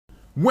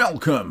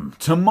Welcome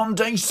to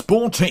Monday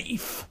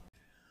Sportif.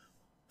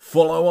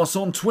 Follow us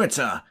on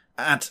Twitter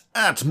at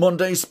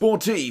Monday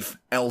Sportif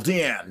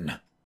LDN.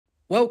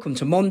 Welcome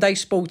to Monday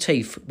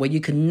Sportif, where you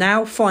can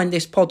now find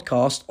this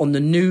podcast on the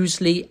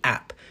Newsly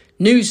app.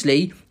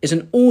 Newsly is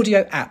an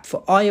audio app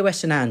for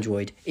iOS and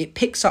Android. It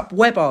picks up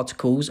web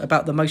articles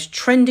about the most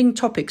trending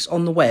topics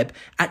on the web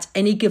at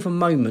any given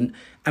moment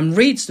and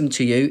reads them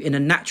to you in a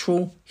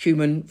natural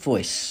human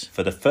voice.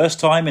 For the first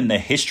time in the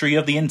history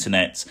of the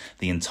internet,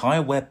 the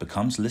entire web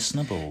becomes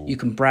listenable. You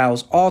can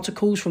browse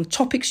articles from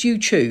topics you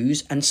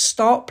choose and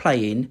start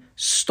playing,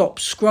 stop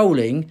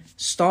scrolling,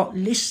 start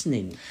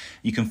listening.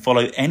 You can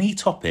follow any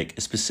topic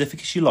as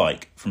specific as you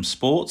like, from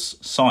sports,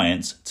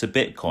 science to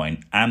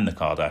Bitcoin and the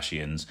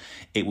Kardashians.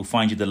 It will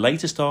find you the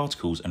latest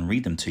articles and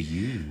read them to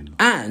you.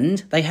 And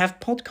they have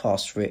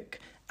podcasts,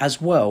 Rick,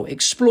 as well.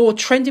 Explore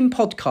trending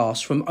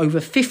podcasts from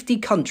over 50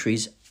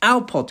 countries.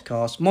 Our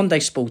podcast, Monday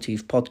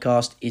Sportif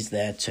Podcast, is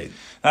there too.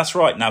 That's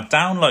right. Now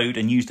download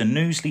and use the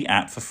Newsly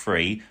app for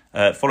free,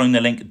 following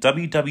the link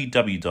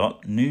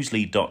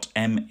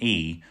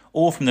www.newsly.me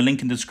or from the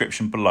link in the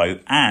description below.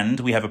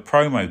 And we have a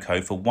promo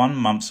code for 1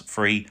 month's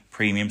free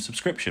premium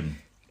subscription.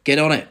 Get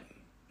on it.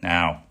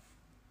 Now.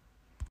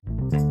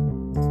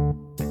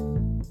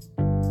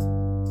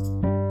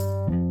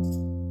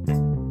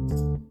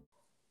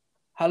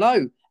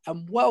 Hello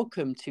and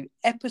welcome to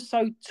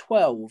episode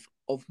 12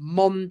 of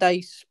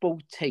Monday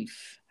Sportif.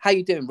 How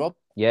you doing, Rob?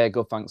 Yeah,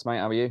 good, thanks, mate.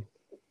 How are you?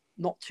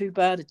 Not too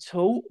bad at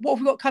all. What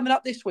have we got coming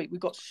up this week? We've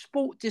got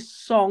Sport de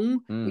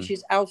Song, which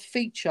is our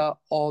feature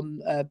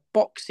on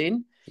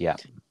boxing. Yeah.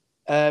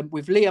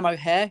 With Liam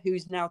O'Hare, who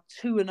is now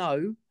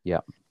 2-0. Yeah.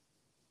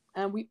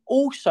 And we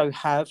also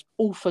have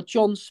author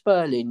John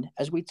Sperling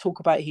as we talk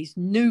about his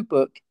new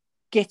book,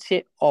 Get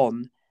It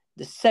On,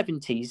 the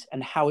 70s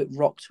and how it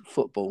rocked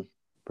football.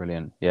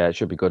 Brilliant. Yeah, it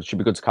should be good. It should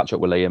be good to catch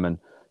up with Liam and,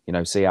 you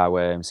know, see how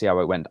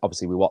it went.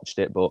 Obviously, we watched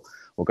it, but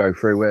we'll go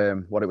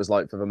through what it was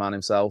like for the man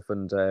himself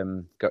and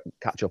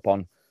catch up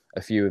on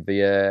a few of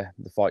the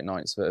fight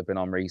nights that have been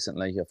on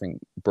recently. I think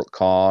Brooke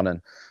Khan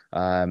and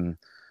I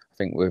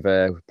think we've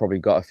probably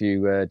got a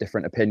few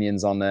different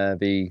opinions on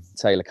the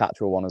Taylor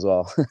Catterall one as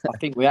well. I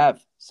think we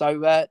have.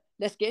 So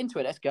let's get into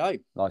it. Let's go.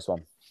 Nice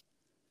one.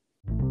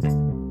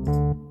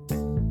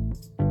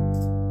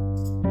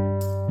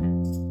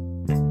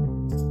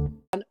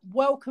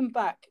 Welcome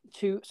back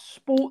to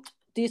Sport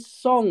de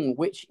Song,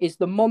 which is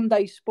the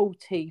Monday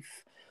Sportif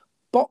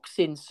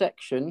boxing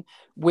section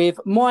with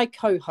my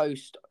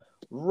co-host,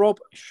 Rob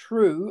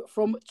Shrew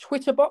from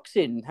Twitter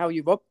Boxing. How are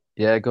you, Rob?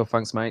 Yeah, good.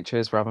 Thanks, mate.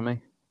 Cheers for having me.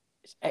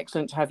 It's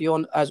excellent to have you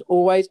on, as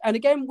always. And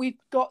again,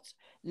 we've got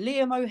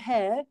Liam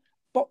O'Hare,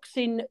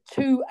 Boxing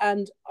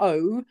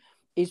 2-0,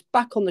 is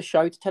back on the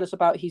show to tell us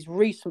about his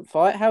recent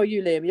fight. How are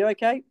you, Liam? You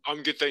okay?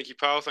 I'm good, thank you,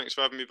 pal. Thanks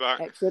for having me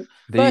back. Excellent.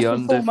 The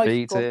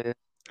undefeated.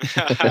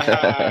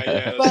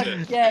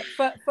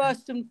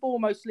 First and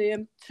foremost,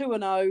 Liam,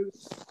 2-0.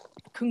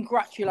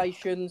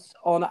 Congratulations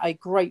on a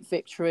great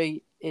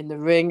victory in the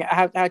ring.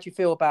 How do you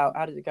feel about?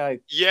 How did it go?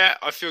 Yeah,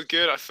 I feel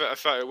good. I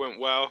felt it went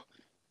well.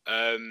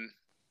 I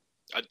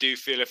do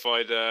feel if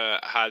I'd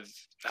had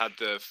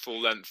the full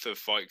length of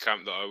fight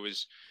camp that I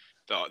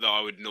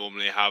would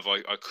normally have,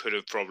 I could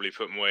have probably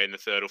put my way in the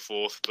third or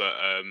fourth. But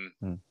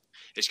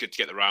it's good to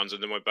get the rounds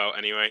under my belt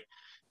anyway,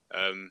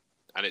 and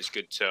it's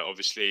good to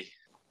obviously.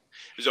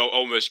 It was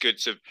almost good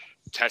to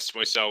test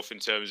myself in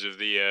terms of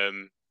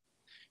the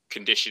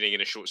conditioning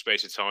in a short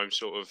space of time,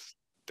 sort of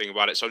thing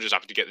about it. So I'm just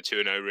happy to get the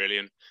 2-0 really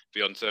and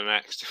be on to the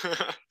next.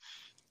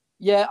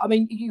 Yeah, I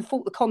mean, you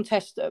fought the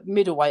contest at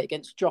middleweight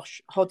against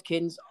Josh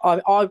Hodkins.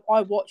 I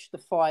watched the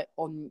fight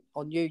on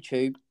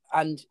YouTube,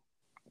 and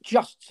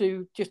just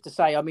to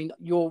say, I mean,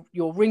 your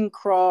ring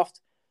craft,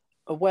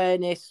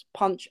 awareness,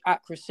 punch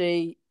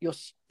accuracy, your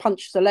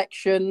punch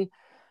selection.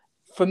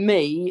 For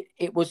me,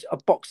 it was a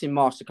boxing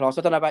masterclass.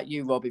 I don't know about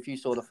you, Rob, if you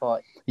saw the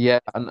fight. Yeah,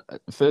 and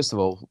first of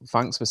all,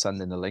 thanks for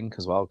sending the link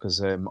as well, because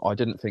I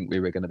didn't think we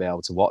were going to be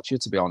able to watch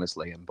it, to be honest,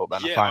 Liam. But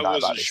then I found out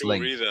about this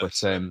link. Either.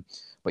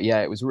 But yeah,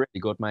 it was really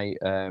good, mate.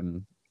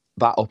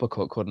 That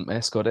uppercut couldn't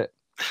miss, could it?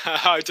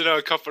 I don't know.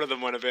 A couple of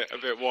them went a bit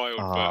wild.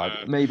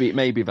 But,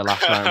 maybe the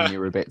last round when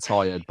you were a bit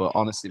tired, but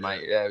honestly,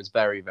 mate, yeah, it was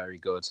very, very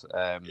good.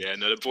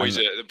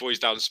 The boys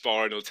down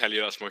sparring will tell you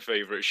that's my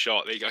favourite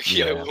shot. They go,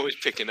 we're always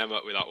picking them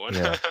up with that one.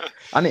 Yeah.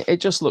 And it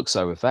just looks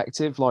so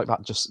effective, like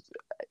that. Just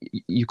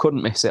you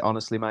couldn't miss it,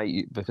 honestly,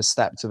 mate. With a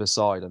step to the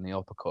side and the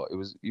uppercut,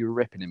 you were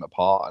ripping him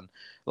apart. And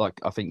like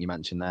I think you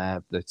mentioned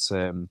there that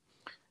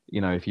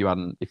if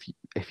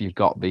you'd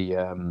got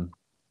the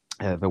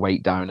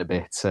weight down a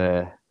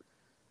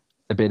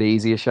bit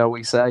easier, shall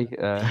we say?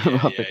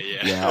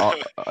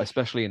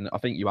 Especially I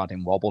think you had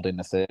him wobbled in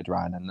the third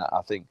round, and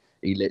I think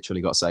he literally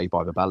got saved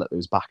by the bell. It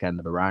was back end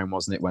of the round,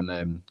 wasn't it,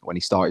 when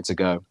he started to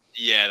go?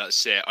 Yeah,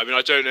 that's it. I mean,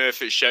 I don't know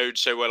if it showed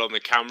so well on the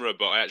camera,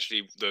 but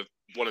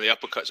one of the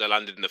uppercuts I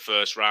landed in the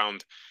first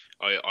round,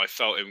 I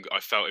felt him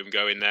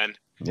going then.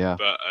 Yeah.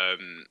 But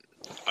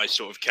I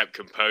sort of kept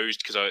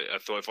composed because I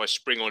thought if I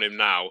spring on him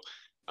now,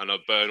 and I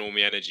burn all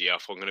my energy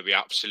up, I'm going to be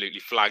absolutely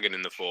flagging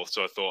in the fourth.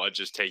 So I thought I'd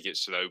just take it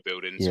slow,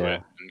 build into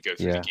it, and go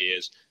through the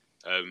gears.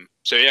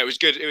 So yeah, it was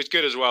good. It was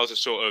good as well to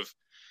sort of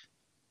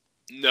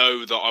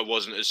know that I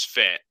wasn't as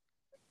fit,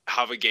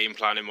 have a game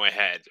plan in my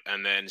head,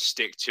 and then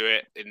stick to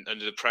it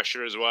under the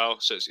pressure as well.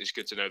 So it's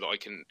good to know that I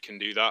can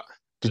do that.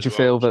 Did you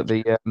feel that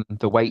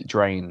the weight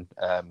drain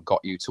got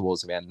you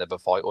towards the end of the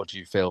fight, or do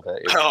you feel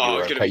that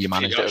you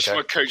managed it? Okay?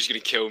 My coach is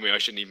going to kill me. I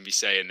shouldn't even be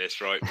saying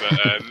this, right?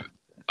 But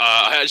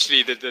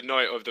actually, the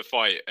night of the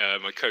fight,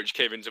 my coach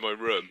came into my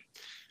room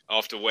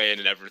after weighing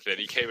and everything.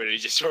 He came in and he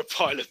just saw a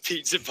pile of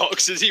pizza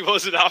boxes. He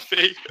wasn't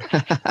happy.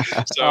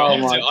 So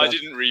I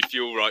didn't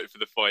refuel right for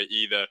the fight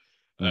either.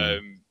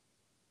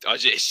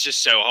 It's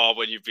just so hard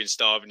when you've been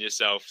starving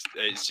yourself.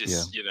 It's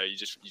just you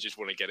just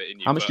want to get it in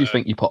you. How much do you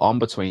think you put on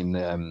between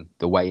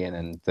the weigh-in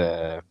and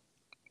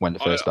when the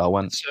first bell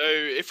went? So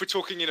if we're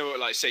talking,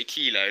 like say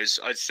kilos,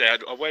 I'd say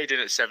I weighed in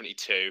at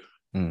 72.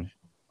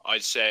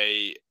 I'd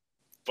say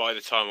by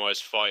the time I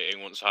was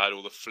fighting, once I had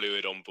all the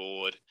fluid on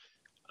board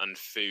and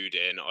food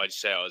in, I'd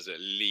say I was at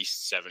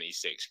least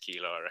 76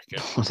 kilo, I reckon.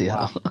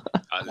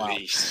 At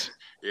least,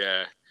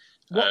 yeah.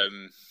 What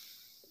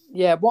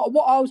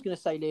I was going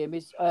to say, Liam,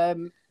 is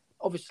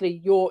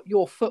obviously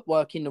your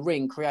footwork in the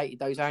ring created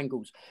those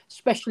angles,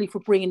 especially for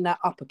bringing that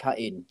uppercut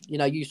in.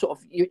 I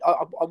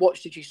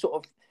watched it.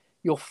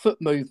 Your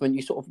foot movement,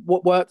 you sort of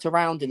worked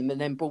around him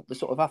and then brought the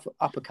sort of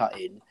uppercut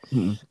in.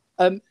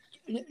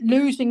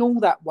 Losing all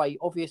that weight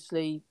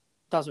obviously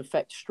does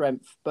affect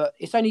strength, but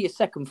it's only your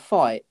second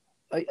fight.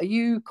 Are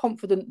you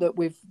confident that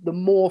with the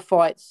more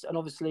fights and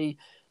obviously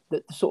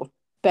the sort of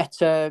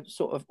better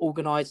sort of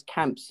organised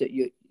camps that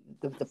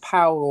the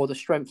power or the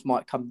strength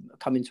might come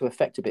into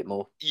effect a bit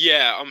more?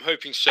 Yeah, I'm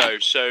hoping so.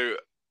 So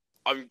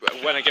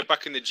when I get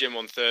back in the gym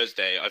on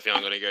Thursday, I think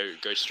I'm going to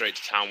go straight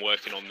to town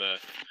working on the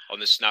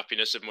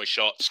snappiness of my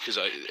shots, because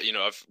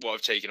what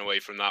I've taken away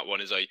from that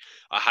one is I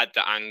had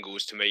the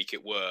angles to make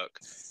it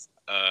work.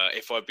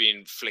 If I've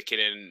been flicking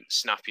in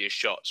snappier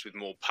shots with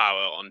more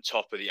power on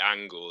top of the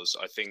angles,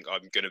 I think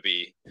I'm going to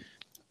be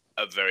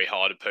a very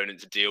hard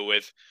opponent to deal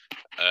with.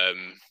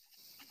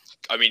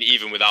 I mean,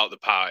 even without the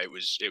power, it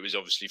was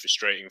obviously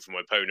frustrating for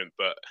my opponent,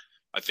 but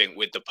I think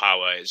with the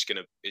power, it's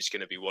gonna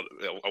be one.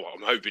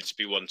 I'm hoping to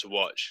be one to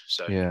watch.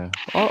 So yeah,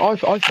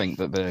 I think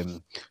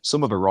that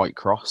some of the right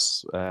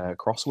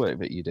crosswork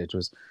that you did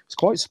was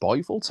quite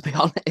spiteful, to be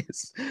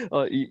honest.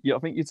 I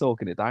think you're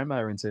talking it down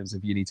there in terms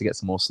of you need to get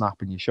some more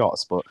snap in your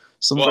shots, but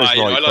some of those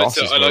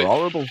crosses were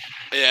horrible.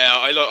 Yeah,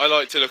 I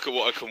like to look at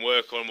what I can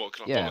work on, what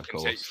I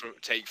can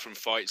take from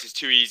fights. It's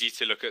too easy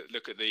to look at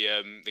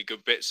the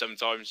good bits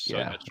sometimes. So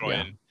I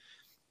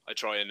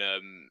try and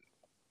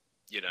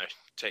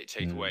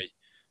take away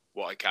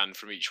what I can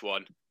from each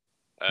one.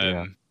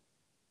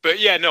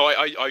 But yeah, no,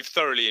 I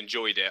thoroughly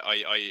enjoyed it.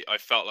 I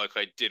felt like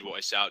I did what I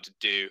set out to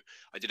do.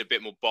 I did a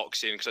bit more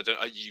boxing because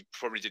you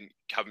probably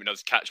haven't been able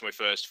to catch my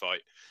first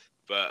fight,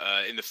 but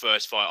in the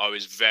first fight I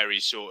was very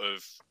sort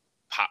of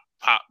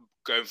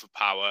going for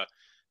power,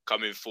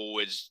 coming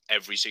forwards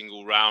every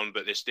single round.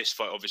 But this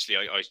fight, obviously,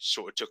 I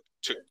sort of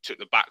took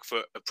the back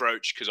foot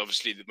approach, because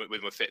obviously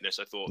with my fitness,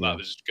 I thought that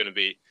was going to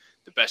be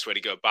the best way to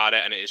go about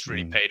it, and it's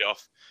really paid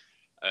off.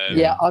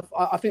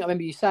 I think I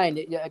remember you saying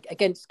that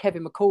against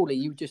Kevin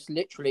McCauley, you just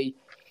literally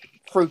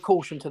threw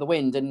caution to the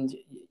wind, and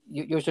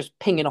you were just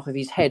pinging off of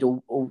his head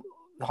all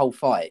the whole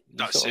fight.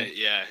 That's it.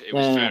 Yeah, it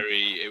was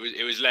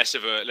it was less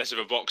of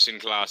a boxing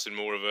class and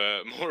more of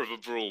a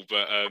brawl.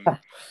 But I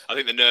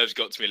think the nerves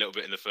got to me a little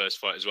bit in the first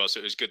fight as well.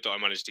 So it was good that I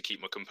managed to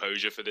keep my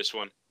composure for this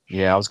one.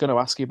 Yeah, I was going to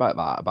ask you about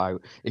that,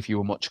 about if you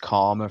were much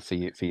calmer for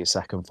your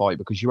second fight,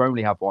 because you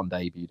only have one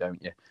debut,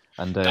 don't you?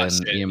 And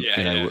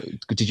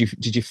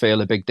did you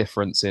feel a big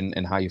difference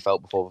in how you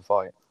felt before the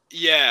fight?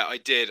 Yeah, I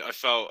did. I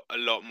felt a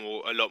lot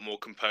more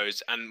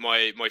composed, and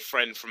my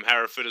friend from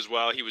Hereford as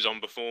well, he was on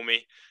before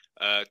me,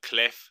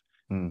 Cliff.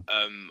 And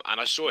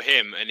I saw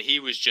him, and he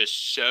was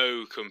just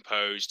so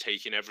composed,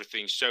 taking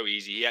everything so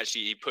easy.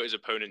 He put his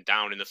opponent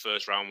down in the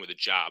first round with a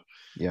jab,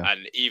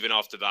 and even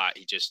after that,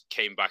 he just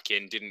came back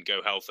in, didn't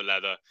go hell for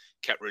leather,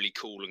 kept really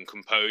cool and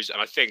composed.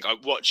 And I think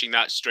watching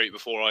that straight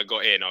before I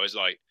got in, I was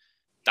like,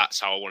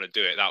 that's how I want to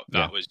do it.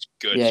 That was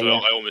good.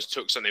 I almost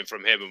took something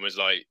from him and was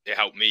like, it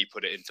helped me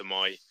put it into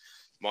my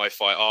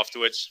fight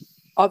afterwards.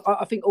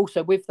 I think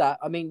also with that,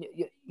 I mean,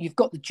 you've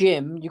got the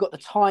gym, you've got the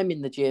time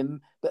in the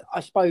gym, but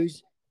I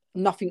suppose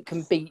nothing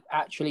can beat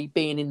actually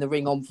being in the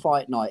ring on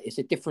fight night. It's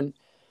a different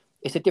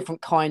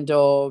kind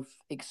of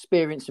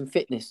experience and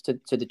fitness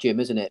to the gym,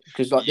 isn't it?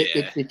 Because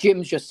the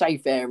gym's your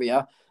safe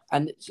area,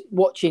 and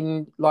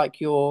watching like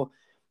your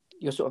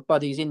sort of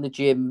buddies in the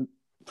gym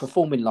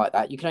performing like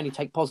that, you can only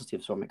take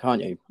positives from it,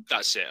 can't you?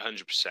 That's it,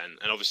 100%.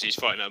 And obviously he's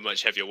fighting at a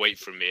much heavier weight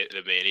than me, and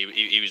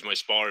he was my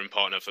sparring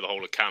partner for the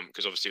whole of camp,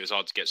 because obviously it was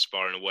hard to get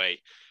sparring away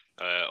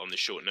on the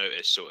short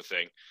notice sort of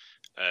thing.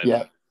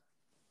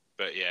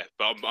 But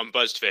I'm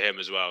buzzed for him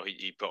as well.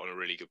 He put on a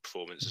really good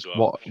performance as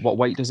well. What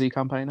weight does he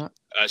campaign at?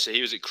 So he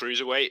was at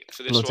cruiserweight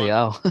for this Bloody one.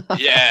 Hell.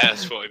 Yeah,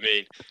 that's what I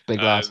mean.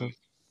 Big lads.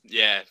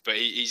 Yeah, but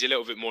he's a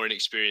little bit more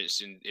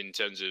inexperienced in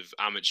terms of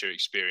amateur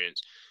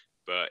experience.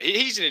 But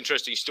he's an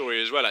interesting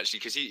story as well, actually,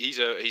 because he's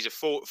a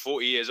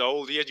 40 years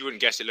old. You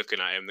wouldn't guess it looking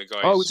at him. The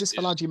guy. Oh, is this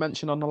the lad you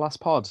mentioned on the last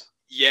pod?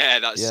 Yeah,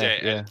 that's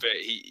it. Yeah.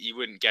 But you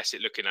wouldn't guess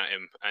it looking at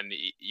him, and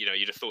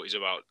you'd have thought he's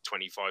about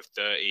 25,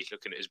 30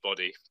 looking at his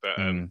body. But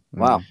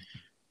Wow.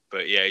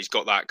 But yeah, he's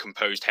got that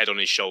composed head on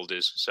his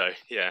shoulders. So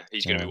yeah,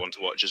 he's going to be one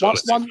to watch as well.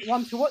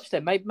 One to watch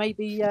then.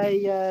 Maybe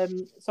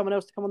someone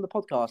else to come on the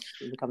podcast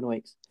in the coming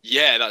weeks.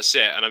 Yeah, that's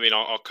it. And I mean,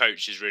 our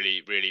coach has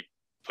really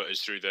put us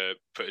through the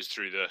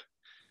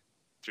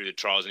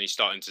trials, and he's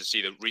starting to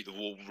reap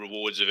the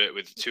rewards of it,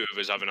 with two of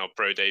us having our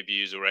pro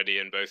debuts already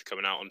and both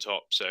coming out on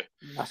top. So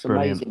that's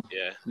amazing.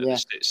 Yeah.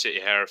 City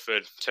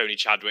Hereford. Tony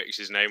Chadwick's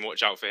his name.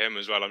 Watch out for him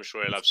as well. I'm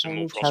sure he'll have some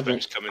more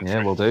prospects coming through.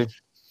 Yeah, we'll do.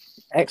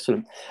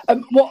 Excellent.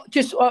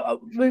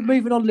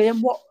 Moving on,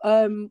 Liam.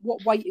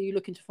 What weight are you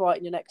looking to fight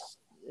in your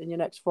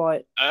next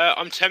fight?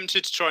 I'm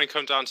tempted to try and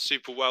come down to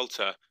super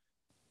welter,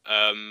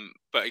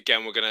 but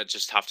again, we're gonna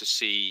just have to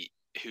see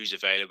who's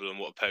available and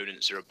what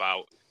opponents are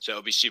about. So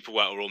it'll be super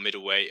welter or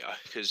middleweight,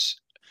 because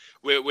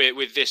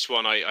with this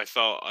one, I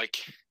felt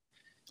like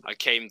I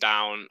came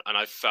down and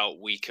I felt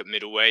weak at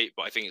middleweight,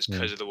 but I think it's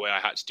because of the way I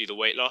had to do the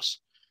weight loss.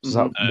 Is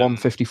that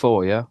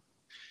 154? Yeah.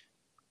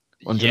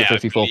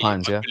 154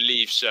 pounds, yeah. I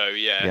believe so,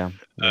 yeah.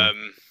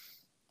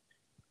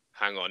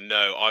 Hang on,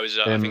 no, I was.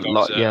 I think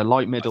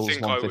light middle is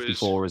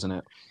 154, isn't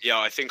it? Yeah,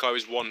 I think I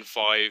was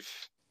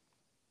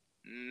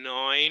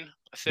 159.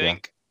 I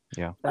think.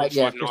 Yeah.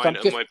 159,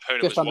 and my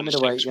opponent was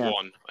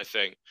 161. I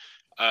think.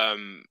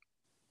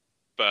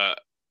 But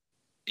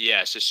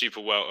yeah, so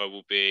super welter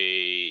will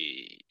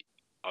be.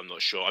 I'm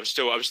not sure. I'm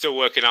still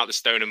working out the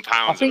stone and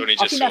pounds. I think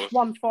that's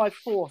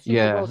 154.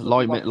 Yeah,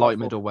 light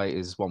middleweight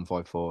is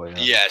 154.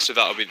 Yeah, so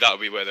that'll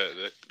be where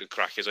the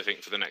crack is, I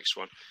think, for the next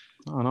one.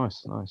 Oh,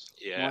 nice. Yeah, nice.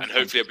 And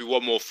hopefully there'll be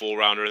one more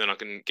 4-rounder, and then I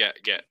can get.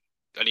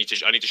 I need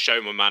to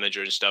show my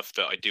manager and stuff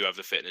that I do have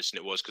the fitness, and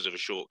it was because of a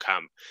short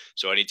camp.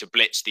 So I need to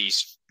blitz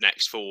these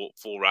next four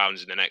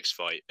rounds in the next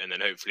fight, and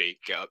then hopefully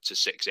get up to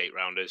 6-8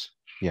 rounders.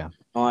 Yeah,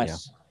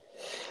 nice. Yeah.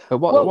 At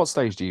what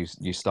stage do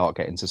you start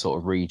getting to sort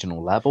of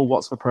regional level?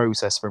 What's the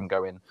process from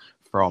going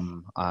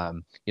from a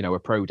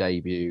pro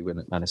debut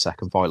and a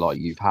second fight like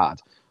you've had?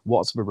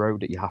 What's the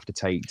road that you have to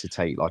take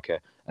like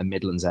a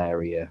Midlands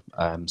area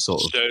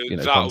sort of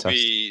that'll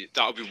contest?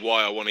 That'll be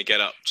why I want to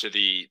get up to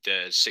the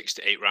 6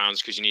 to 8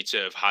 rounds, because you need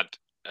to have had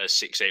a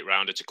 6-8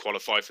 rounder to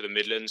qualify for the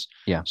Midlands.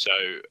 Yeah. So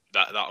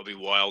that'll be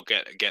why I'll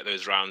get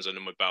those rounds under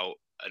my belt,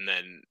 and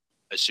then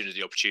as soon as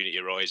the opportunity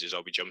arises,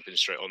 I'll be jumping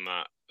straight on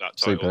that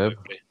title. Superb.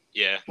 Hopefully.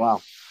 Yeah. Wow.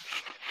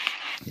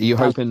 Are you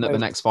hoping that the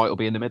next fight will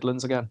be in the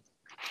Midlands again?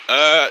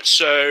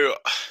 So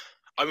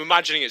I'm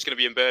imagining it's going to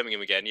be in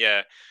Birmingham again.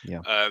 Yeah.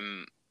 Yeah.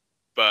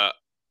 But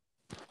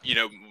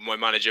my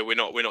manager, we're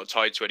not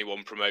tied to any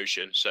one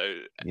promotion, so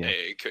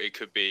it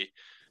could be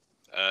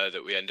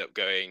that we end up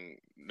going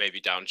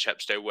maybe down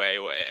Chepstow way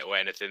or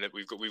anything that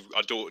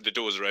the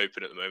doors are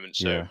open at the moment.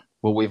 So. Yeah.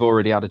 Well, we've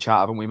already had a chat,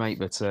 haven't we, mate?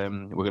 But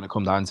we're going to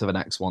come down to the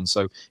next one.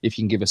 So if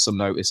you can give us some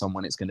notice on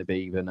when it's going to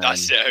be, then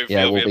that's it.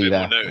 Hopefully we'll be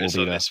there. More notice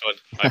on this one.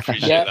 I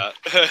appreciate that.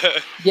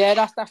 Yeah,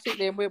 that's it.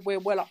 Then we're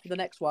well up for the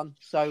next one.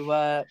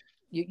 So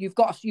you've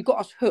got us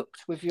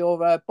hooked with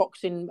your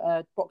boxing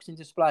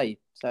display.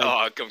 So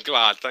I'm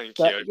glad. Thank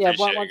you. Yeah,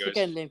 once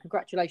again, Liam,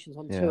 congratulations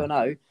on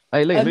 2-0.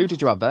 Hey, Liam, who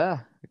did you have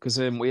there? Because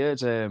we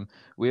heard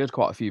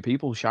quite a few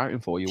people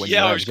shouting for you when you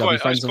were there. Did you have your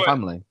friends and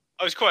family?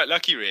 I was quite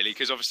lucky, really,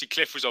 because obviously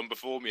Cliff was on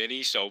before me and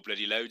he sold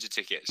bloody loads of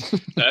tickets. So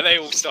they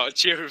all started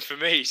cheering for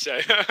me. So,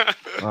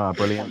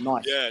 brilliant!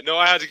 Nice. Yeah, no,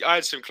 I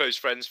had some close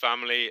friends,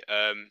 family.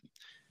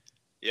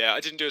 Yeah,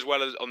 I didn't do as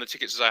well on the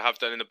tickets as I have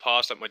done in the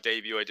past. Like my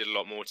debut, I did a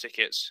lot more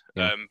tickets.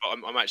 Yeah. But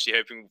I'm actually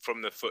hoping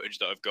from the footage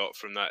that I've got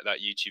from that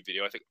YouTube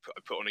video, I think I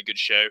put on a good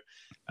show,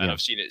 and I've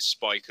seen it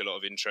spike a lot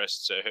of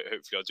interest. So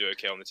hopefully I'll do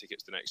okay on the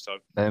tickets the next time.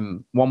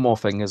 One more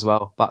thing as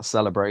well. That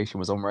celebration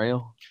was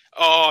unreal.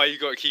 Oh, you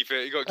got to keep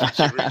it. You got to keep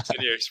your roots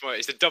in here.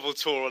 It's the double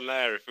tour on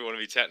there if we want to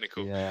be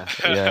technical. Yeah.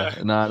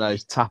 No,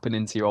 tapping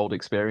into your old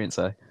experience,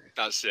 eh?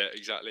 That's it.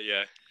 Exactly.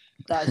 Yeah.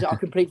 I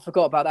completely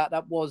forgot about that.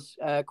 That was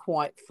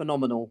quite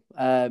phenomenal.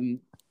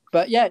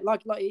 But yeah,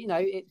 like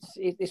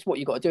it's what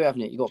you got to do,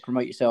 haven't it? You got to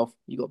promote yourself.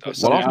 You got to put.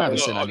 Well, I've never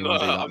seen anyone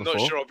do that I'm before.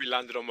 not sure I'll be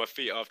landed on my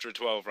feet after a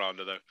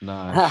 12-rounder though.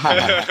 No.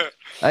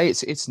 Hey,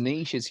 it's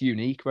niche. It's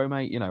unique, though,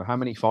 mate. How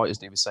many fighters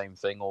do the same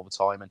thing all the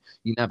time, and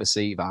you never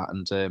see that.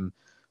 And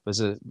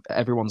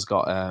everyone's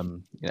got a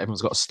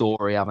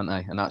story, haven't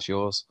they? And that's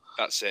yours.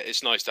 That's it.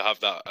 It's nice to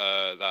have that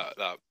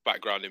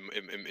background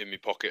in my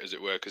pocket, as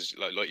it were, because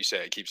like you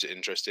say, it keeps it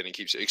interesting and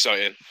keeps it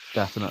exciting.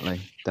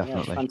 Definitely.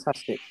 Yeah,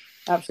 fantastic,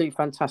 absolutely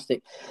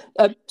fantastic.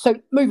 So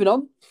moving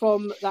on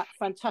from that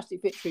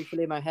fantastic victory for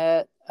Liam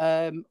O'Hare,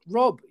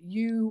 Rob,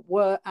 you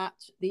were at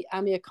the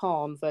Amir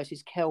Khan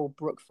versus Kell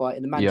Brook fight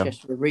in the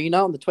Manchester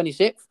Arena on the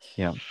 26th.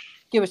 Yeah.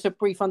 Give us a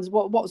brief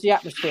what was the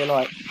atmosphere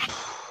like?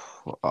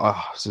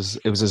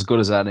 It was as good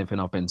as anything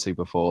I've been to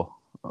before.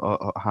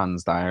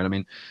 hands down. I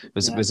mean,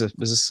 there's Yeah.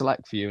 there's a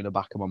select few in the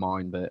back of my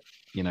mind that,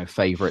 you know,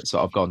 favourites that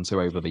I've gone to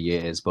over the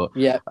years, but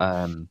Yeah.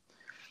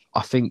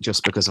 I think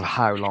just because of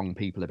how long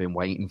people have been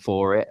waiting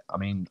for it. I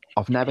mean,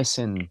 I've never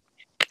seen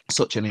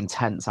such an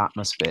intense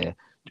atmosphere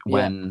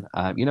when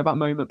you know, that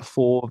moment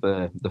before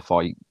the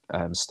fight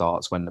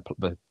starts, when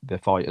the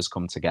fighters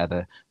come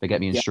together, they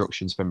get the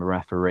instructions from the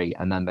referee,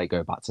 and then they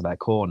go back to their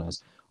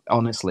corners.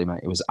 Honestly,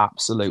 mate, it was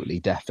absolutely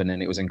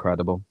deafening. It was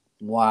incredible.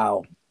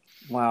 Wow.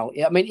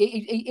 Yeah, I mean,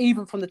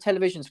 even from the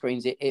television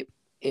screens,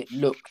 it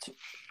looked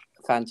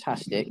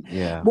fantastic.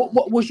 Yeah.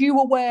 What was you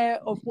aware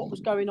of what was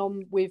going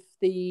on with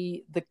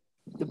the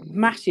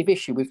massive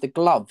issue with the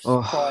gloves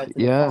prior to the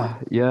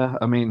fight? Yeah.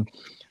 I mean,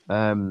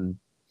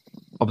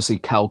 obviously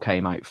Kel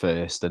came out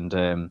first,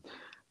 and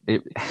me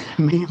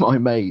and my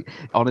mate,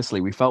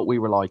 honestly, we felt we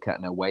were like at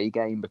an away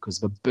game because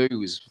the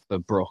boos for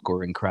Brook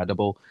were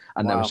incredible,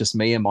 and there was just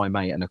me and my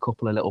mate and a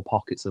couple of little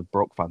pockets of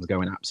Brook fans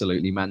going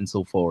absolutely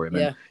mental for him.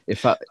 And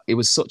it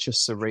was such a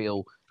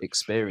surreal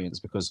experience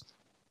because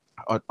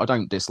I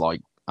don't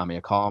dislike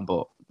Amir Khan,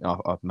 but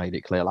I've made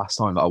it clear last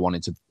time that I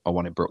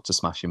wanted Brook to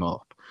smash him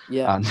up.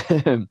 Yeah.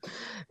 And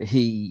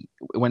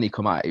when he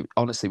come out,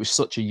 honestly, it was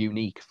such a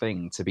unique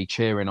thing to be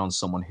cheering on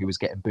someone who was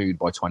getting booed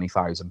by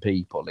 20,000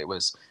 people. It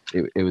was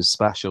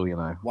special, you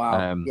know.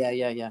 Wow.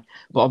 Yeah.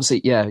 But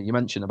obviously, you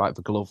mentioned about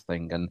the glove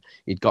thing, and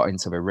he'd got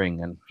into the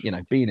ring, and, you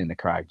know, being in the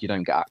crowd, you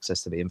don't get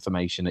access to the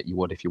information that you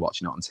would if you're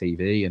watching it on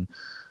TV. And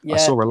I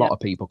saw a lot of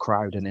people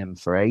crowding him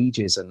for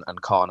ages,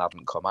 and Khan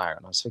hadn't come out.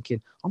 And I was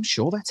thinking, I'm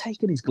sure they're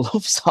taking his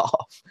gloves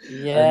off.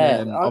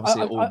 Yeah. And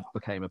obviously, it all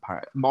became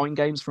apparent. Mind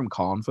games from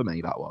Khan for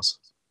me, that was.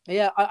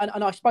 Yeah,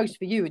 and I suppose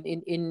for you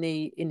in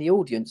the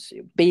audience,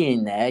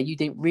 being there, you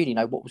didn't really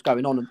know what was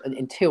going on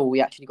until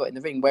we actually got in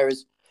the ring.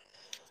 Whereas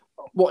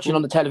watching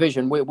on the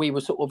television, we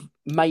were sort of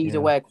made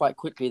aware quite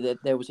quickly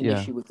that there was an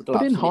issue with the gloves.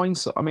 But in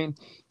hindsight, I mean,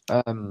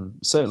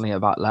 certainly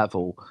at that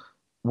level,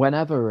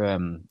 whenever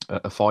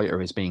a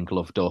fighter is being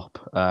gloved up,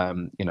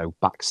 you know,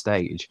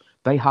 backstage,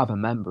 they have a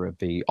member of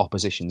the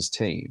opposition's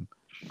team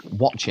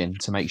watching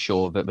to make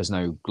sure that there's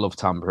no glove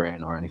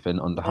tampering or anything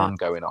underhand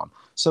going on.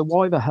 So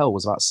why the hell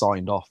was that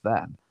signed off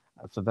then?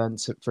 For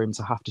him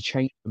to have to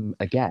change them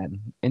again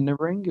in the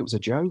ring? It was a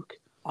joke.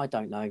 I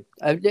don't know.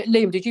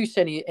 Liam, did you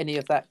see any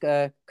of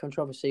that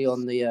controversy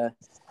on the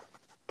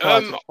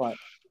fight?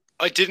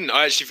 I didn't.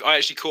 I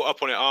actually caught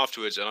up on it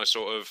afterwards, and I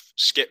sort of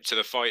skipped to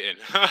the fighting.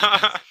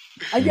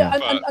 And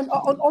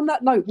on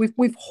that note,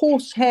 with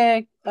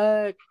horsehair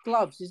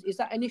gloves, is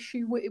that an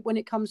issue when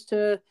it comes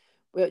to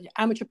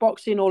amateur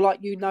boxing, or like,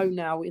 you know,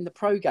 now in the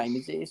pro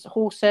game? Is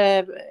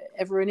horsehair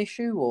ever an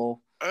issue, or?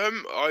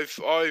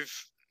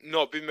 I've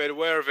not been made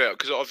aware of it,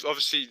 because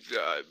obviously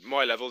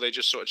my level, they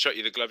just sort of chuck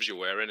you the gloves you're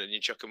wearing and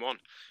you chuck them on.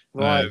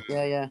 Right.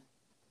 Yeah.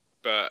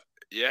 But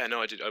yeah,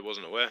 no, I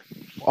wasn't aware.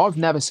 I've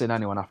never seen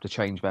anyone have to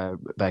change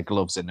their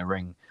gloves in the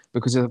ring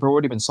because they've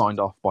already been signed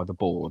off by the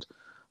board.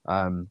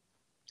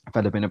 If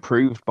they'd have been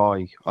approved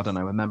by, I don't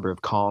know, a member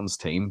of Khan's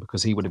team,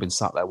 because he would have been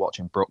sat there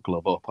watching Brook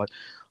glove up.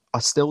 I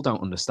still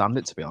don't understand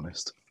it, to be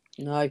honest.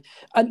 No,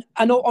 and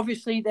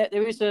obviously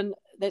there's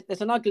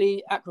an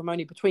ugly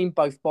acrimony between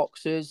both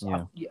boxers.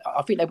 Yeah.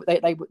 I think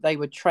they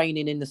were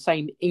training in the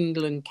same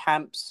England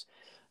camps.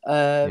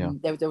 There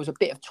was a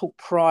bit of talk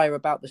prior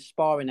about the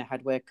sparring they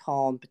had where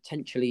Khan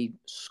potentially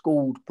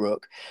schooled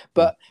Brook.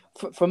 But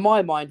from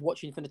my mind,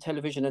 watching from the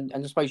television, and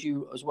I suppose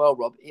you as well,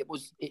 Rob,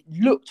 it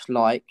looked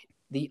like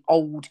the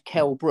old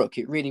Kell Brook.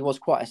 It really was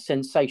quite a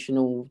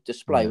sensational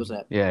display,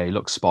 wasn't it? Yeah, he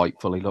looked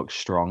spiteful. He looked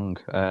strong.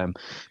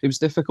 It was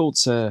difficult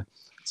to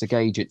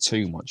gauge it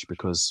too much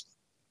because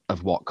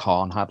of what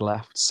Khan had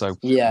left. So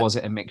was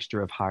it a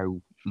mixture of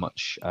how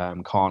much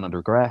Khan had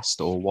regressed,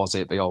 or was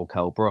it the old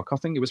Kell Brook? I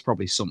think it was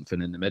probably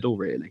something in the middle,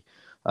 really.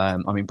 I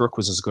mean, Brook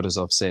was as good as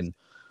I've seen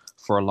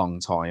for a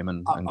long time,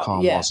 and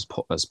Khan was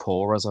as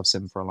poor as I've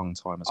seen for a long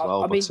time as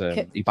well.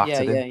 He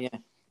battered him. Yeah.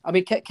 I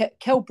mean,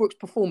 Kell Brook's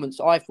performance,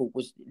 I thought,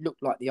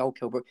 looked like the old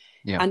Kell Brook.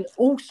 Yeah. And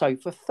also,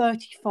 for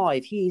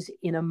 35, he is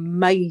in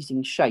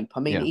amazing shape. I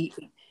mean,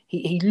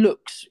 he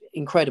looks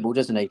incredible,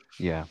 doesn't he?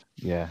 Yeah.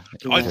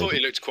 I thought he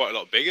looked quite a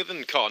lot bigger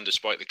than Khan,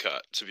 despite the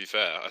cut, to be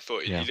fair. I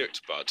thought he looked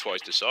about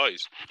twice the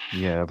size.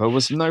 Yeah, there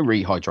was no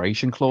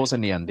rehydration clause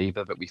in the end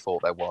either that we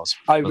thought there was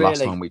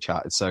last time we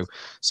chatted. So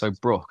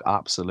Brook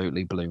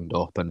absolutely bloomed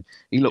up, and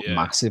he looked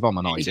massive on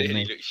the night, didn't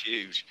he? He looked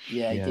huge.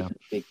 Yeah, he did look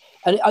big.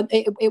 And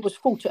it was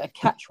fought at a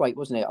catch weight,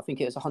 wasn't it? I think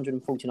it was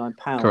 149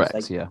 pounds. Correct,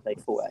 they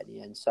fought at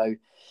the end. So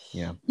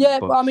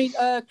but I mean,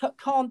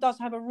 Khan does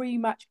have a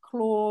rematch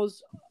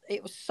clause.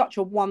 It was such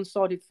a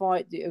one-sided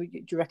fight. Do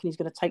you reckon he's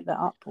going to take that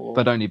up? Or?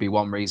 There'd only be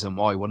one reason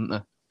why, wouldn't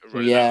there?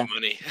 Running out of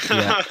money.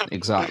 Yeah,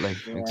 exactly.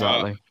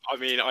 I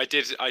mean, I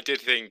did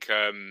think.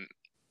 I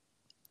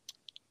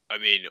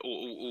mean,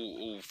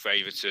 all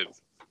favour to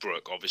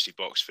Brook, obviously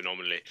boxed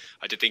phenomenally.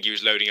 I did think he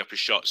was loading up his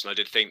shots, and I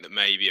did think that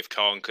maybe if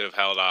Khan could have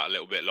held out a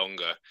little bit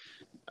longer,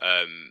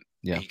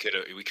 we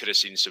could have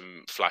seen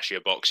some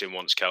flashier boxing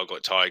once Kell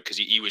got tired, because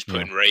he was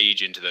putting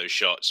rage into those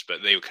shots,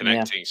 but they were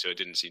connecting, so it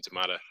didn't seem to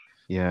matter.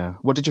 Yeah.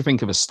 What did you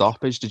think of a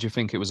stoppage? Did you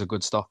think it was a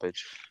good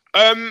stoppage?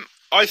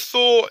 I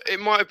thought it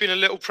might have been a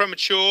little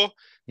premature,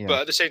 Yeah.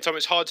 but at the same time,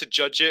 it's hard to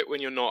judge it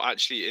when you're not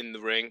actually in the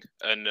ring.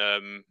 And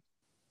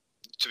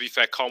to be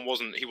fair, Khan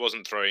wasn't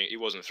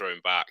throwing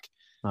back.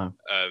 No.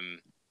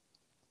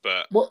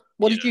 But what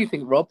did you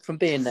think, Rob, from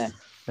being there?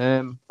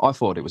 I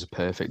thought it was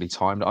perfectly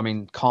timed. I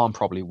mean, Khan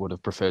probably would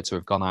have preferred to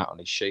have gone out on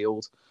his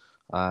shield,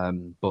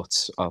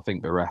 but I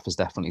think the ref has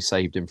definitely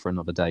saved him for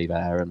another day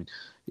there. I mean,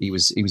 he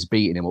was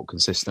beating him up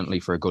consistently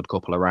for a good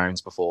couple of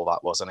rounds before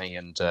that, wasn't he?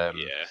 And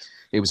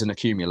it was an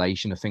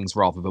accumulation of things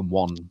rather than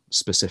one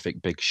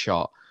specific big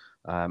shot.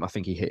 I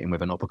think he hit him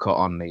with an uppercut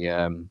on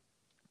the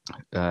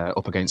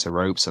up against the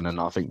ropes, and then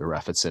I think the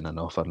ref had seen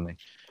enough, hadn't he?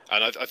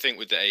 And I think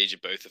with the age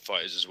of both the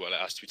fighters as well, it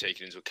has to be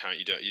taken into account.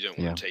 You don't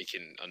want to take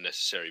in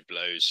unnecessary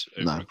blows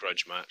over a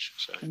grudge match.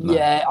 So.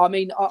 Yeah, I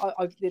mean,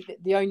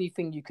 the only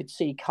thing you could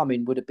see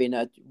coming would have been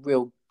a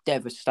real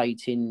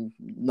devastating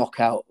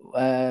knockout,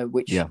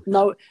 which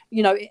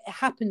it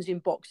happens in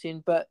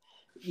boxing, but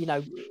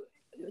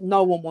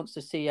no one wants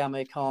to see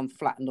Amir Khan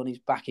flattened on his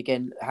back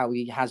again, how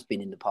he has been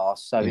in the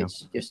past. So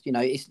it's just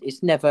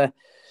it's never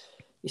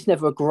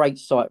a great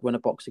sight when a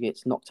boxer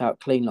gets knocked out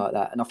clean like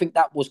that, and I think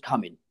that was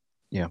coming.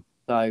 Yeah.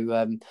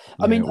 So,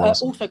 I mean,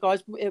 also,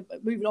 guys,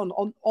 moving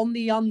on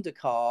the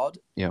undercard.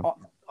 Yeah.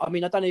 I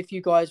mean, I don't know if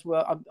you guys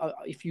were,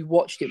 if you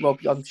watched it, Rob.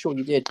 I'm sure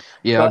you did.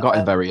 Yeah, but, I got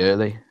in very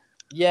early.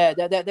 Yeah,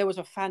 there was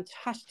a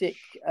fantastic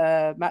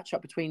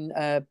matchup between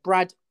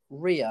Brad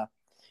Ray.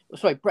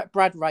 Sorry,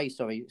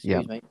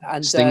 excuse me,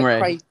 and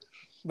Stingray.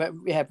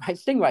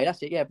 Stingray.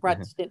 That's it. Yeah,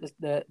 Brad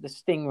the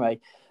Stingray.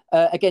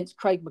 Against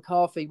Craig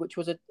McCarthy, which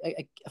was a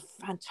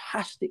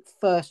fantastic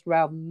first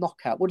round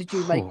knockout. What did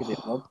you make of it,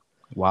 Rob?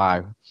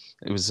 Wow,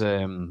 it was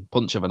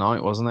punch of a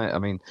night, wasn't it? I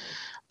mean,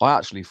 I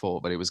actually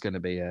thought that it was going to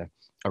be a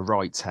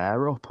right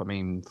tear up. I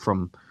mean,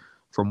 from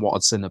what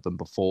I'd seen of them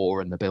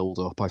before and the build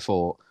up, I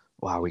thought,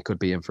 wow, we could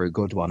be in for a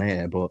good one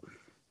here. But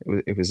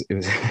it was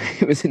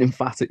it was an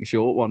emphatic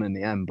short one in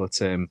the end.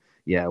 But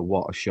yeah,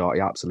 what a shot!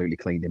 He absolutely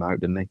cleaned him out,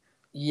 didn't he?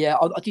 Yeah,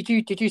 did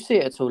you see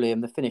it at all,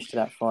 Liam? The finish to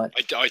that fight?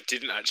 I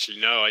didn't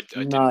actually know. I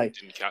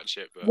didn't catch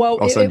it. But... Well,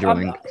 I'll send you a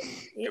link.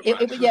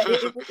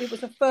 It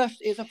was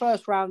a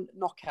first round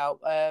knockout.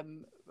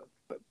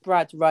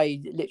 Brad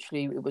Ray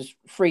literally it was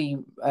three.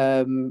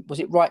 Was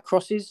it right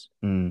crosses?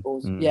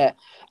 Yeah,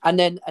 and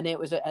it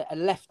was a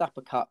left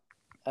uppercut.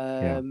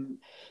 And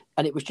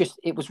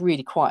it was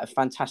really quite a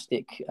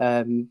fantastic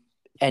end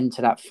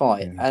to that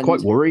fight. Yeah. And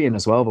quite worrying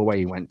as well the way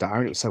he went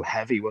down. It was so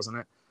heavy, wasn't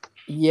it?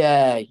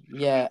 Yeah,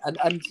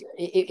 and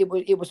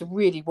it was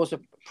a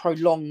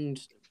prolonged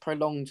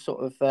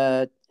sort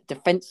of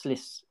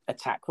defenseless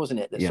attack, wasn't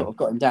it? That sort of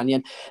got him down the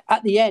end.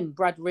 At the end,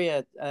 Brad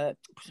Ray was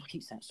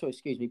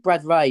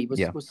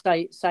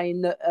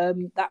saying that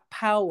that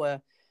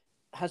power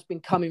has been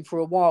coming for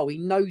a while. He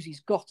knows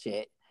he's got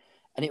it,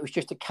 and it was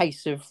just a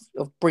case of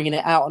bringing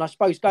it out. And I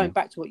suppose going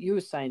back to what you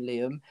were saying,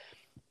 Liam,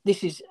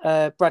 this is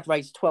Brad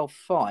Ray's 12th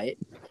fight.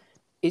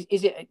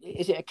 Is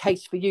it a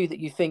case for you that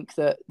you think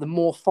that the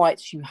more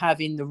fights you have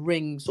in the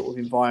ring sort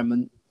of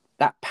environment,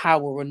 that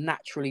power will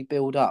naturally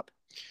build up?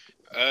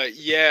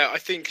 Yeah, I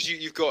think because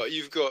you've got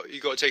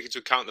to take into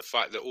account the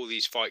fact that all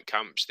these fight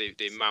camps they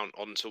mount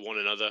onto one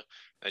another,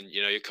 and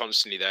you're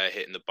constantly there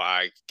hitting the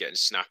bag, getting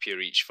snappier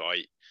each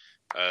fight.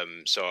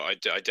 So I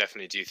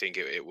definitely do think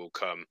it will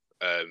come,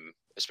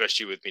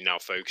 especially with me now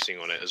focusing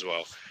on it as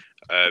well.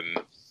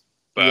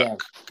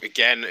 But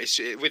again,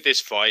 with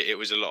this fight, it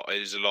was a lot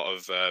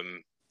of.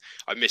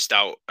 I missed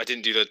out. I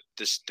didn't do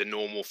the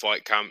normal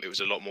fight camp. It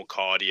was a lot more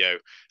cardio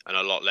and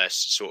a lot less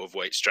sort of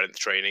weight strength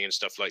training and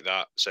stuff like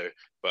that. So,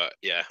 but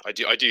yeah, I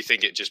do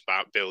think it just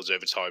builds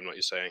over time, like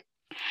you're saying.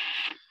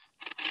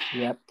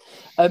 Yeah.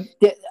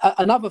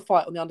 Another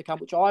fight on the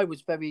undercard, which I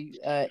was very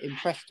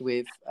impressed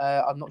with.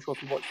 I'm not sure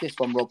if you watched this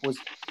one, Rob. Was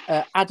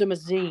Adam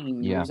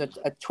Azim? Yeah. He was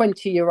a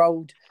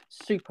 20-year-old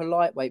super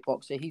lightweight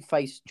boxer. He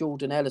faced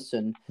Jordan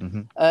Ellison.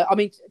 Mm-hmm. I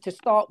mean, to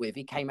start with,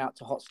 he came out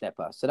to hot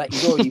stepper, so that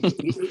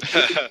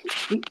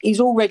he's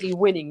already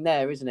winning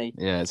there, isn't he?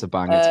 Yeah, it's a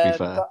banger. To be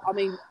fair, but, I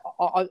mean,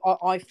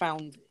 I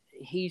found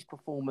his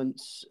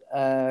performance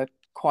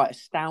quite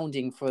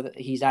astounding for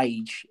his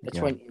age, a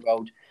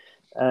 20-year-old.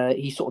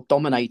 He sort of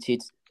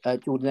dominated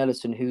Jordan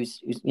Ellison,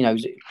 who's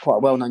quite a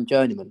well-known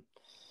journeyman.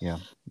 Yeah,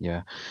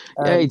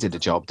 he did the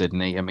job,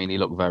 didn't he? I mean, he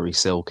looked very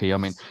silky. I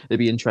mean, it'd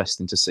be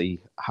interesting to see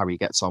how he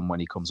gets on when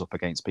he comes up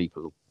against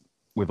people,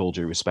 with all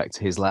due respect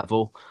to his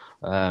level.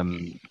 I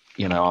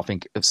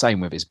think the same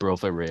with his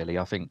brother, really.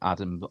 I think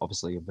Adam,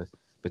 obviously,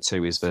 the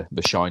two is the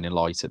shining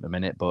light at the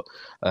minute. But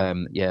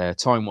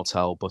time will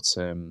tell. But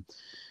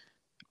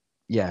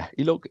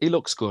he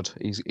looks good.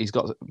 He's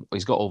got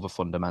all the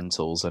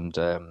fundamentals, and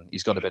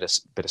he's got a bit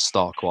of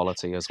star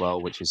quality as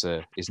well, which is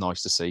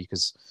nice to see,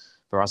 because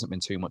there hasn't been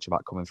too much of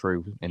that coming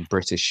through in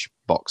British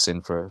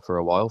boxing for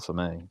a while for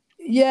me.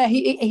 Yeah,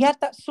 he had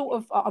that sort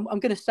of. I'm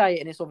going to say it,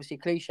 and it's obviously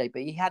cliche,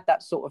 but he had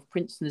that sort of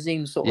Prince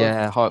Naseem sort of.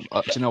 Yeah,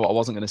 do you know what? I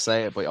wasn't going to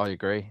say it, but I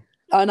agree.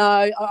 I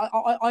know.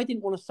 I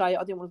didn't want to say.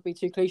 I didn't want to be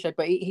too cliche,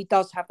 but he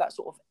does have that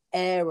sort of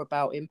air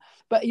about him.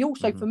 But he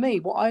also, for me,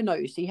 what I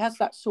noticed, he has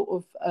that sort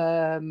of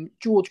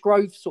George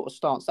Groves sort of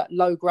stance, that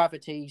low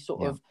gravity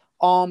sort of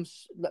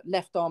arms,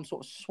 left arm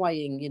sort of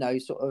swaying. You know,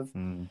 sort of.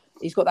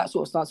 He's got that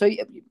sort of stance. So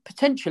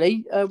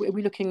potentially, are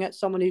we looking at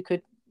someone who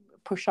could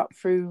push up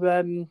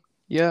through?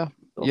 Yeah.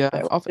 Do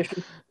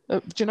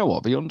you know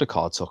what? The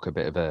undercard took a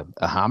bit of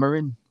a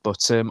hammering,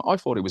 but I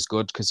thought it was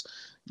good because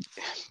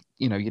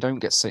you don't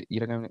get to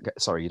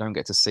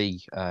see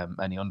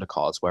any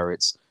undercards where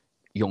it's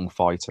young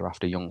fighter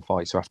after young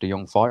fighter after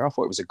young fighter. I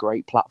thought it was a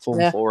great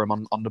platform for him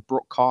on the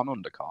Brooke Khan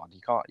undercard.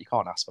 You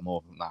can't ask for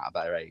more than that at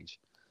their age.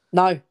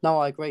 No,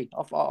 I agree.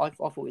 I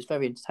thought it was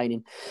very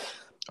entertaining.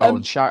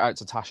 And shout out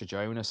to Tasha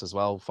Jonas as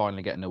well,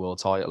 finally getting the world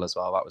title as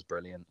well. That was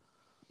brilliant.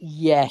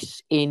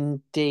 Yes,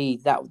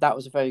 indeed. That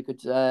was a very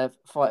good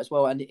fight as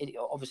well, and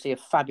obviously a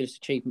fabulous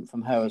achievement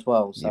from her as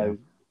well. So,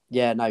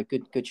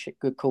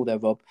 good call there,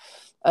 Rob.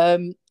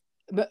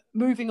 But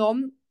moving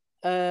on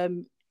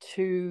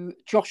to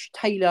Josh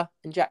Taylor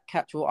and Jack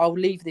Catterall. I'll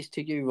leave this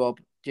to you, Rob,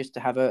 just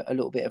to have a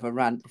little bit of a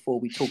rant before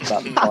we talk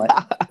about the fight.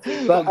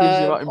 But, what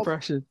gives you that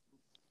impression?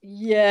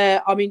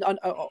 Yeah, I mean,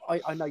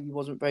 I know you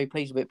wasn't very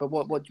pleased with it, but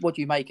what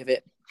do you make of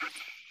it?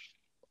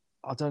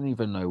 I don't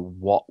even know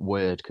what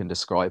word can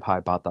describe how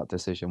bad that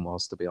decision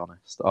was, to be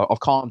honest. I've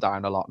calmed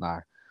down a lot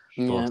now,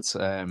 but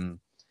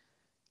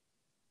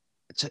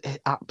it's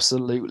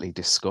absolutely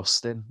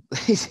disgusting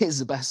is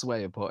the best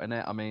way of putting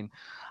it. I mean,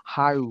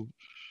 how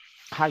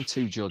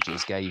two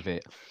judges gave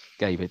it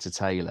to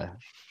Taylor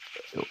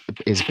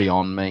is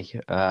beyond me.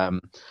 I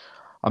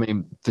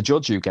mean, the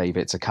judge who gave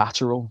it to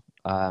Catterall,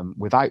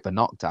 without the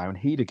knockdown,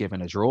 he'd have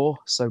given a draw.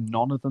 So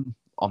none of them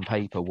on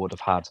paper would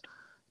have had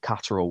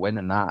Catterall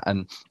winning that.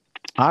 And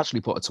I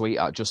actually put a tweet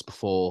out just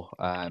before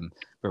the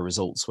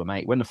results were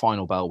made. When the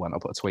final bell went, I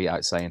put a tweet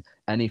out saying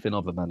anything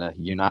other than a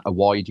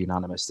wide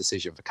unanimous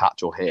decision for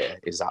Catterall here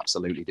is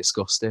absolutely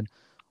disgusting.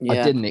 Yeah.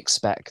 I didn't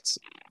expect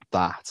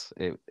that.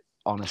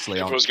 Honestly,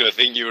 everyone's going to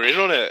think you were in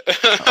on it.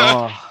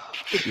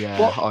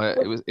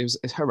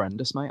 It's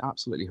horrendous, mate.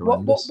 Absolutely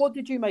horrendous. What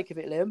did you make of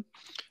it, Liam?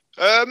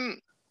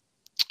 I'm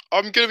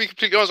going to be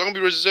completely honest. I'm going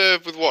to be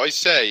reserved with what I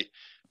say,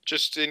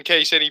 just in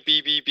case any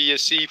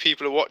BBBSC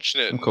people are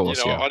watching it. Of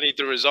course, I need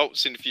the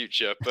results in the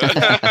future. But,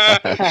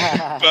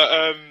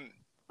 I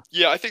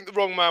think the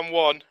wrong man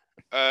won.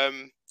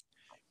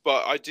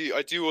 But I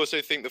do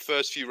also think the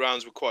first few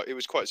rounds were quite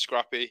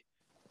scrappy.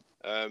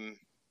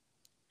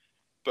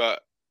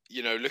 But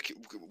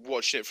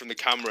watching it from the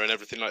camera and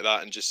everything like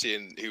that, and just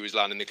seeing who was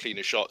landing the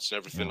cleaner shots and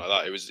everything like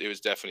that, it was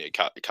definitely a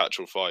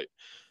Catterall fight.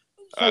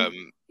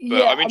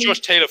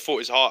 Josh Taylor fought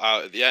his heart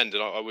out at the end,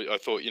 and I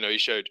thought he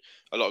showed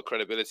a lot of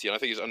credibility, and I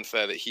think it's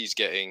unfair that he's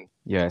getting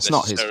it's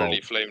not his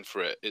fault. Flamed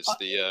for it. It's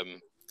the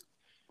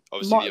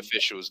obviously the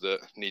officials that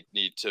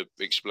need to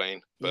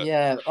explain. But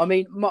yeah, I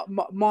mean,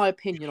 my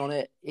opinion on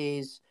it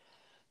is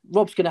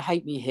Rob's going to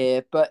hate me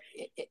here, but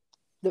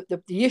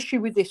the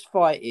issue with this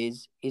fight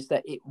is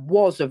that it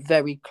was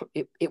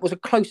it was a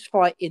close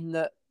fight in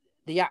that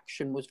the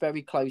action was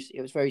very close.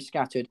 It was very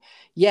scattered.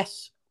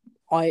 Yes.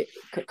 I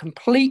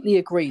completely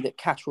agree that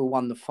Catterall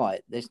won the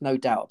fight. There's no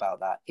doubt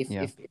about that.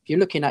 If you're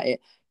looking at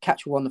it,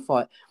 Catterall won the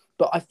fight.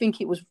 But I think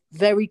it was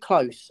very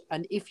close.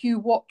 And if you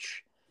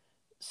watch,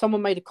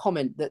 someone made a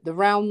comment that the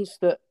rounds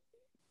that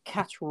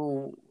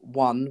Catterall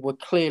won were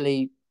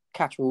clearly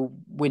Catterall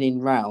winning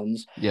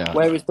rounds. Yeah.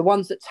 Whereas the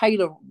ones that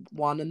Taylor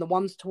won and the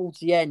ones towards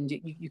the end,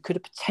 you could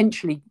have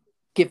potentially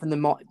given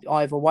them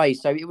either way.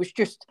 So it was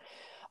just...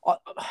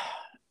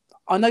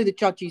 I know the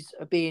judges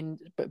are being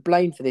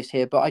blamed for this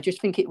here, but I just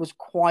think it was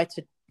quite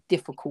a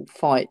difficult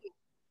fight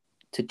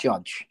to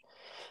judge.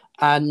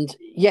 And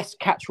yes,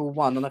 Catterall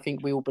won, and I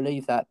think we all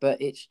believe that,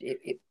 but it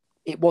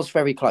was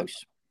very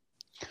close.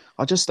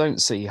 I just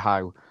don't see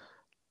how.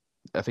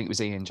 I think it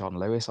was Ian John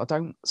Lewis. I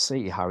don't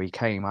see how he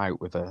came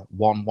out with a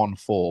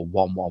 1-1-4,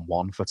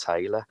 1-1-1 for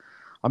Taylor.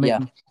 I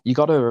mean, you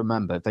got to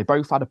remember they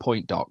both had a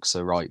point dock,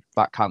 so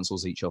that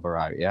cancels each other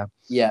out. Yeah.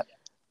 Yeah.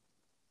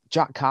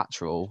 Jack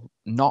Catterall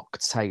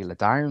knocked Taylor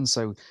down,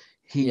 so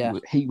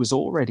he was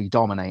already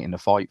dominating the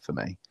fight for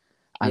me,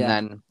 and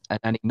then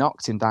he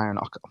knocked him down.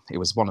 It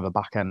was one of the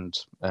back end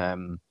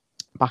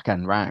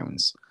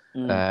rounds,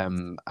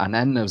 and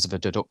then there was the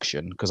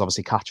deduction because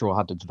obviously Catterall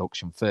had the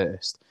deduction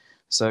first.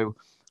 So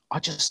I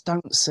just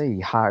don't see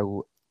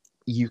how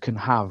you can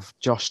have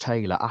Josh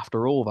Taylor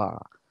after all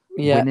that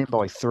winning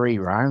by 3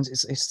 rounds.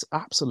 It's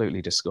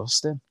absolutely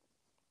disgusting.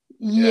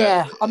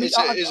 Yeah, I mean,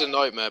 it is a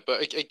nightmare.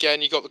 But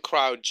again, you got the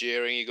crowd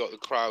jeering. You got the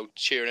crowd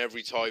cheering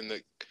every time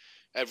that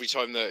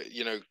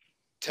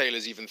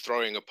Taylor's even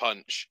throwing a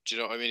punch. Do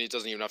you know what I mean? He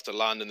doesn't even have to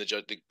land, and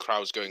the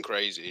crowd's going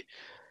crazy.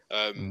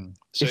 So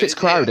if it's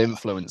crowd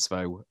influence,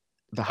 though,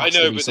 there has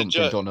to be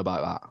something done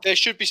about that. There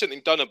should be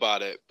something done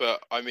about it.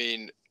 But I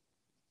mean,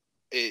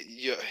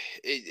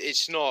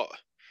 it's not.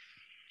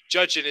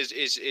 Judging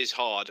is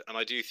hard, and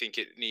I do think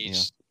it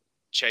needs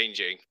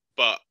changing.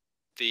 But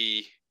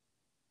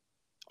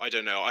I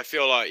don't know. I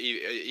feel like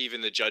even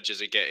the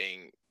judges are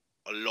getting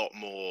a lot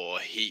more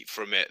heat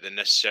from it than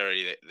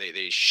necessarily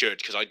they should.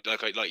 Because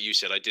like you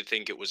said, I did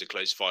think it was a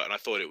close fight, and I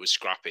thought it was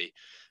scrappy.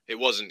 It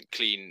wasn't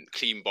clean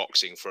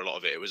boxing for a lot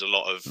of it. It was a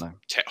lot of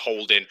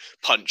holding,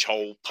 punch,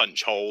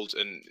 hold,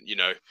 and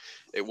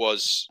it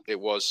was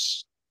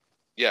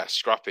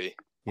scrappy.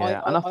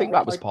 Yeah, and I think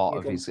that was part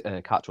of his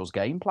Catterall's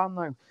game plan,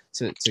 though,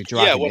 to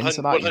drag him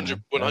into that.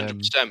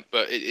 100%.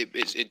 But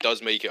it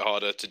does make it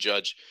harder to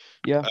judge.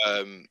 Yeah.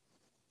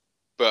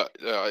 But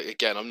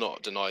again, I'm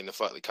not denying the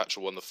fact that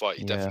Catterall won the fight.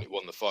 He definitely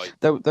won the fight.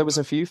 There was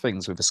a few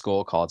things with the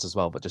scorecards as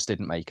well that just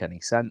didn't make any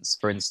sense.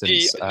 For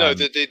instance,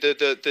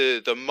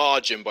 the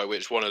margin by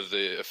which one of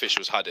the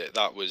officials had it,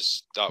 that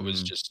was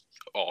just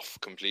off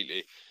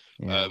completely.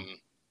 Yeah.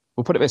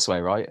 We'll put it this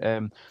way, right?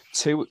 The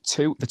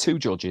two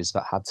judges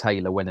that had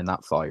Taylor winning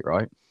that fight,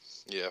 right?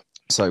 Yeah.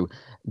 So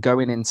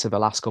going into the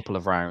last couple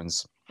of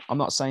rounds, I'm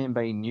not saying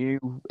they knew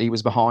he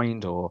was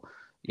behind or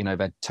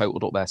they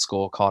totaled up their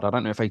scorecard. I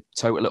don't know if they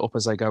total it up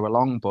as they go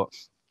along, but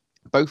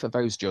both of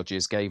those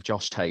judges gave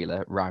Josh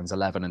Taylor rounds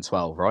 11 and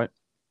 12, right?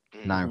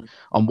 Mm-hmm. Now,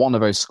 on one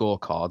of those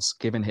scorecards,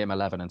 giving him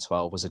 11 and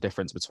 12 was a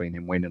difference between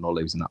him winning or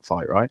losing that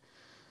fight, right?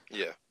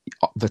 Yeah.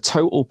 The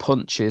total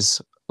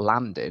punches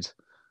landed.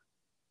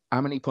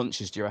 How many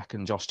punches do you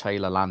reckon Josh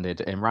Taylor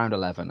landed in round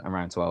 11 and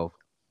round 12?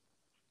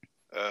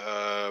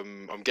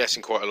 I'm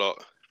guessing quite a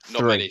lot.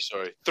 Not 3. many,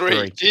 sorry.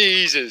 3.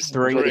 Jesus.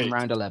 3 in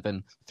round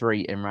 11,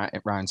 3 in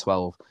round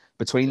 12.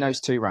 Between those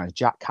two rounds,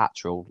 Jack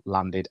Catterall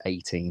landed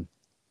 18.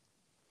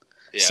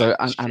 Yeah, so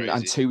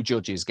and two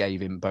judges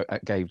gave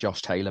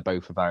Josh Taylor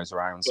both of those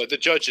rounds. But the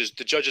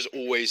judges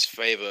always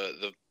favour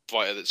the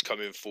fighter that's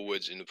coming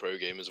forwards in the pro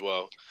game as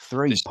well.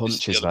 3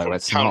 punches though,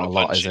 it's not a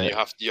lot, is it?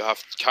 You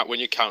have to, when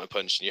you're counter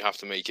punching, you have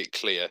to make it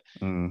clear.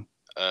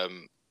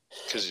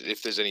 Because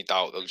if there's any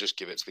doubt, they'll just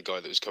give it to the guy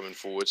that was coming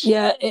forwards.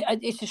 Yeah,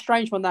 it's a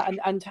strange one that,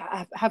 and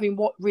having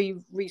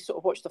sort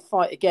of watched the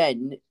fight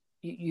again,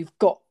 you've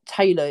got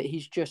Taylor.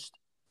 He's just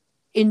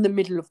in the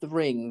middle of the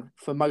ring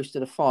for most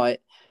of the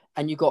fight,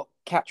 and you've got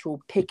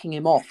Catterall picking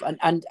him off.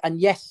 And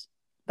yes,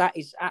 that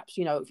is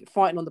absolutely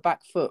fighting on the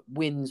back foot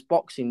wins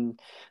boxing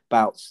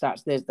bouts.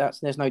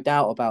 There's no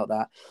doubt about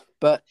that.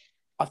 But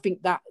I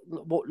think that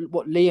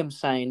what Liam's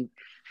saying,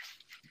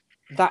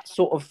 that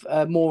sort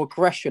of more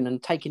aggression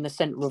and taking the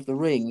centre of the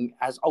ring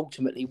has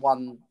ultimately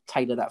won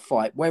Taylor that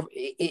fight. Where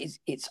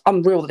it's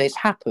unreal that it's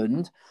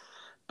happened,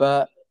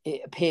 but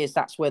it appears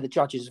that's where the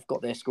judges have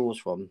got their scores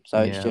from. So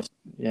it's just,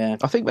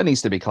 I think there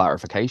needs to be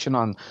clarification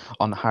on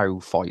how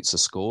fights are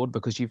scored,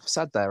 because you've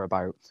said there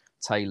about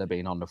Taylor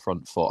being on the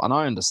front foot, and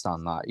I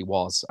understand that he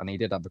was, and he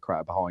did have the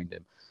crowd behind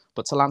him.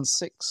 But to land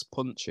 6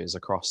 punches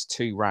across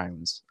 2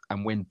 rounds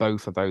and win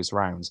both of those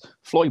rounds,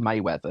 Floyd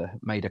Mayweather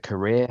made a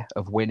career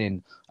of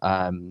winning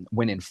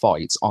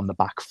fights on the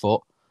back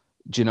foot.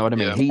 Do you know what I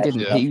mean?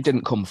 Yeah. He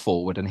didn't come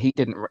forward, and he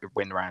didn't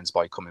win rounds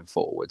by coming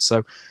forward.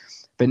 So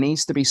there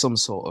needs to be some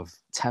sort of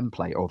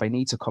template, or they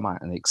need to come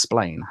out and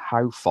explain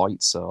how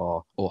fights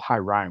are or how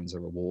rounds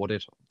are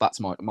awarded. That's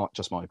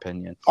just my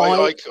opinion.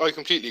 I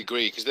completely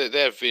agree, because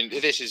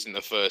this isn't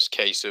the first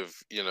case of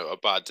a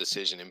bad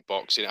decision in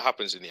boxing. It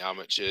happens in the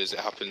amateurs. It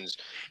happens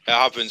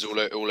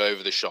all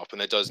over the shop, and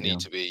there does need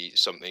to be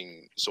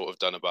something sort of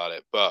done about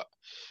it. But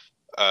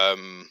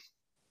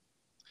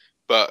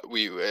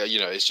we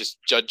it's just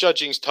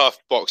judging's tough,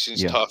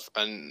 boxing's tough,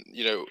 and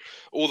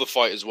all the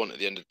fighters want at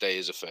the end of the day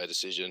is a fair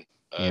decision.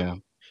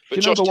 But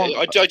Josh Taylor,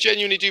 I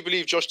genuinely do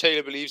believe Josh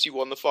Taylor believes he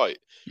won the fight.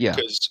 Yeah,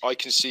 because I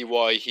can see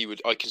why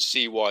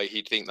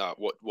he'd think that.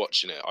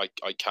 Watching it,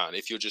 I can.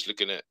 If you're just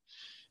looking at,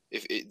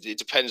 it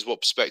depends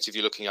what perspective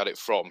you're looking at it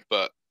from.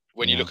 But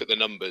when you look at the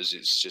numbers,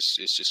 it's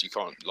just you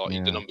can't lie.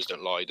 The numbers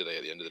don't lie, do they?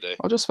 At the end of the day,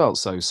 I just felt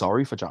so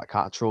sorry for Jack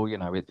Catterall.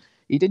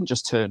 He didn't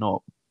just turn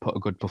up, put a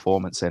good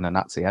performance in, and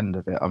that's the end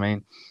of it. I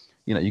mean,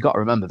 you got to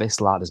remember, this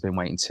lad has been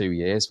waiting 2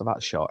 years for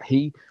that shot.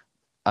 He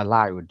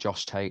allowed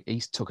Josh Taylor. He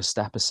took a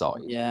step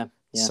aside. Yeah.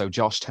 So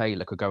Josh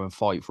Taylor could go and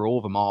fight for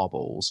all the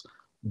marbles,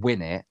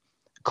 win it,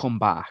 come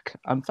back,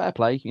 and fair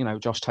play.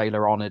 Josh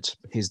Taylor honoured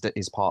his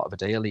part of the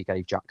deal. He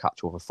gave Jack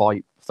Catterall the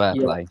fight. Fair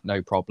play,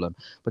 no problem.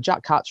 But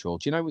Jack Catterall,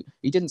 do you know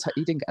he didn't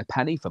get a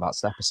penny for that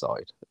step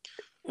aside.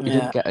 He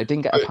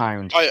didn't get a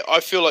pound. I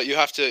feel like you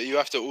have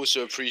to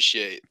also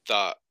appreciate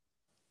that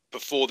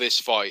before this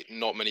fight,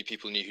 not many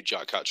people knew who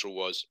Jack Catterall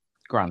was.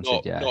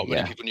 Granted, not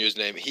many people knew his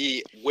name.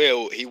 He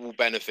will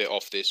benefit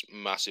off this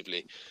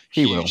massively.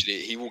 He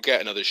will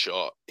get another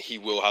shot. He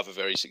will have a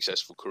very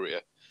successful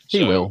career.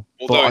 He will.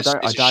 Although I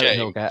doubt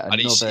he'll get another. And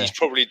he's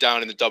probably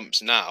down in the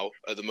dumps now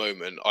at the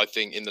moment. I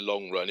think in the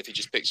long run, if he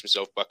just picks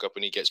himself back up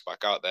and he gets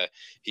back out there,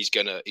 he's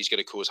gonna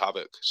cause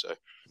havoc. So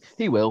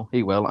he will,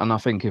 and I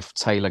think if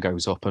Taylor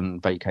goes up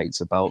and vacates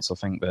the belts, I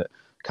think that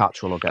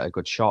Catterall will get a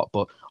good shot.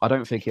 But I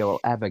don't think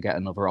he'll ever get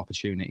another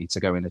opportunity to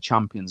go in a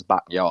champion's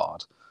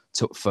backyard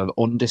for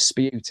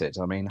undisputed.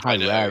 I mean, how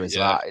rare is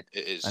that?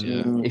 It is.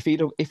 And if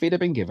he'd have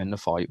been given the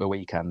fight the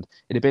weekend,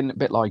 it'd have been a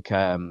bit like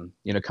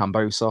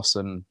Kambosos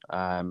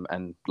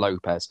and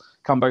Lopez.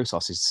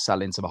 Kambosos is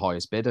selling to the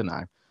highest bidder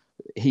now.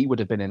 he would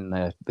have been in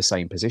the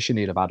same position.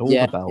 He'd have had all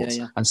the belts,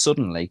 and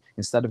suddenly,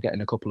 instead of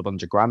getting a couple of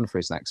 $100,000 for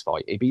his next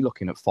fight, he'd be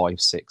looking at 5,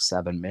 6,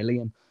 7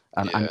 million,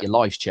 and your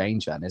life's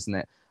changed then, isn't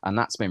it? And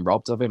that's been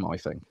robbed of him, I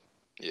think.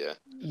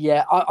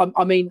 Yeah.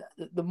 I mean,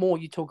 the more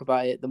you talk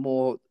about it, the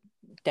more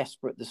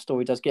desperate the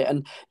story does get.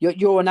 And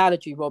your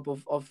analogy, Rob,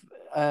 of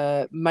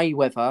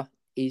Mayweather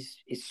is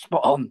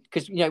spot on,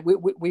 because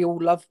we all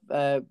love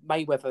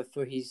Mayweather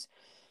for his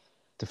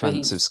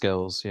defensive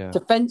skills,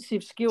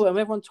 defensive skill, and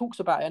everyone talks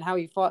about it and how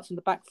he fights on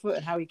the back foot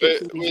and how he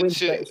gets all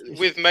these wins.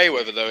 With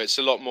Mayweather though, it's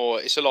a lot more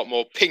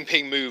ping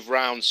ping, move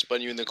round,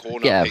 spun you in the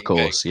corner. Yeah, ping, of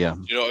course, ping. yeah.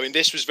 You know what I mean?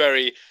 This was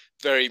very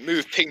very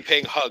move, ping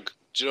ping, hug.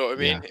 Do you know what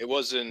I mean? It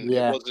wasn't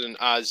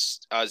as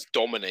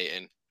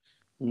dominating.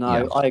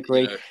 No, I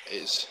agree.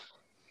 It's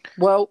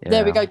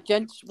there we go,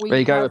 gents. There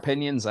you go,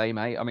 opinions,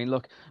 mate? I mean,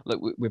 look,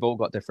 we've all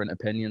got different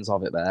opinions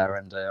of it there,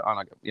 and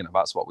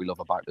that's what we love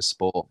about the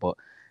sport. But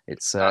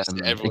it's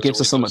it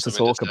gives us something to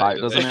talk about,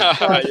 doesn't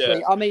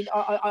it? I mean,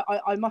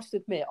 I must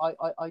admit,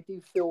 I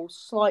do feel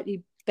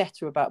slightly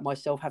better about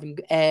myself having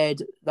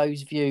aired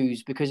those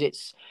views, because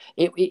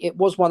it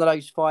was one of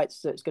those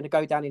fights that's going to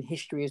go down in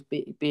history as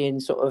being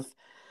sort of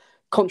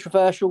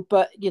controversial.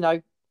 But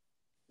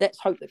let's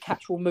hope that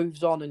Catchwell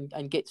moves on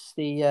and gets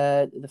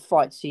the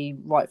fights he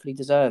rightfully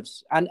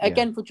deserves. And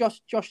again, for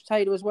Josh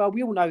Taylor as well,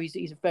 we all know he's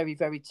a very,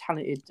 very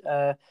talented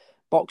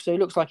boxer. It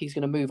looks like he's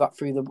going to move up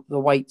through the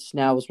weights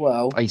now as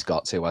well. He's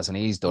got to, hasn't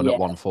he? He's done at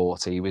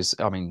 140.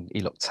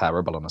 He looked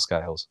terrible on the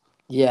scales.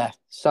 Yeah.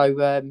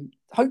 So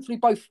hopefully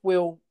both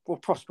will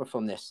prosper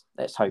from this.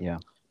 Let's hope. Yeah.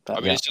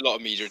 But, it's a lot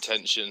of media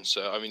attention.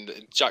 So,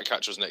 Jack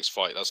Catchwell's next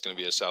fight, that's going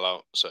to be a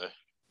sellout. So,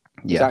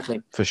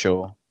 exactly. For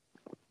sure.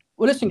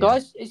 Well, listen,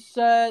 guys,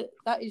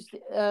 that is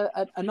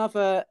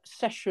another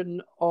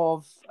session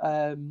of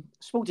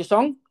Sporty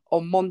Song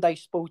on Monday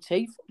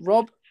Sportif.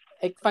 Rob,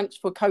 thanks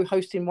for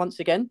co-hosting once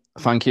again.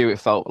 Thank you. It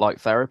felt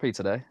like therapy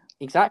today.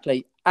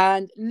 Exactly.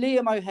 And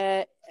Liam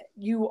O'Hare,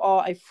 you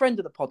are a friend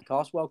of the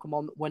podcast. Welcome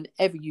on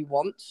whenever you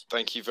want.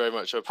 Thank you very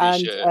much. I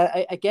appreciate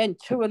it. Again,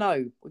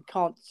 2-0. We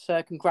can't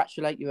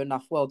congratulate you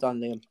enough. Well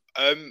done, Liam.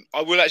 I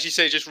will actually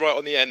say, just right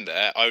on the end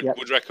there, I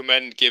would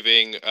recommend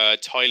giving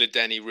Tyler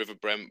Denny, River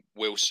Brent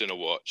Wilson a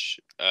watch.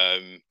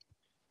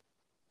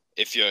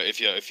 If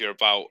you're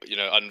about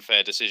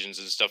unfair decisions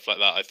and stuff like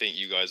that, I think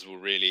you guys will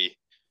really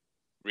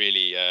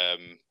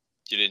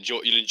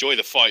you'll enjoy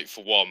the fight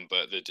for one,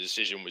 but the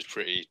decision was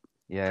pretty.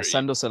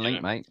 Send us a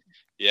link, mate.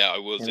 Yeah, I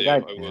will do. I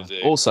will do.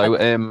 Also,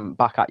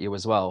 back at you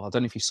as well. I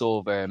don't know if you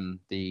saw the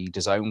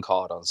DAZN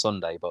card on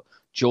Sunday, but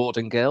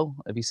Jordan Gill.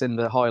 Have you seen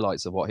the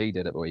highlights of what he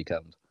did at the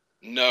weekend?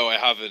 No, I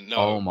haven't. No.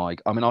 Oh my!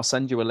 I'll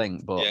send you a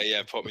link. But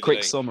pop me the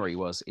quick summary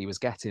was he was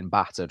getting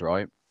battered,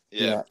 right?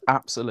 Yeah,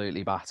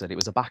 absolutely battered. It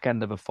was a back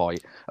end of a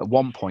fight. At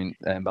one point,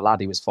 the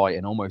lad he was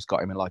fighting almost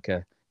got him in like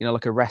a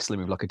wrestling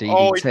move, like a DDT.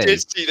 Oh, he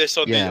did see this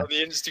on the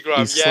Instagram.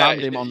 He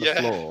slammed him on the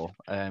floor.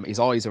 His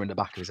eyes are in the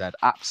back of his head.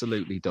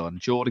 Absolutely done.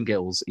 Jordan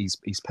Gills, he's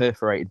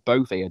perforated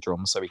both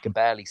eardrums, so he can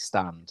barely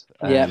stand.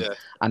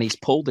 And he's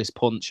pulled this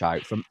punch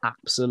out from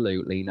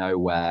absolutely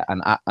nowhere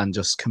and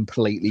just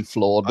completely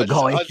floored the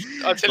guy.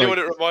 I'll tell you what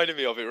it reminded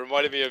me of. It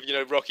reminded me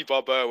of Rocky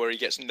Balboa, where he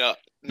gets nutted.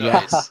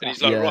 And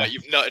he's like, right,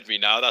 you've nutted me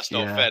now. That's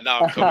not fair.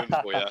 Now I'm coming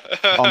for you.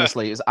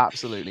 Honestly, it was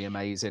absolutely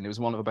amazing. It was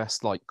one of the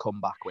best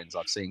comeback wins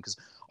I've seen, because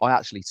I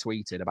actually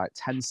tweeted about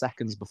 10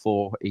 seconds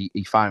before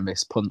he found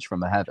this punch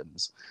from the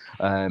heavens.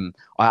 I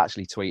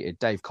actually tweeted,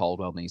 Dave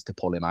Caldwell needs to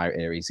pull him out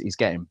here. He's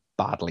getting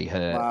badly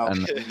hurt. Wow.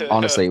 And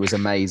honestly, it was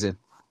amazing.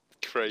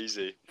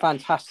 Crazy.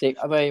 Fantastic.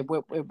 I mean,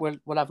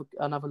 we'll have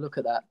another look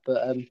at that.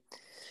 But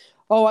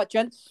all right,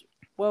 gents.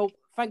 Well,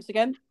 thanks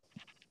again.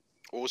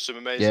 Awesome,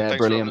 amazing. Yeah, thanks,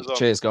 brilliant.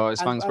 Cheers,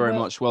 guys. Thanks very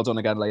much. Well done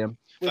again, Liam.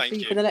 We'll see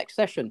you for the next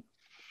session.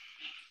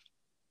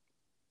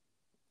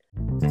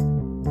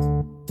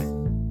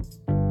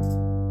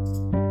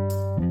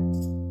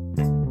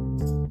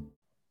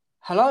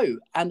 Hello,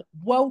 and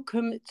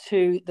welcome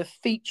to the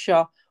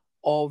feature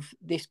of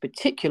this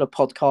particular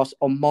podcast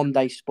on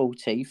Monday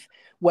Sportif,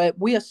 where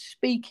we are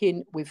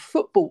speaking with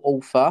football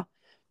author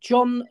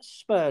John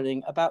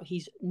Sperling about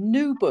his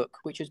new book,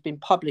 which has been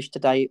published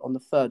today on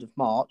the 3rd of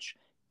March,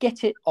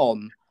 Get It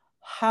On,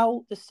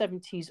 How the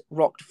 70s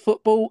Rocked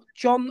Football.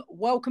 John,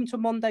 welcome to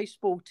Monday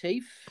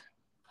Sportif.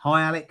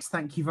 Hi, Alex.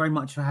 Thank you very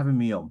much for having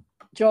me on.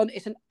 John,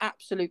 it's an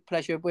absolute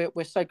pleasure.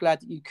 We're so glad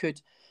that you could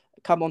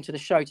come onto the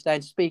show today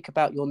and speak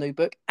about your new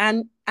book,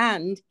 and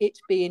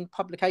it's being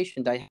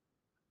publication day.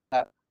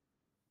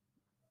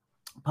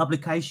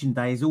 Publication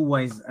day is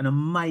always an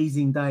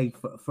amazing day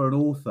for an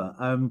author.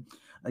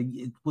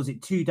 Was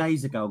it 2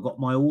 days ago? I got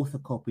my author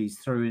copies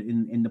through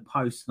in the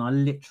post, and I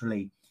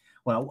literally,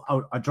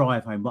 I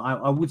drive home, but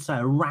I would say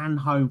I ran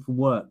home from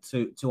work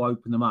to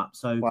open them up.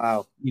 So,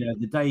 wow,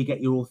 the day you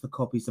get your author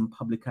copies and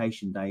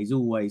publication day is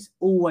always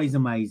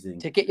amazing.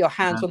 To get your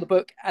hands on the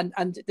book, and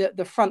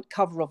the front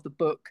cover of the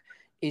book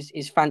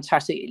is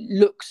fantastic. It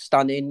looks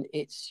stunning.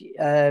 It's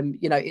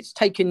it's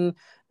taken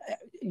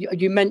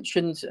you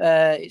mentioned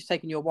it's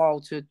taken you a while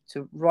to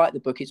write the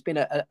book. It's been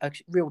a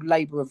real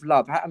labour of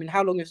love. I mean,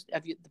 how long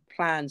have you, the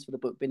plans for the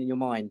book been in your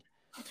mind?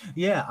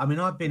 Yeah, I mean,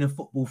 I've been a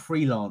football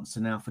freelancer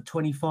now for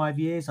 25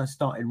 years. I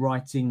started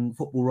writing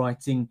football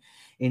writing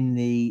in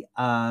the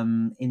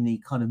kind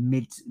of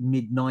mid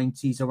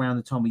 90s, around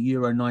the time of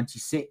Euro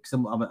 96.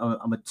 I'm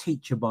a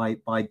teacher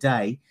by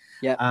day.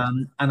 Yeah.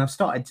 And I've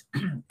started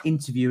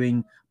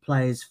interviewing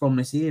players from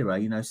this era,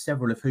 you know,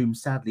 several of whom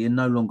sadly are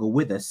no longer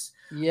with us.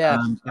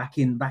 Yeah. Back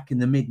in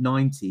the mid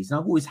 90s. And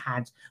I've always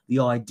had the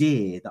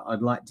idea that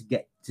I'd like to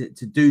get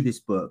to do this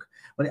book,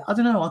 but I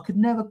don't know, I could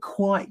never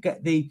quite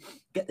get the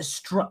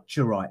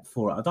structure right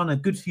for it. I've done a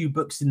good few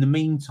books in the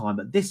meantime,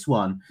 but this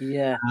one,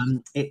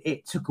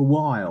 it took a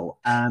while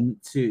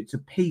to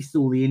piece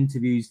all the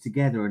interviews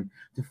together and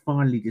to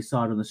finally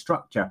decide on the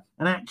structure.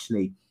 And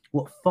actually,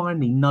 what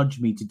finally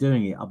nudged me to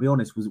doing it, I'll be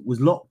honest, was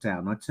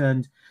lockdown. I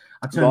turned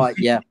right,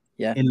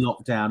 in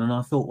lockdown, and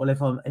I thought, well,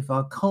 if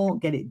I can't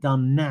get it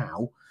done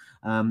now,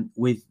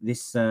 with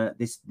this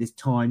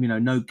time, you know,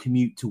 no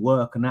commute to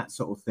work and that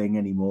sort of thing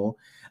anymore,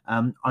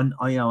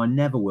 I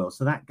never will.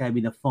 So that gave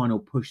me the final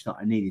push that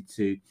I needed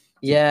to.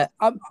 I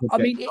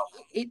mean,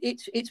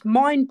 it's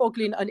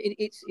mind-boggling, and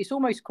it's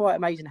almost quite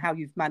amazing how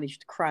you've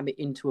managed to cram it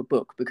into a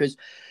book, because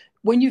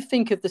when you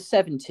think of the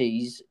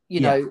 70s,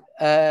 you know,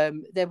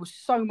 there was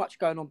so much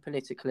going on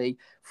politically.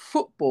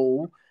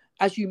 Football,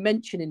 as you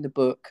mentioned in the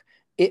book,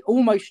 it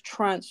almost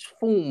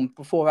transformed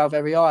before our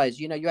very eyes.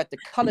 You know, you had the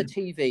colour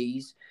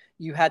TVs,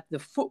 you had the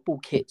football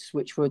kits,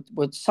 which were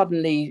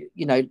suddenly,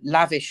 you know,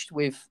 lavished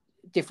with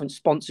different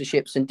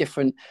sponsorships and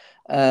different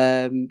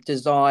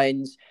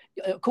designs.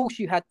 Of course,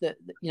 you had the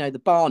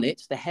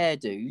Barnets, the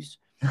hairdos.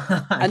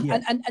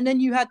 And then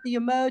you had the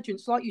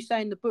emergence, like you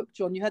say in the book,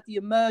 John, you had the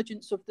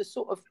emergence of the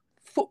sort of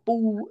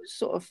football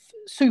sort of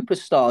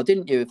superstar,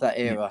 didn't you, of that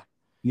era?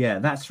 Yeah,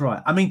 that's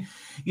right. I mean,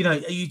 you know,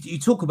 you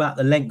talk about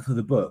the length of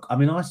the book. I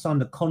mean, I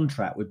signed a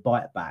contract with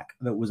Biteback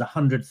that was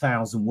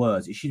 100,000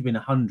 words. It should have been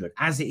 100.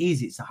 As it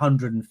is, it's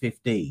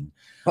 115.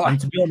 Right. And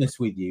to be honest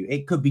with you,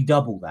 it could be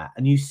double that,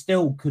 and you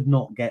still could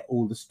not get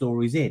all the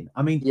stories in.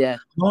 I mean,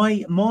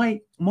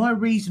 my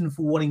reason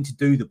for wanting to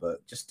do the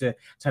book, just to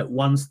take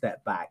one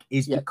step back,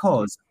 is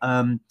because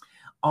I'm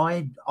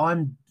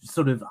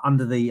sort of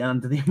under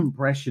the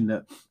impression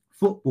that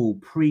football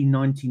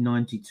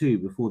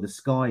pre-1992, before the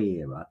Sky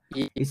era,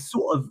 is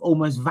sort of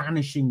almost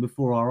vanishing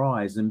before our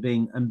eyes and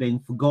being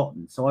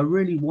forgotten. So I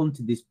really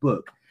wanted this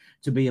book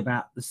to be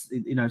about,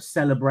 you know,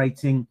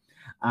 celebrating,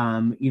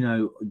 you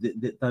know,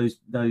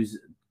 those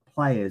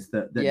players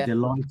that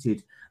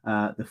delighted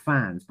the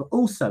fans, but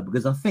also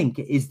because I think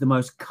it is the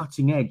most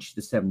cutting edge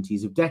the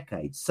 70s of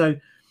decades. So,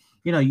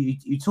 you know,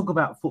 you talk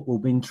about football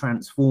being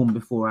transformed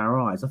before our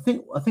eyes. I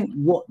think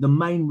what the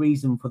main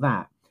reason for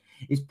that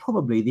is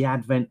probably the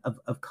advent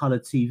of colour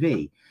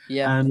TV.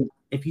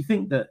 If you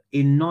think that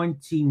in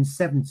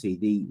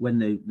 1970, when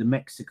the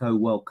Mexico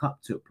World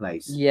Cup took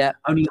place,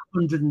 only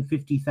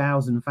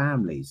 150,000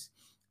 families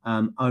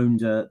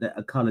owned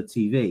a colour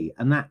TV,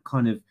 and that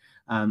kind of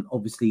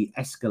obviously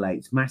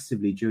escalates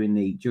massively during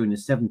the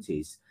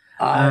 70s.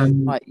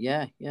 Right,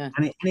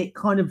 and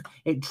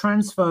it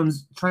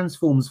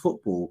transforms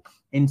football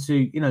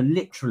into, you know,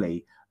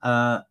 literally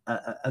a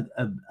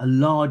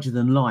larger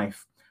than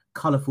life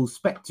colourful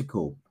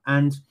spectacle.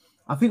 And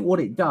I think what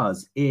it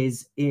does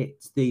is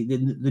it's the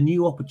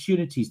new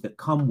opportunities that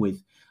come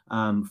with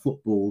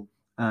football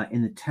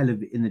in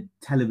the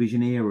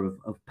television era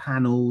of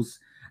panels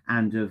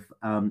and of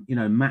you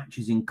know,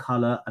 matches in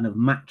colour, and of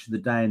Match of the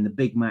Day, and the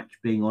big match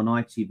being on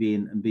ITV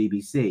and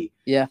BBC.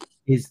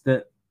 Is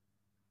that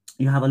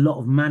you have a lot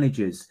of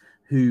managers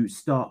who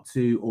start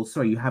to,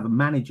 you have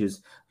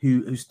managers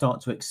who start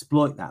to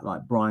exploit that,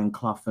 like Brian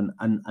Clough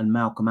and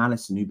Malcolm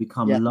Allison, who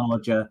become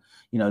larger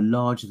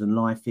than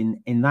life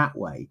in that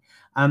way.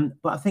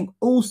 But I think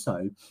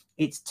also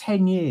it's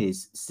 10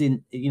 years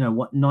since, you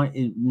know,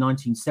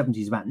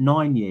 1970s, about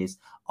 9 years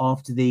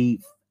after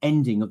the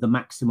ending of the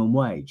maximum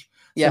wage.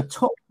 So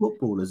top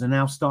footballers are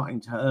now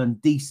starting to earn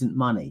decent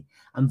money,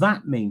 and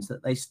that means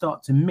that they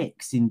start to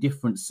mix in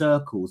different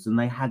circles than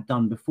they had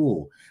done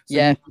before.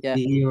 So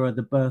the era,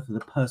 the birth of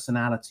the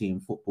personality in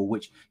football,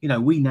 which, you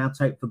know, we now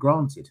take for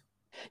granted.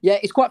 Yeah,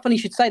 it's quite funny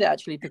you should say that,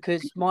 actually,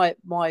 because my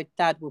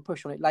dad, will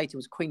push on it later,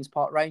 was Queen's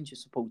Park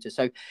Rangers supporter.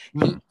 So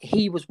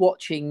he was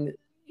watching,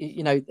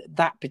 you know,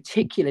 that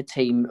particular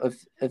team of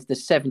the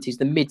 70s,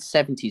 the mid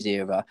 70s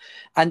era.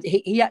 And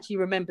he actually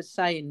remembers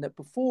saying that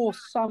before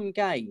some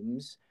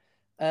games,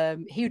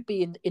 he would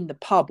be in the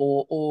pub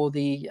or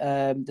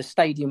the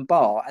stadium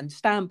bar, and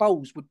Stan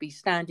Bowles would be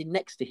standing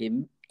next to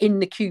him in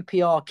the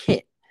QPR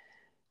kit.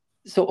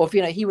 Sort of,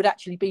 you know, he would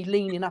actually be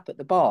leaning up at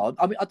the bar.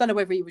 I mean, I don't know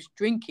whether he was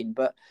drinking,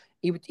 but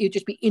he would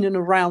just be in and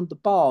around the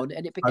bar,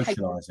 and it became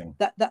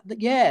that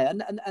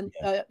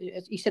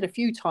he said a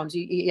few times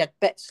he had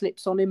bet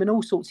slips on him and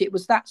all sorts. It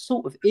was that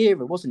sort of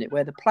era, wasn't it,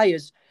 where the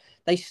players,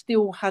 they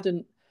still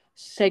hadn't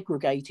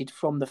segregated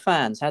from the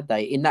fans, had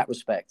they, in that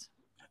respect?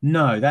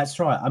 No, that's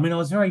right. I mean, I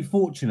was very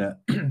fortunate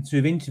to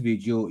have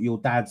interviewed your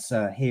dad's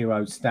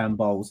hero, Stan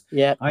Bowles.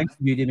 Yeah, I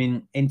interviewed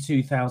him in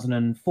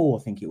 2004,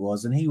 I think it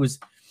was, and he was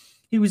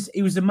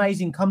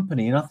amazing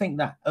company. And I think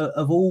that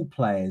of all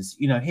players,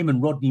 him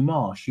and Rodney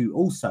Marsh, who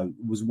also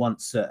was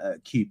once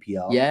at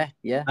QPR, yeah,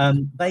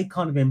 they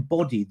kind of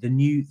embodied the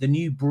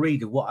new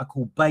breed of what I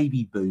call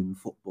baby boom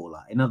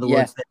footballer. In other Yeah.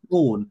 words, they're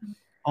born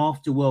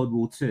after World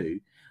War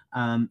II.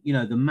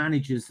 The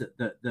managers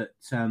that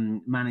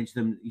manage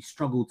them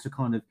struggled to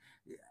kind of,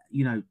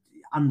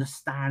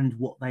 understand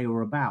what they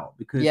were about,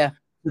 because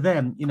for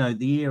them,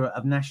 the era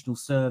of national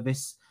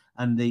service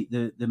and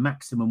the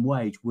maximum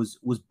wage was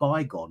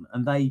bygone,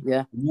 and they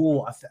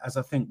wore, as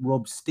I think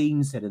Rob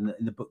Steen said in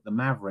the book The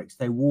Mavericks,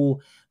 they wore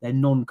their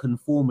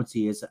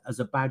non-conformity as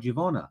a badge of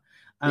honor.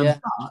 But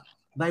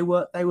they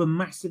were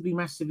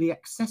massively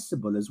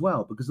accessible as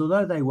well, because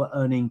although they were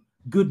earning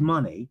good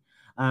money,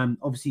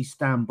 obviously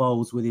Stan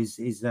Bowles with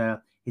his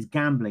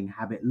gambling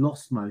habit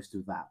lost most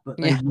of that, but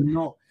they were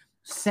not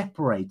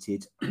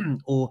separated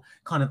or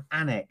kind of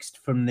annexed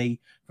from the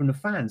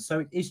fans. So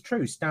it is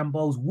true, Stan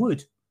Bowles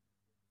would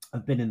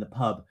have been in the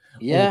pub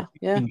or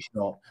the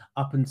shop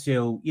up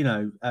until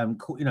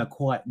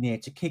quite near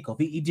to kickoff.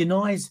 He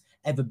denies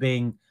ever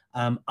being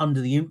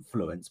under the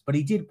influence, but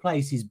he did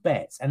place his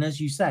bets, and as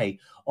you say,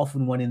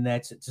 often went in there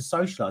to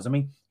socialize. I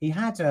mean, he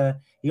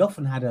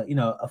often had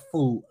a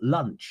full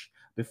lunch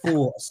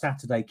before a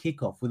Saturday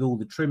kickoff with all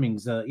the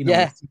trimmings,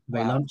 Saturday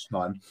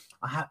lunchtime.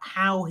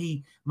 How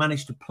he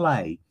managed to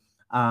play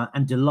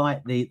and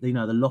delight the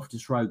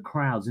Loftus Road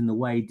crowds in the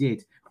way he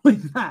did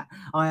with that,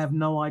 I have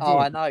no idea. Oh,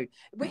 I know.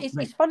 But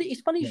it's funny.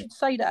 It's funny you should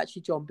say that,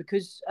 actually, John,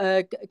 because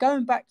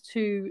going back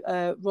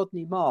to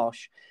Rodney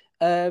Marsh,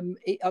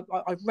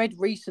 I've read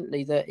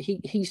recently that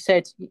he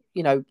said,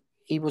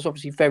 he was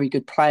obviously a very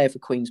good player for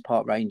Queen's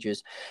Park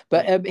Rangers,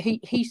 but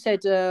he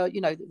said,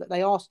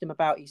 they asked him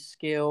about his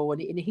skill,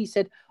 and he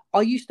said,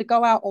 I used to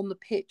go out on the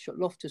pitch at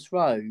Loftus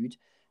Road,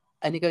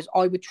 and he goes,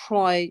 I would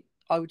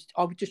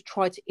just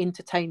try to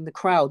entertain the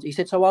crowd. He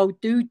said, so I would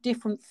do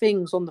different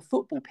things on the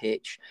football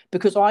pitch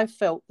because I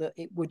felt that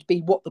it would be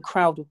what the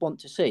crowd would want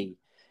to see.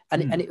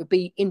 And it would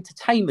be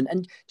entertainment.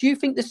 And do you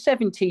think the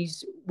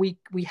 70s, we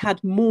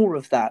had more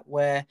of that,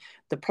 where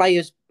the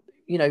players,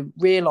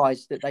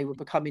 realised that they were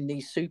becoming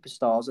these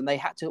superstars and they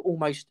had to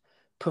almost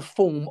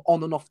perform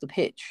on and off the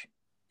pitch?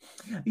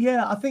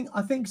 Yeah, I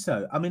think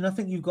so. I mean, I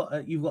think you've got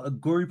a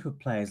group of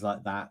players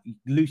like that,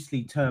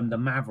 loosely termed the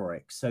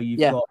Mavericks. So you've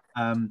got,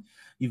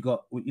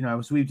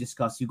 as we've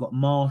discussed, you've got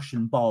Marsh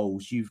and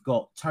Bowles, you've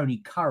got Tony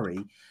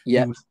Curry,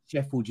 who was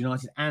Sheffield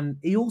United, and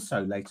he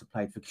also later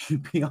played for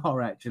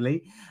QPR,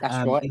 actually.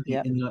 That's right.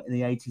 In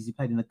the 80s, he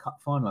played in the cup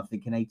final, I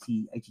think, in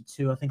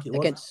 82, I think it was.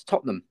 Against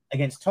Tottenham,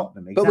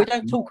 exactly. But we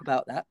don't talk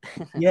about that.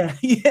 Sorry.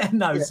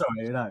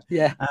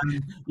 Yeah.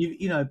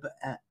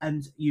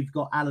 And you've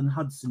got Alan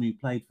Hudson, who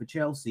played for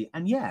Chelsea,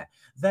 and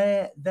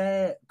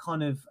their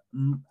kind of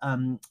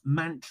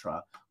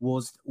mantra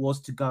was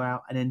to go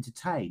out and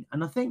entertain.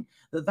 And I think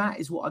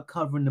that is what I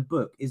cover in the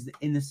book, is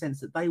in the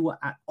sense that they were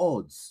at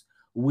odds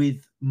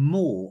with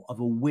more of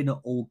a win at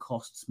all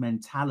costs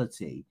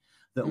mentality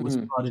that was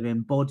kind of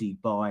embodied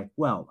by,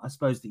 well, I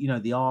suppose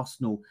that, the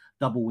Arsenal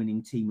double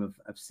winning team of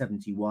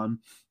 71,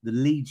 the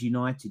Leeds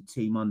United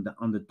team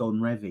under Don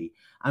Revie,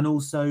 and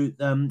also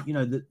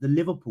the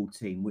Liverpool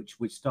team, which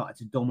started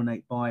to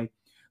dominate by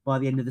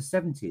the end of the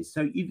 70s.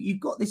 So you've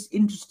got this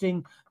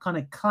interesting kind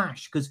of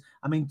clash, because,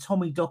 I mean,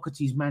 Tommy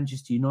Docherty's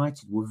Manchester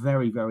United were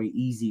very, very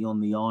easy on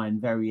the eye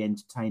and very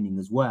entertaining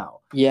as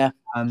well. Yeah.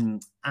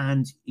 And,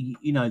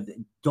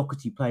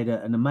 Docherty played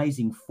an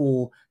amazing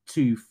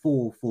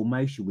 4-2-4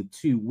 formation with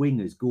two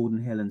wingers,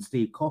 Gordon Hill and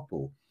Steve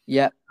Coppell.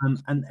 Yeah.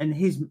 And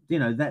his,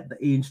 that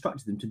he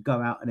instructed them to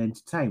go out and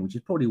entertain, which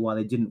is probably why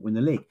they didn't win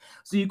the league.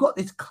 So you've got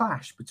this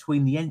clash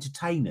between the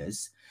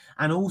entertainers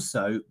and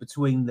also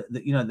between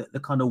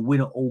the kind of win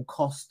at all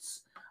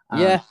costs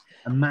and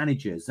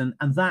managers. And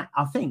that,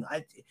 I think,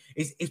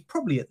 is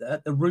probably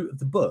at the root of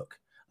the book.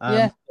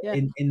 In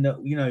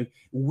the,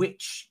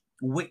 which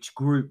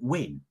group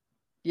win.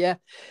 Yeah.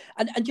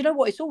 And you know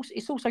what?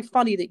 It's also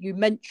funny that you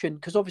mentioned,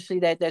 because obviously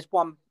there's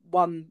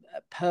one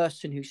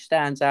person who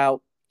stands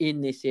out in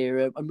this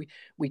era, and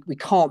we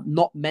can't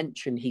not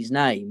mention his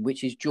name,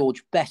 which is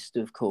George Best,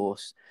 of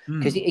course,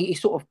 because he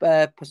sort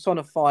of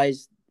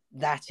personifies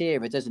that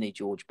era, doesn't he?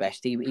 George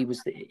Best.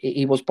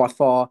 He was by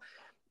far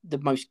the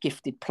most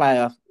gifted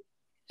player,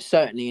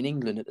 certainly in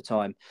England at the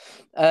time,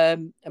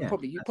 and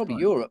probably right.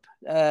 Europe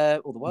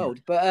or the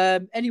world. Yeah.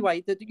 But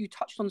anyway, you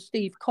touched on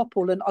Steve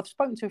Coppell, and I've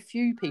spoken to a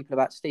few people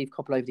about Steve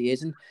Coppell over the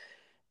years, and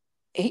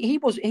he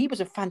was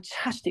a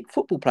fantastic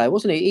football player,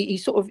 wasn't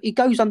he? He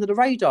goes under the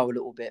radar a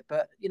little bit,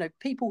 but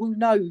people who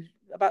know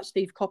about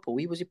Steve Coppell,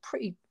 he was a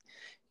pretty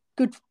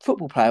good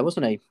football player,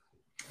 wasn't he?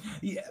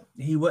 Yeah,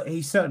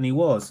 he certainly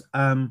was.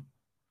 I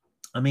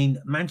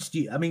mean,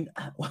 Manchester. I mean,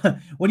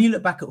 when you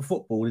look back at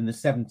football in the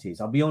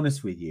 70s, I'll be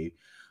honest with you,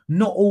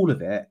 not all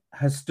of it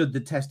has stood the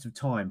test of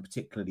time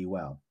particularly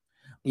well.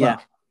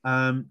 But,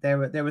 yeah.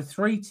 There were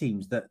three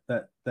teams that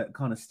that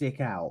kind of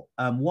stick out.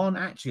 One,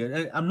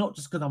 actually, I'm not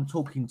just because I'm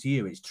talking to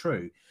you, it's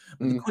true,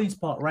 but the Queen's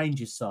Park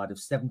Rangers side of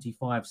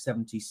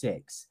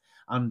 75-76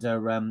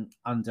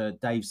 under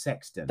Dave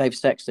Sexton. Dave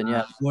Sexton,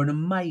 yeah. Were an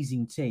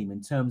amazing team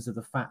in terms of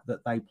the fact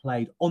that they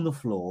played on the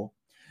floor,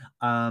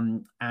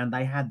 and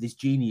they had this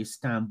genius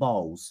Stan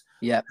Bowles,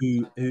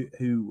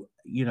 who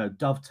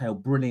dovetail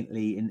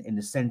brilliantly in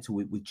the centre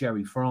with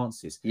Jerry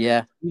Francis.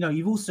 Yeah.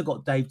 You've also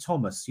got Dave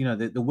Thomas,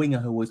 the winger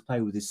who always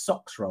played with his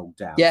socks rolled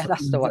down. Yeah, so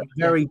that's the one.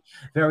 Very,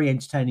 very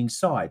entertaining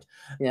side.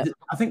 Yeah.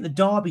 I think the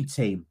Derby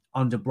team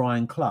under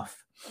Brian Clough,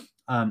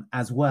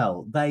 as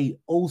well, they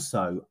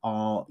also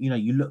are,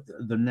 you look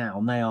at them now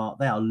and they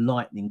are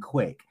lightning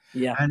quick.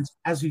 Yeah. And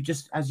as you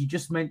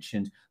just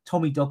mentioned,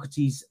 Tommy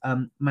Docherty's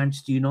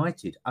Manchester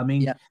United. I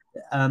mean,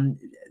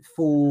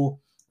 for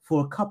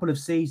a couple of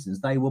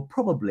seasons, they were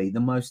probably the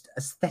most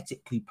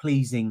aesthetically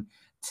pleasing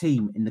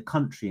team in the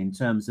country in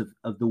terms of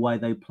the way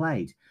they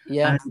played.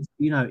 Yeah.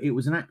 And, it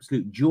was an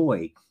absolute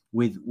joy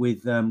with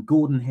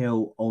Gordon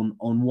Hill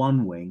on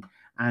one wing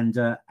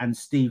and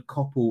Steve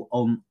Coppell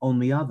on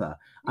the other.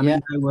 I mean,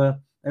 they were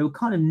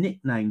kind of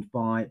nicknamed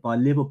by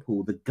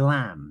Liverpool the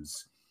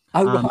Glams.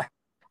 Oh, right.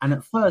 And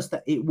at first,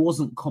 that it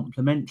wasn't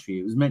complimentary.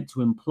 It was meant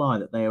to imply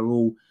that they are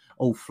all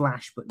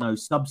flash but no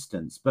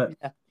substance. But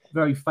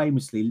very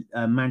famously,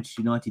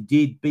 Manchester United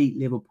did beat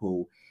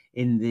Liverpool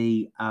in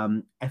the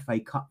FA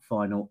Cup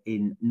final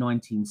in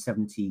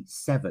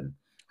 1977,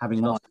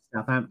 having lost to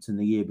Southampton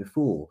the year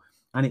before.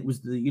 And it was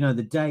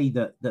the day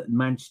that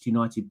Manchester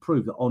United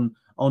proved that on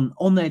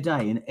their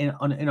day and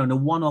on a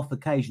one-off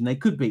occasion they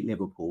could beat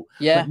Liverpool.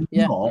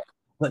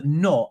 But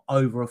not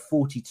over a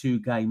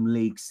 42-game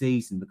league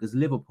season, because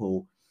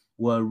Liverpool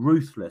were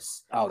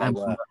ruthless. Oh, they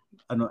were.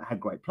 And had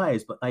great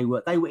players, but they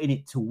were in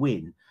it to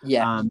win.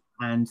 Yeah.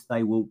 And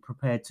they were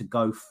prepared to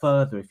go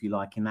further, if you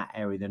like, in that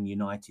area than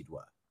United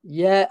were.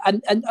 Yeah,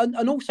 and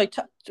also,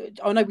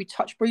 I know we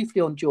touched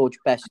briefly on George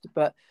Best,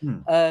 but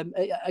are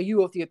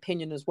you of the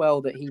opinion as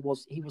well that he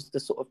was the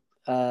sort of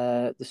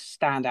the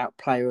standout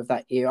player of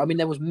that era? I mean,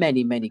 there was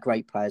many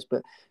great players,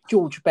 but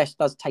George Best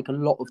does take a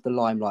lot of the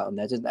limelight on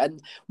there, doesn't it?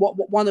 And what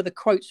one of the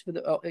quotes for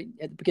at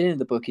the beginning of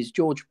the book is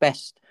George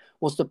Best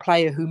was the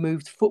player who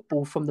moved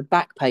football from the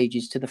back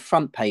pages to the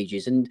front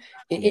pages, and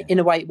in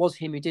a way, it was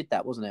him who did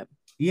that, wasn't it?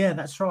 Yeah,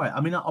 that's right. I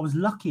mean, I was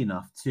lucky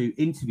enough to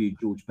interview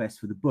George Best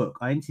for the book.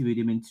 I interviewed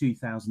him in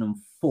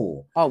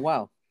 2004. Oh,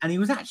 wow. And he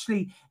was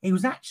actually in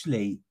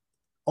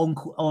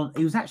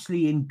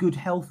good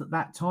health at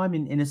that time,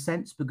 in a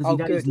sense, because he'd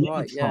had his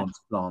liver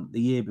transplant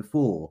the year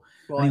before.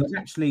 Right. And he was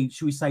actually,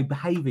 should we say,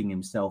 behaving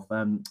himself,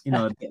 a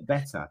bit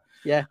better.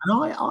 Yeah.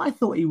 And I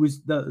thought he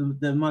was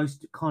the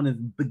most kind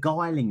of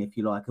beguiling, if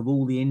you like, of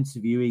all the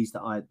interviews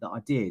that I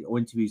did,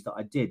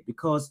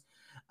 because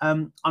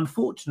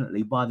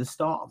unfortunately, by the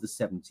start of the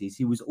 70s,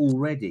 he was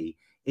already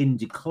in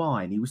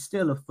decline. He was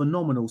still a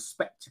phenomenal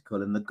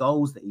spectacle, and the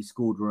goals that he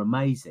scored were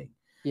amazing.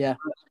 Yeah,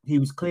 but he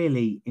was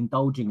clearly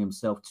indulging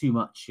himself too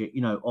much,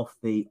 off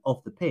the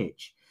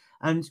pitch.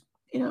 And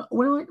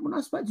when I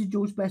spoke to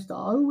George Best,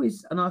 I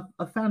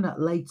found out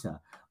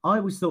later, I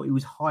always thought he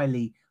was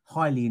highly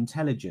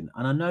intelligent.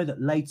 And I know that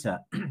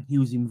later he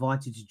was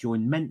invited to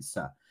join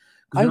Mensa.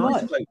 Because when I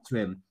spoke to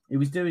him, he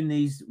was doing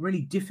these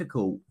really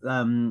difficult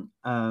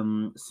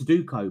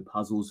Sudoku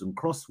puzzles and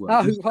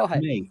crosswords. Oh, right.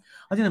 Me,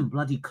 I didn't have a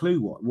bloody clue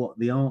what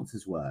the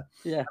answers were.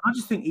 Yeah, and I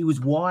just think he was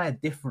wired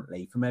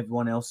differently from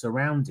everyone else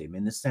around him,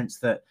 in the sense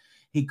that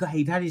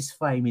he'd had his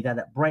fame, he'd had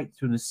that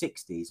breakthrough in the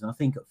 60s, and I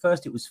think at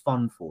first it was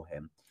fun for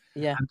him.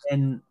 Yeah, and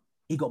then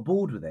he got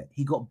bored with it.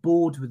 He got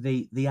bored with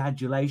the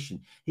adulation.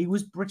 He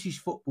was British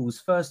football's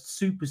first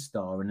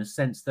superstar, in a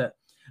sense that,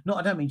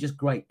 I don't mean just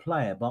great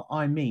player, but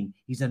I mean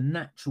he's a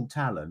natural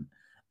talent.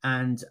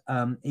 And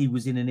he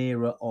was in an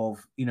era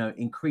of,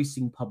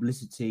 increasing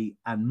publicity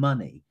and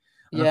money.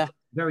 And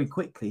very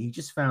quickly, he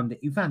just found it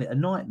a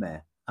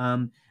nightmare.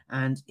 And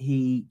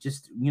he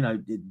just,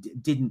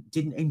 didn't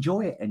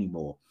enjoy it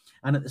anymore.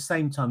 And at the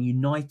same time,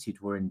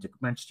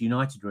 Manchester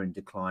United were in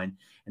decline,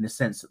 in the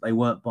sense that they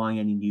weren't buying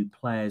any new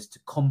players to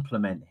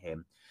complement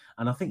him.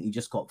 And I think he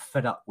just got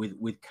fed up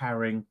with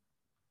carrying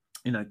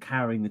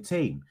the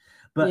team.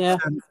 But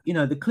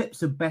the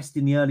clips of Best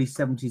in the early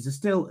 70s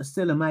are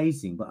still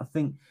amazing. But I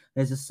think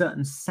there's a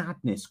certain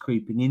sadness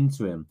creeping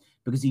into him,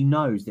 because he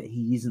knows that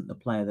he isn't the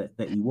player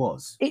that he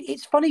was.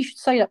 It's funny you should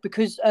say that,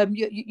 because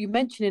you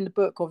mentioned in the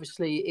book,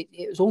 obviously,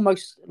 it was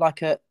almost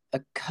like a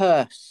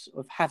curse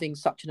of having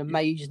such an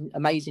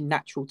amazing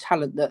natural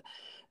talent that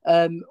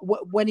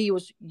when he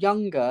was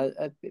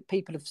younger,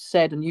 people have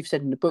said, and you've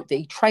said in the book, that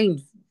he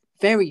trained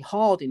very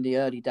hard in the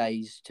early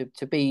days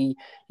to be,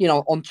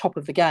 on top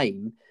of the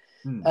game.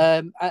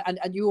 And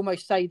you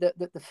almost say that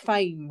the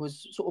fame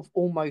was sort of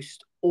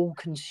almost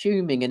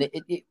all-consuming, and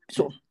it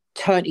sort of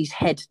turned his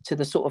head to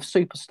the sort of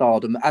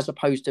superstardom, as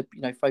opposed to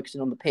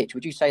focusing on the pitch.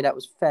 Would you say that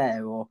was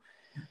fair? Or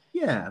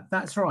yeah,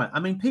 that's right.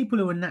 I mean, people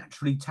who are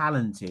naturally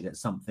talented at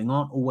something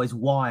aren't always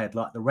wired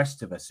like the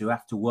rest of us, who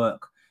have to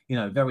work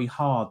very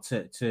hard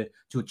to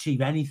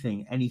achieve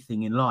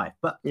anything in life.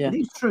 But Yeah. it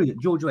is true that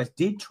George West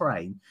did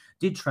train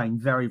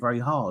very, very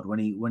hard when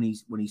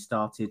he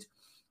started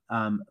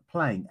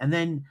playing, and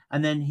then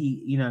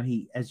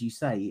he, as you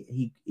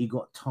say, he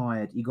got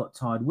tired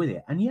with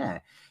it, and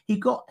he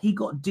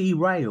got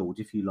derailed,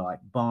 if you like,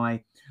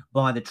 by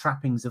the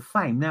trappings of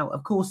fame. Now,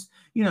 of course,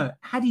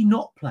 had he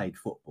not played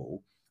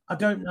football, I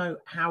don't know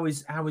how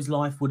his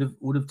life would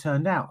have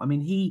turned out. I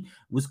mean, he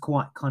was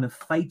quite kind of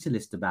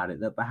fatalist about it,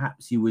 that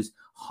perhaps he was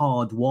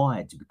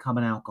hardwired to become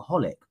an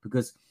alcoholic,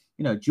 because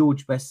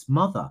George Best's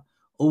mother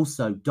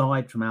also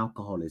died from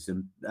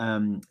alcoholism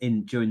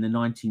during the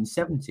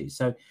 1970s.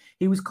 So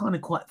he was kind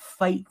of quite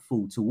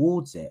fateful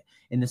towards it,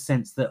 in the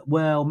sense that,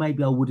 well,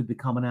 maybe I would have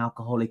become an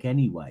alcoholic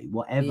anyway,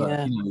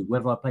 whatever,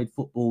 whether I played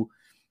football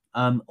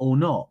or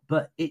not.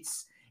 But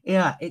it's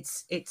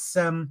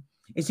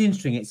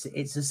interesting.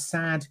 It's a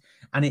sad,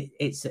 and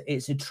it's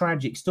a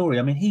tragic story.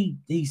 I mean,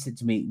 he said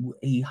to me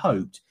he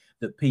hoped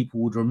that people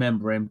would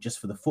remember him just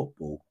for the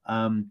football.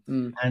 And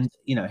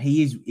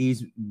he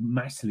is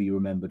massively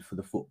remembered for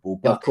the football.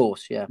 But of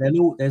course, yeah.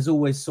 There's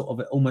always sort of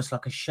almost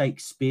like a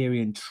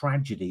Shakespearean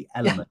tragedy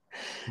element.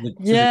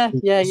 Yeah.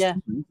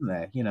 Isn't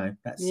there?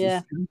 That's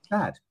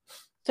sad.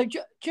 So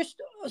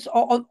just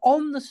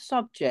on the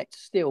subject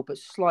still, but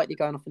slightly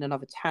going off in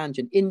another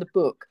tangent, in the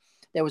book,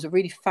 there was a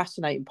really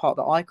fascinating part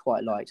that I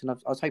quite liked, and I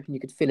was hoping you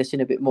could fill us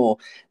in a bit more,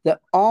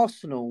 that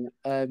Arsenal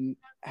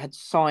had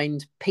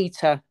signed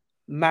Peter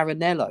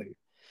Marinello,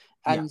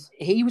 and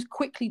he was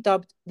quickly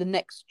dubbed the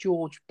next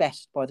George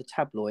Best by the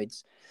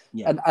tabloids,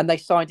 and they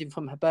signed him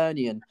from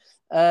Hibernian.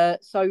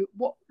 So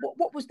what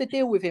was the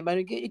deal with him? And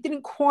it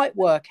didn't quite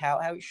work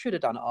out how it should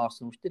have done at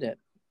Arsenal, did it?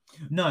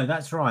 No,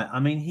 that's right.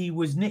 I mean, he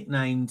was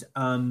nicknamed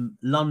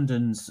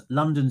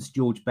London's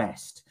George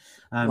Best.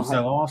 Right.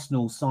 So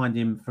Arsenal signed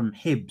him from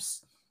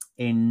Hibs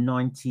in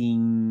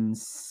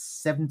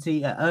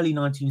 1970, early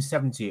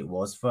 1970 it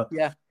was, for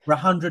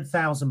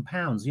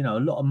 £100,000. A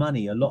lot of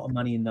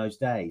money in those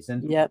days.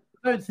 And I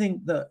don't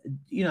think that,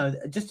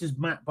 just as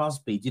Matt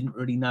Busby didn't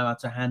really know how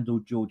to handle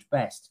George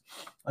Best,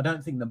 I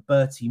don't think that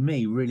Bertie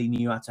Mee really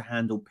knew how to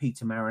handle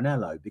Peter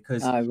Marinello,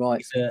 because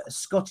he's a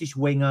Scottish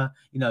winger,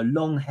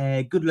 long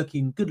hair, good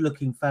looking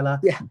fella,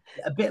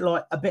 a bit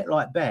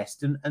like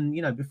Best, and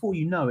before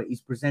you know it,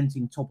 he's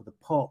presenting Top of the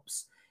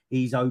Pops.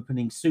 He's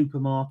opening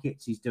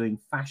supermarkets. He's doing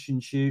fashion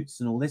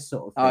shoots and all this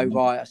sort of thing. Oh,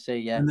 right. I see.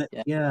 Yeah. And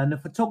the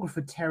photographer,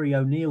 Terry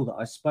O'Neill, that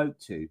I spoke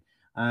to,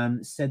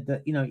 said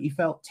that, he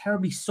felt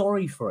terribly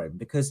sorry for him,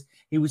 because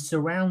he was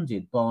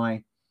surrounded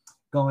by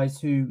guys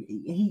who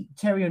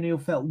Terry O'Neill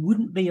felt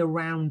wouldn't be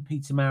around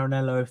Peter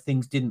Marinello if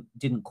things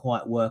didn't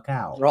quite work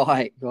out.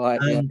 Right.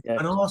 And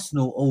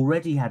Arsenal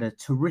already had a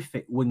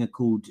terrific winger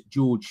called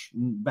George,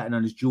 better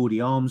known as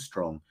Geordie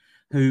Armstrong,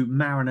 who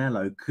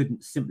Marinello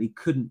couldn't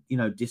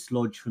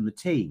dislodge from the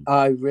team.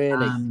 Oh,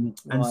 really? And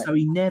so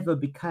he never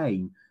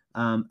became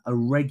a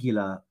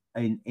regular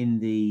in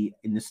the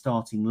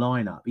starting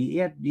lineup. He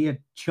had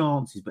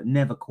chances, but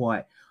never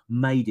quite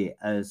made it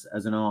as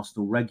an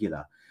Arsenal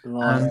regular.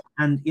 Right.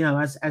 And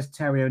as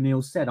Terry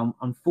O'Neill said,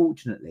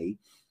 unfortunately,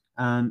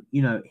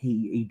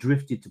 he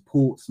drifted to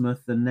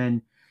Portsmouth, and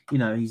then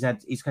he's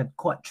had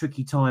quite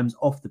tricky times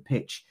off the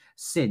pitch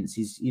since.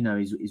 His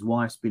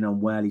wife's been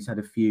unwell. He's had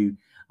a few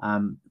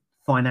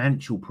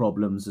financial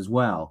problems as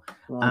well.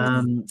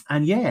 Right.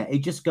 And it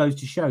just goes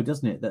to show,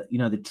 doesn't it, that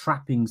the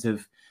trappings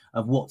of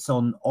what's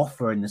on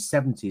offer in the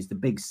 70s, the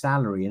big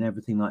salary and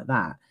everything like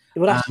that.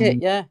 Well, that's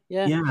it. Yeah.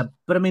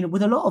 But I mean,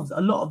 with a lot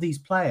of these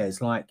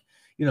players, like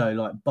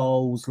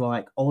Bowles,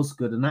 like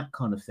Osgood and that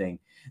kind of thing,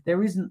 there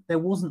wasn't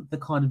the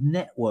kind of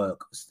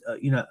network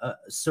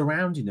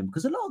surrounding them,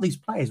 because a lot of these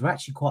players were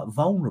actually quite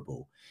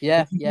vulnerable.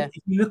 If you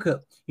look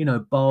at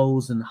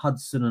Bowles and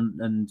Hudson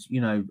and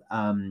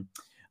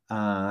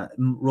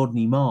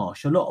Rodney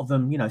Marsh, a lot of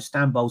them,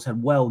 Stan Bowles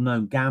had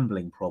well-known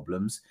gambling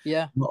problems.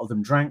 A lot of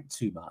them drank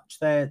too much.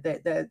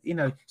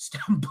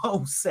 Stan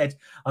Bowles said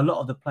a lot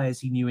of the players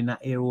he knew in that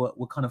era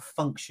were kind of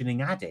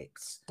functioning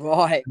addicts.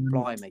 Right,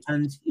 blimey.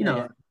 And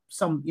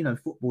some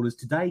footballers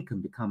today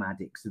can become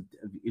addicts of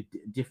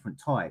different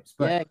types,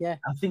 but I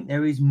think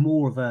there is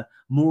more of a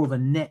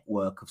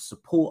network of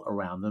support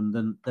around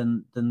them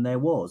than there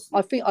was.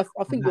 I think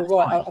you're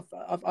right.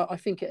 I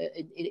think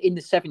in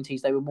the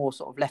 70s they were more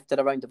sort of left to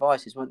their own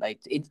devices, weren't they,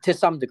 to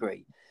some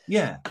degree?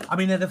 Yeah, I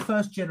mean, they're the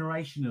first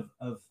generation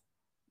of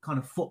kind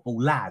of football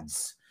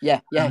lads.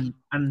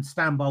 And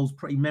Stan Bowles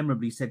pretty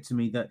memorably said to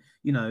me that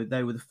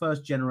they were the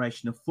first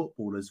generation of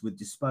footballers with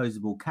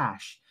disposable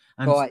cash.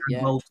 And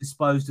Stan Bowles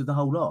disposed of the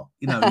whole lot.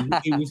 He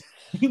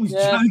was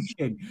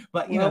joking,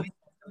 but there's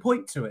a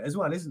point to it as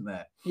well, isn't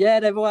there? Yeah,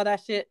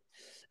 that's it.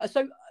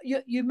 So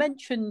you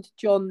mentioned,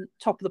 John,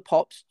 Top of the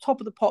Pops.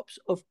 Top of the Pops,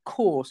 of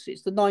course,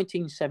 it's the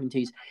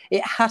 1970s.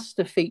 It has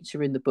to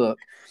feature in the book,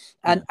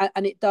 and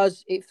it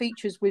does. It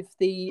features with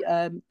the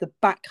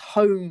Back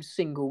Home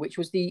single, which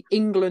was the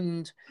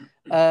England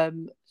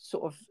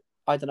sort of,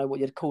 I don't know what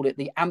you'd call it,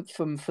 the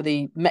anthem for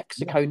the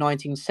Mexico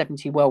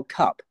 1970 World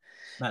Cup.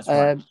 That's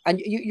right. And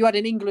you had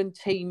an England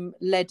team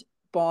led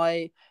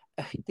by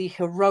the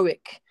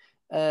heroic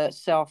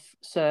South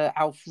Sir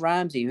Alf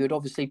Ramsey, who had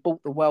obviously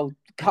brought the World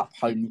Cup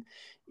home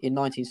in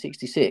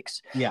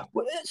 1966. Yeah.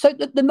 So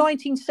the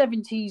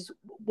 1970s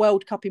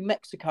World Cup in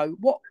Mexico,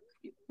 what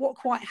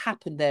quite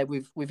happened there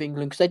with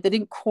England? Because they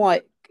didn't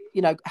quite,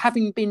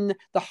 having been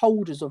the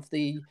holders of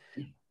the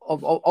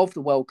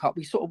World Cup,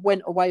 we sort of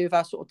went away with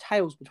our sort of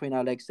tails between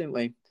our legs, didn't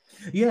we?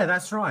 Yeah,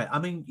 that's right. I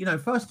mean,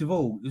 first of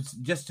all,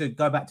 just to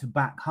go back to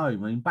back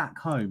home. I mean, back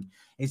home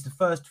is the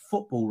first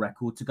football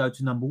record to go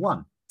to number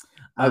one.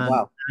 Oh,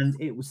 wow. And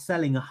it was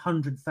selling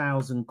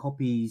 100,000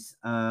 copies.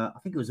 I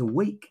think it was a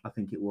week. I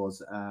think it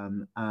was,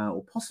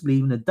 or possibly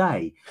even a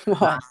day.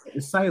 The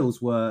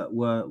sales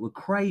were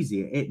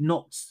crazy. It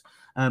knocked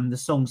the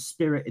song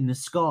 "Spirit in the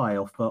Sky"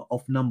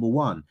 off number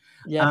one.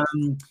 Yeah.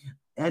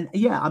 And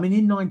yeah, I mean,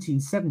 in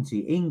 1970,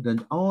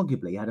 England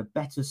arguably had a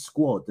better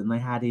squad than they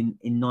had in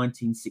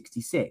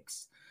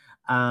 1966.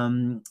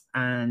 And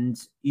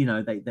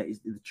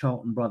the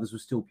Charlton brothers were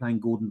still playing,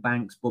 Gordon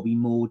Banks, Bobby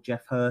Moore,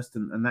 Jeff Hurst,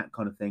 and that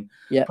kind of thing.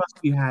 Yeah. Plus,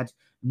 you had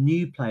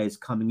new players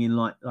coming in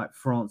like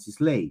Francis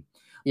Lee.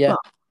 Yeah. But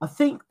I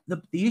think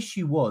the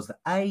issue was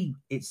that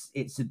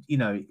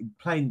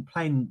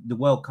playing the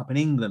World Cup in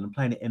England and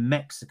playing it in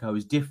Mexico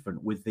is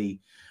different with the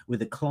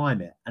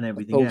climate and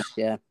everything else.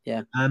 Yeah.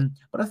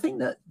 But I think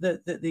that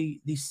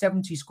the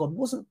 70 squad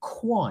wasn't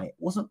quite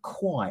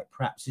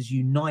perhaps as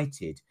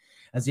united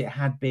as it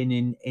had been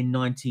in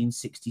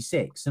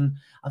 1966. And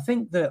I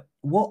think that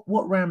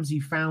what Ramsey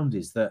found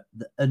is that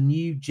a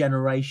new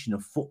generation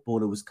of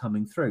footballer was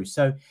coming through.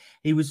 So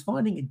he was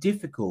finding it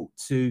difficult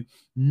to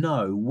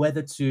know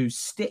whether to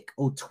stick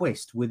or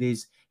twist with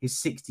his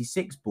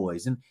 66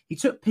 boys. And he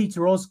took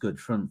Peter Osgood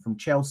from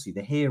Chelsea,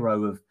 the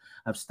hero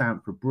of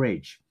Stamford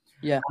Bridge.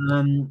 Yeah.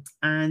 And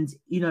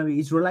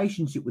his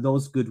relationship with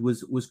Osgood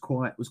was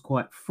quite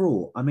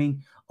fraught. I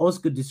mean,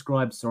 Osgood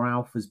described Sir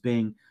Alf as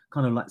being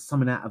kind of like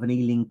something out of an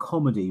Ealing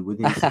comedy with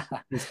his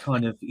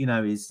kind of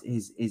his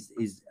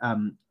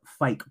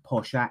fake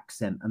posh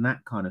accent and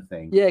that kind of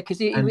thing. Yeah, because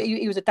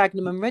he was a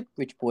Dagenham and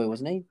Redbridge boy,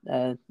 wasn't he?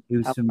 He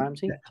was from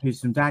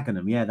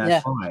Dagenham, yeah,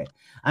 that's right.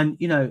 And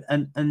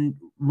and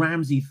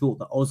Ramsey thought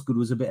that Osgood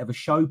was a bit of a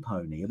show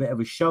pony, a bit of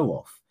a show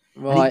off.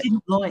 Right.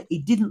 And he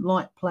didn't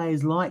like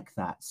players like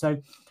that. So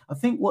I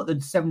think what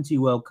the 70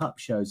 World Cup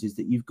shows is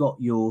that you've got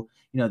your,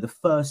 the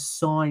first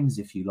signs,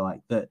 if you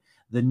like, that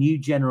the new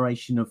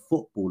generation of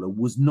footballer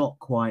was not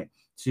quite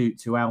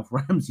to Alf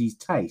Ramsey's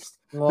taste.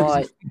 Right.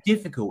 But it's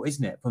difficult,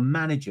 isn't it, for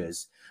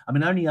managers? I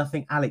mean, only I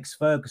think Alex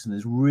Ferguson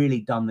has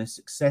really done this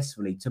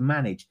successfully to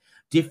manage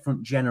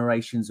different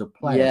generations of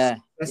players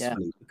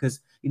successfully, because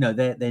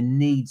their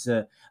needs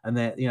are, and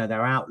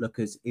their outlook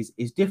is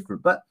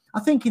different. But I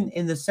think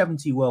in the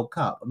 70 World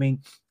Cup, I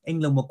mean,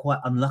 England were quite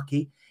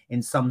unlucky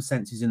in some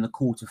senses in the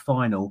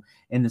quarter-final,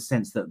 in the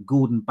sense that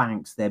Gordon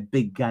Banks, their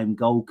big game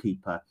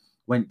goalkeeper,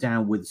 went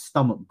down with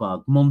stomach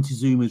bug,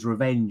 Montezuma's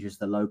revenge, as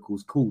the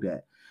locals called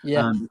it,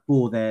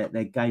 before their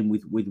game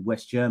with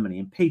West Germany.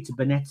 And Peter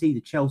Bonetti,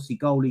 the Chelsea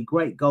goalie,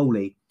 great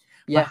goalie.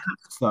 Yeah.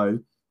 Perhaps, though,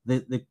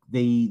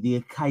 the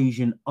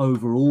occasion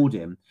overawed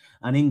him,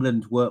 and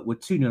England were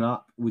 2-0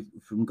 up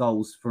from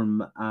goals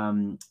from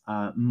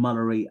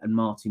Mullery and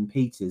Martin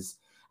Peters,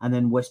 and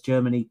then West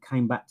Germany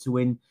came back to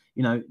win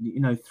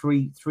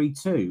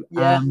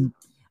 3-2.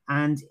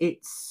 And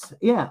it's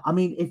I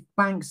mean, if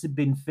Banks had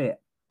been fit,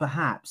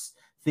 perhaps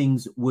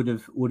things would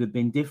have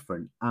been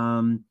different.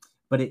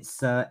 But it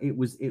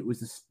was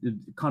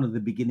kind of the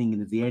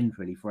beginning of the end,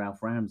 really, for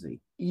Alf Ramsey.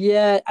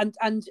 Yeah,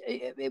 and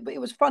it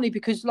was funny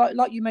because,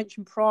 like you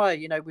mentioned prior,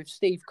 with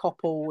Steve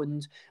Coppell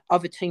and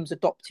other teams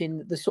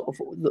adopting the sort of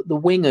the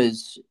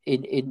wingers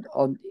in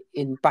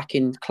back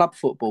in club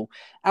football,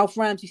 Alf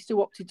Ramsey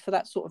still opted for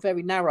that sort of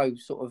very narrow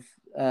sort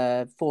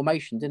of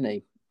formation, didn't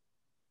he?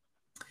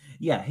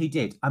 Yeah, he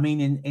did. I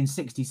mean, in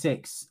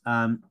 '66,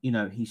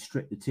 he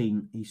stripped the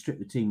team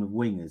of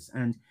wingers,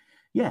 and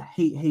yeah,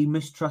 he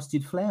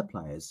mistrusted flair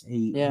players.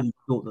 He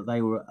thought that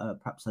they were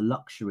perhaps a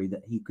luxury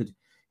that he could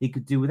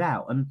do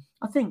without. And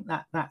I think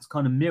that's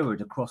kind of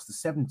mirrored across the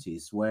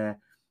 70s, where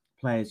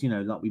players,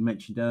 like we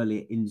mentioned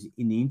earlier in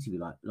the interview,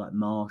 like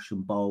Marsh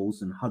and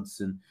Bowles and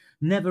Hudson,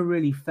 never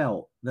really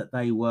felt that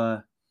they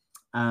were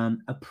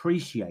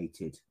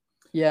appreciated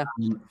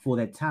for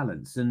their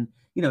talents. And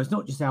it's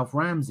not just Alf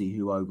Ramsey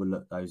who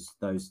overlooked those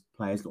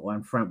players,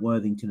 and Frank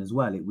Worthington as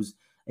well. It was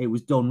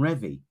Don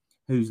Revie,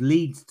 whose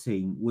Leeds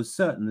team was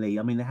certainly,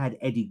 I mean, they had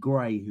Eddie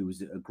Gray, who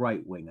was a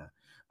great winger.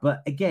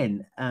 But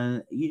again,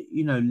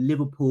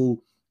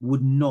 Liverpool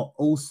would not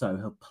also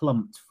have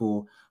plumped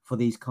for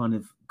these kind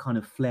of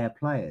flair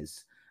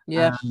players.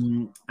 Yeah.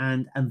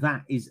 And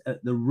that is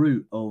at the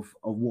root of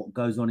what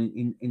goes on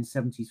in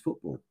 70s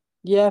football.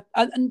 Yeah.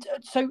 And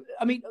so,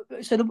 I mean,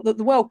 so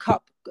the World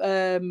Cup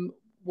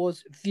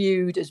was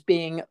viewed as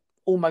being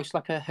almost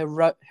like a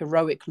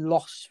heroic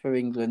loss for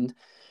England.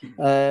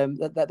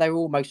 That they were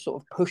almost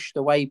sort of pushed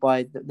away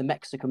by the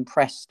Mexican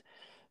press,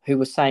 who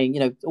were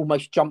saying,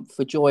 almost jumped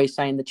for joy,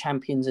 saying the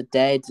champions are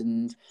dead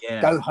and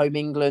go home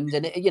England.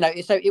 And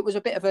so it was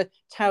a bit of a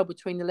tail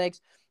between the legs.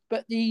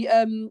 But the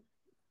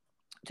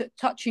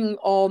touching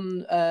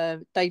on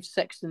Dave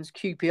Sexton's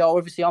QPR,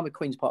 obviously I'm a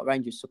Queen's Park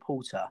Rangers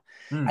supporter,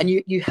 and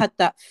you had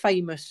that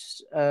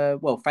famous for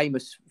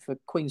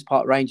Queen's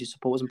Park Rangers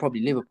supporters and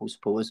probably Liverpool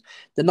supporters,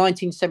 the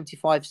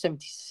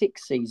 1975-76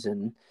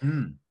 season,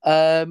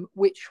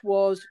 which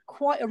was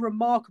quite a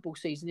remarkable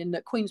season in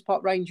that Queen's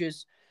Park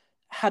Rangers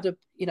had a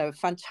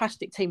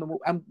fantastic team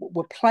and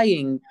were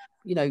playing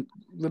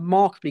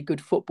remarkably good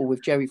football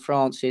with Jerry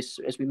Francis,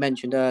 as we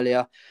mentioned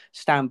earlier,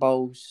 Stan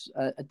Bowles,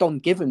 Don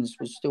Givens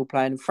was still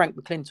playing, and Frank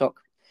McClintock,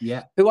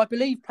 who I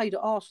believe played at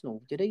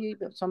Arsenal. Did he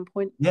at some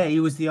point? Yeah, he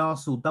was the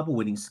Arsenal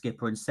double-winning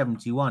skipper in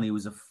 '71. He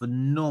was a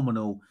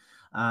phenomenal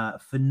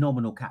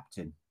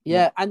captain.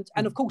 Yeah, and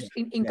of course,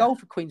 in goal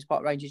for Queen's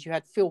Park Rangers, you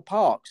had Phil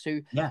Parkes,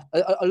 who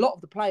a lot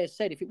of the players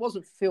said if it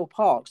wasn't for Phil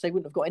Parkes, they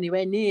wouldn't have got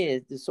anywhere near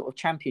the sort of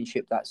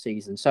championship that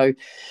season. So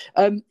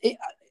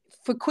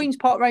for Queen's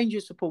Park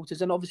Rangers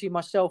supporters, and obviously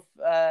myself,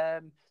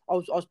 I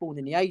was born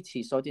in the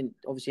 80s, so I didn't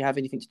obviously have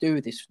anything to do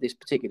with this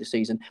particular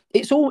season.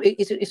 It's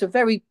a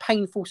very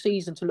painful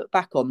season to look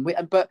back on,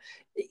 but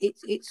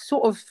it's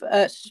sort of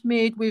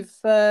smeared with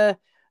a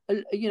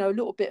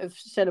little bit of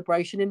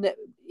celebration in that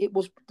it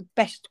was the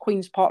best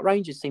Queen's Park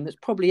Rangers team that's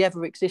probably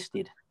ever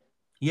existed.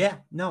 Yeah,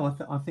 no,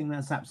 I think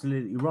that's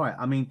absolutely right.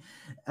 I mean,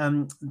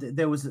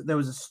 there was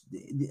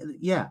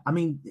I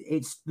mean,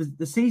 it's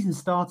the season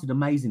started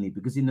amazingly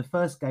because in the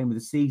first game of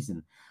the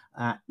season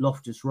at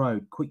Loftus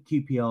Road,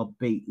 QPR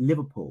beat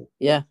Liverpool.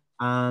 Yeah.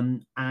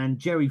 And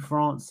Jerry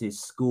Francis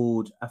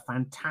scored a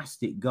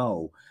fantastic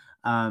goal.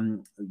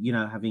 Having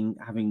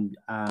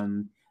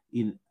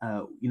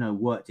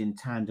worked in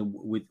tandem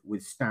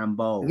with Stan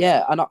Bowles.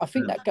 Yeah, and I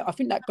think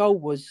that goal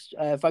was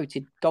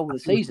voted goal of the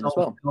season as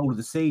well. Goal of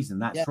the season,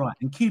 that's right.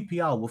 And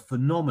QPR were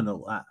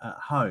phenomenal at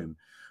home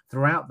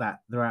throughout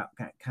that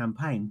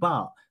campaign,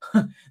 but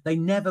they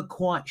never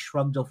quite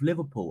shrugged off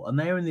Liverpool, and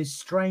they're in this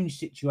strange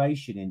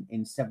situation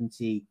in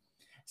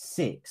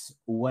 '76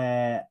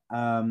 where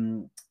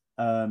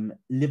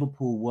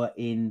Liverpool were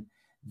in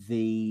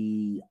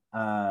the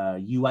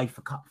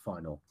UEFA Cup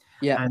final.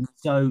 Yeah, and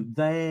so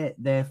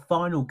their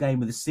final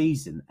game of the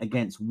season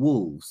against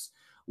Wolves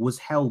was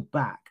held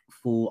back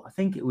for, I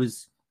think it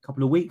was a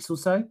couple of weeks or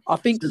so. I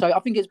think so. I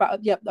think it's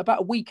about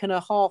a week and a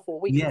half or a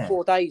week and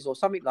 4 days or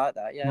something like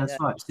that. Yeah, that's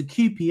right. So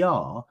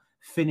QPR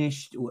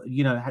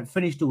had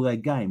finished all their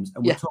games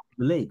and were top of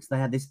the league. So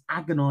they had this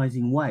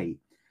agonising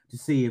wait to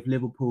see if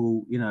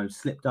Liverpool,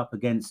 slipped up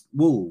against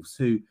Wolves,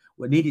 who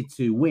needed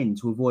to win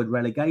to avoid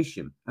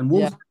relegation. And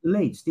Wolves took the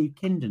lead. Steve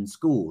Kindon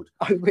scored.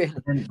 Oh, really?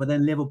 But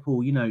then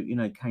Liverpool,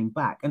 came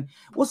back. And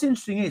what's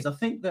interesting is I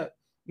think that,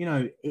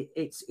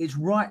 it's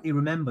rightly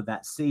remembered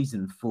that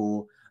season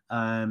for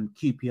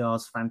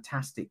QPR's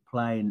fantastic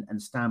play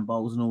and Stan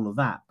Bowles and all of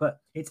that.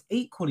 But it's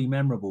equally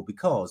memorable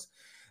because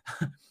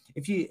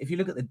if you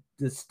look at the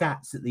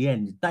stats at the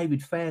end,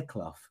 David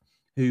Fairclough,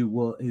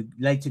 who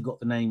later got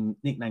the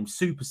nickname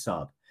Super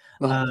Sub.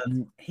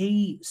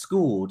 He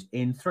scored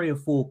in 3 or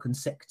 4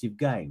 consecutive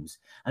games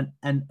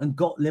and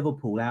got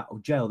Liverpool out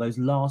of jail. Those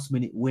last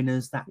minute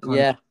winners, that kind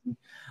of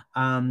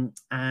thing.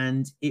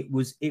 And it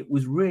was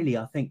really,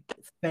 I think,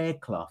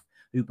 Fairclough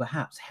who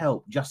perhaps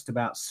helped just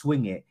about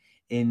swing it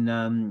in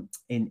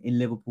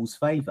Liverpool's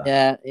favour.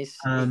 Yeah,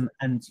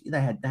 and they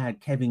had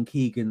Kevin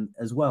Keegan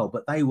as well,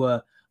 but they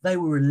were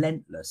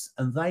relentless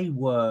and they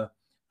were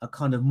a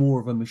kind of more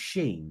of a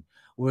machine.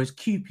 Whereas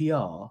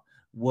QPR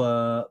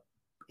were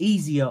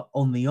easier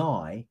on the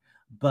eye,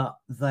 but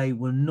they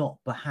were not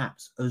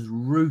perhaps as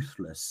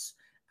ruthless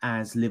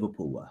as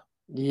Liverpool were.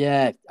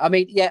 Yeah, I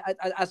mean,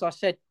 as I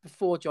said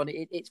before, John,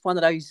 it's one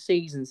of those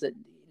seasons that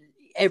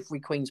every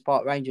Queen's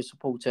Park Rangers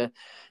supporter,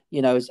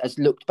 has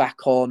looked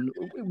back on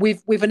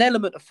with an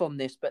element of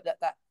fondness, but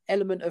that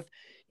element of,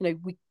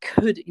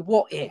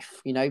 what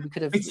if, we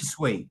could have.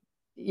 Bittersweet.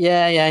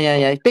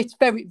 Yeah. It's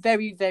very,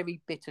 very,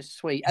 very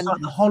bittersweet. It's like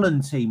the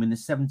Holland team in the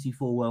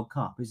 '74 World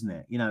Cup, isn't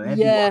it?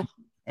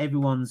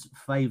 Everyone's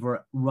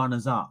favourite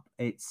runners-up.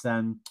 It's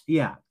there's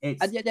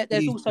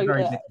also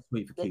very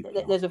bittersweet for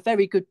QPR. There's a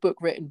very good book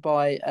written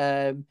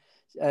by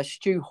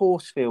Stu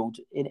Horsfield,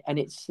 and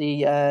it's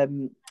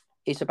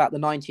about the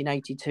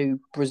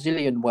 1982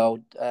 Brazilian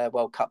World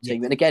Cup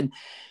team, and again.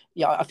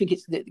 Yeah, I think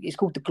it's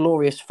called The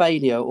Glorious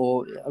Failure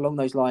or along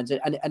those lines.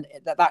 And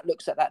that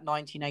looks at that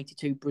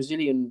 1982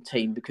 Brazilian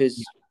team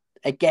because,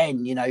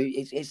 again,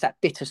 it's that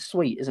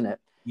bittersweet, isn't it?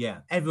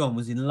 Yeah, everyone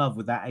was in love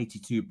with that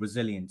 82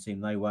 Brazilian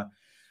team. They were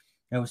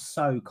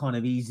so kind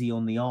of easy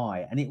on the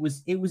eye. And it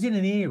was in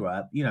an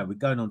era, we're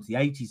going on to the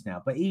 80s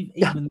now, but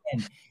even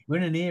then, we're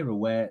in an era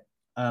where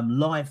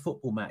live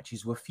football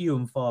matches were few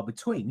and far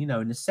between. In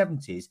the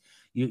 70s,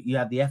 you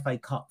had the FA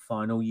Cup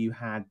final, you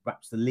had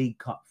perhaps the League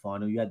Cup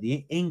final, you had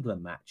the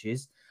England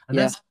matches, and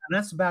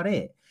that's about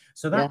it.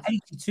 So that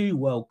 82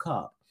 World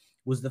Cup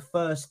was the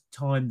first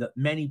time that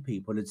many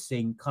people had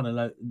seen kind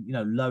of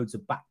loads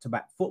of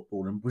back-to-back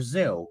football. And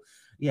Brazil,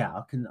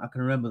 I can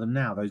remember them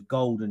now, those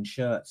golden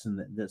shirts and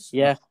the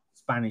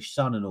Spanish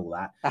Sun and all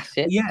that. That's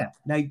it. But yeah,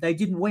 they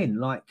didn't win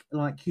like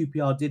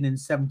QPR did in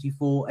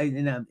 74,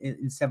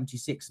 in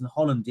 76, and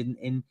Holland didn't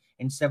in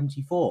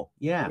 74.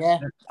 Yeah.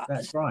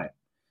 That's right.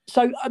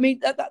 So, I mean,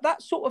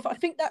 that sort of, I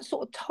think that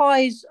sort of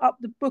ties up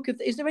the book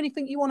of. Is there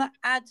anything you want to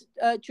add,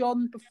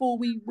 John, before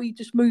we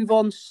just move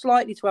on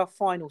slightly to our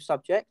final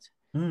subject?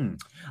 No,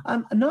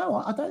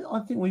 I don't.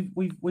 I think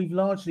we've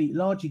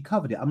largely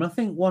covered it. I mean, I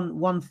think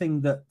one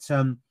thing that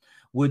I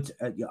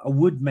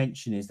would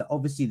mention is that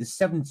obviously the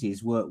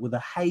 70s were the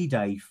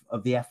heyday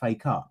of the FA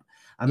Cup,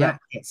 and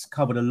that gets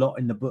covered a lot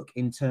in the book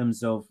in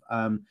terms of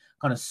kind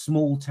of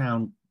small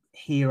town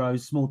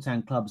heroes, small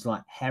town clubs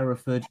like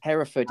Hereford. I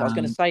was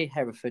going to say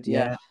Hereford,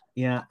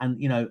 yeah,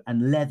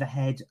 and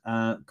Leatherhead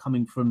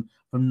coming from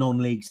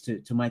non-leagues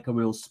to make a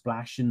real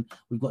splash, and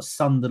we've got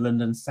Sunderland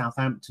and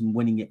Southampton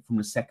winning it from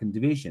the second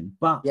division.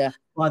 But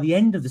by the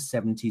end of the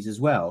 70s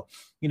as well,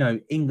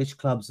 English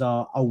clubs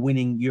are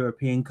winning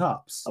European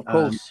Cups, of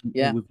course,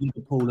 with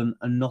Liverpool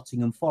and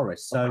Nottingham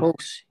Forest. So, of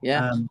course,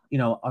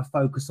 I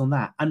focus on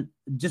that. And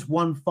just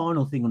one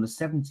final thing on the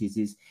 70s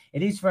is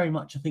it is very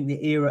much, I think,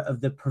 the era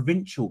of the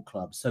provincial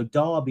clubs. So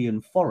Derby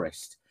and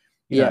Forest,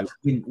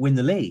 win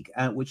the league,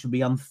 which would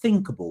be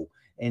unthinkable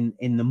in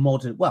the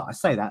modern. Well, I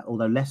say that,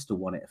 although Leicester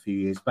won it a few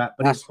years back,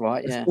 but that's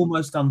right. It's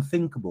almost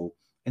unthinkable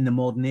in the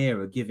modern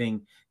era,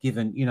 given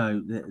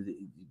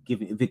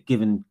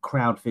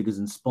crowd figures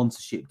and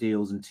sponsorship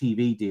deals and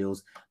TV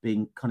deals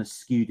being kind of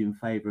skewed in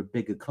favour of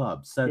bigger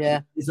clubs. So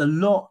there's a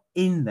lot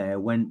in there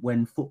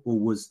when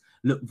football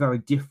looked very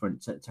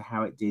different to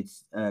how it did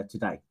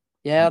today.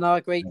 Yeah, no, I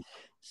agree.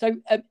 So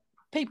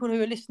people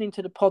who are listening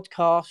to the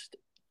podcast,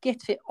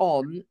 Get It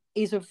On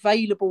is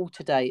available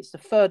today. It's the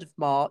 3rd of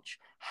March.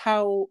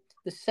 How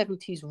the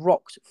 70s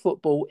rocked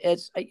football.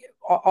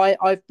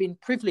 I've been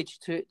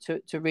privileged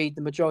to read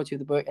the majority of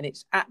the book, and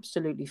it's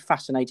absolutely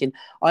fascinating.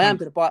 I am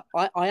going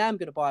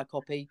to buy a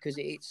copy because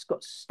it's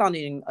got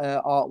stunning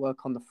artwork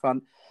on the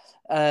front.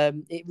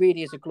 It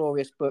really is a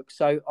glorious book.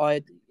 So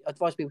I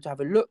advise people to have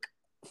a look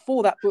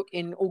for that book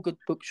in all good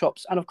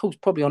bookshops, and of course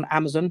probably on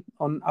Amazon,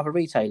 on other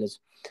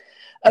retailers.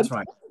 That's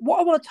right. What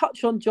I want to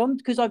touch on, John,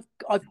 because I've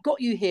got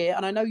you here,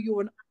 and I know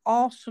you're an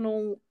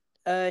Arsenal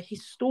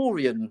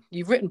historian.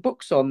 You've written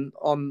books on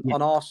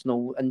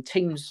Arsenal and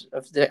teams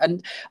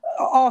and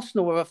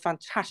Arsenal are a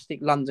fantastic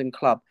London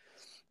club.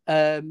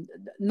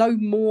 No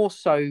more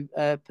so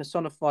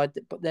personified,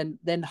 but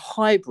then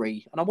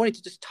Highbury, and I wanted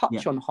to just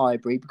touch on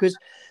Highbury because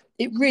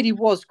it really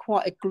was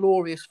quite a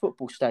glorious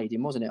football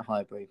stadium, wasn't it,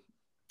 Highbury?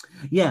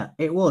 Yeah,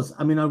 it was.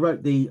 I mean, I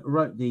wrote the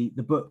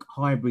book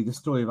Highbury, the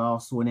story of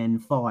Arsenal in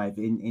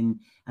N5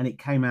 and it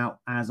came out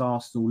as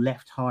Arsenal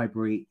left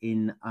Highbury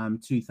in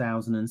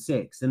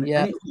 2006. And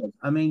it was,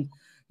 I mean,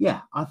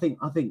 I think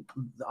the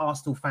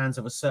Arsenal fans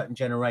of a certain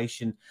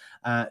generation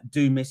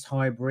do miss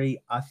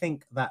Highbury. I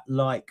think that,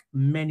 like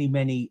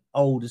many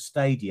older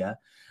stadia,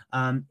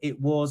 it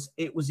was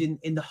in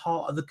the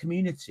heart of the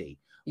community.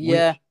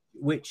 Yeah.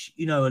 Which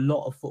a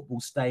lot of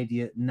football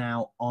stadia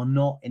now are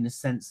not, in the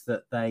sense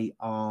that they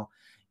are,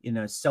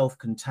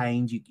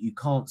 self-contained. You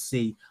can't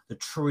see the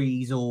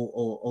trees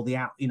or the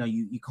out.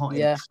 You can't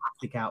hear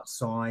traffic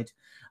outside.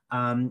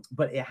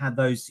 But it had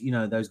those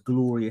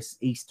glorious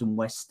east and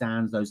west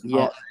stands, those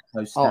Art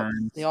Deco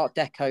stands. The Art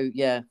Deco,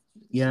 stands.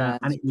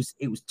 And it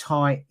was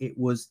tight. It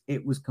was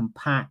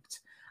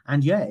compact,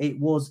 and it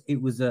was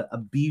a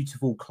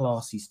beautiful,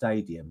 classy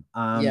stadium.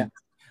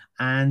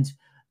 And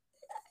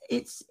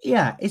it's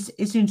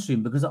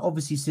interesting because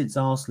obviously since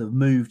Arsenal have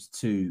moved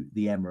to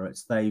the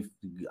Emirates, they've,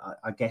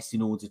 I guess,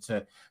 in order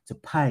to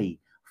pay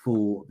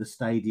for the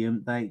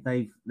stadium,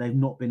 they've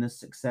not been as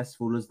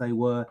successful as they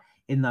were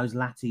in those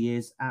latter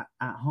years at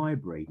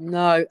Highbury.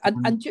 No,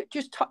 and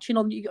just touching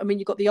on, I mean,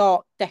 you've got the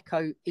Art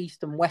Deco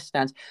East and West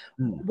stands.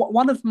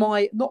 One of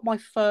not my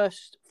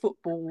first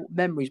football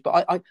memories,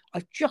 but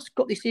I've just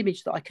got this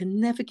image that I can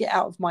never get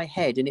out of my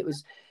head, and it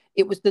was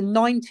the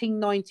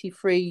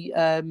 1993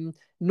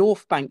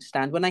 North Bank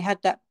stand when they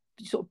had that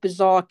sort of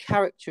bizarre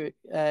character,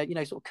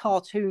 sort of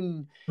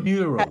cartoon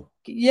mural.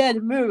 The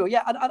mural.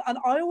 Yeah, and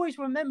I always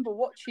remember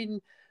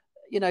watching,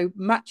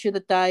 Match of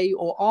the Day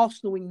or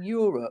Arsenal in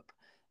Europe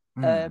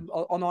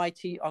on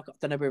IT. I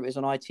don't know whether it was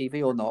on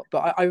ITV or not,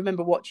 but I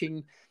remember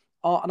watching.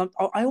 And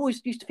I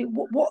always used to think,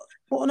 what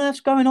on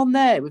earth's going on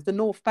there with the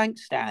North Bank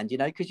stand?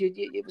 Because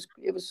it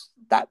was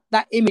that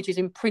image is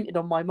imprinted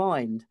on my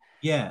mind.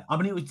 Yeah, I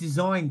mean, it was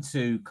designed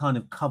to kind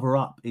of cover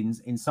up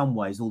in some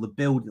ways all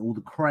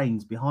the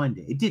cranes behind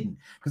it. It didn't,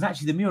 because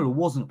actually the mural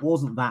wasn't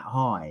that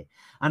high,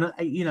 and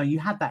you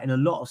had that in a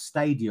lot of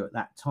stadia at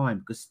that time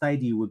because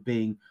stadia were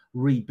being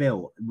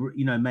rebuilt,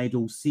 made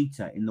all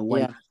seater in the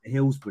wake of the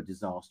Hillsborough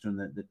disaster and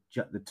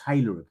the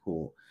Taylor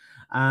report.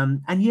 I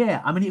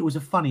mean, it was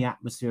a funny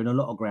atmosphere in a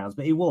lot of grounds,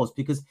 but it was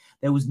because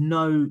there was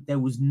no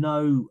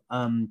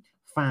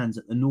fans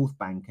at the North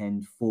Bank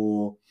end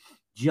for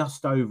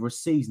just over a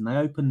season. They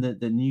opened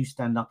the new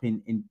stand up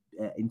in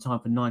time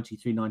for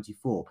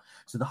 93-94.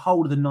 So the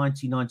whole of the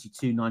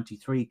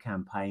 1992-93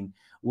 campaign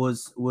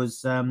was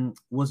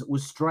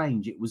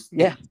strange. It was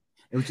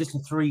It was just a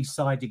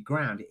three-sided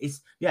ground.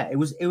 It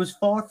was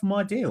far from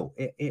ideal.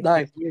 It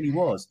really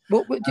was.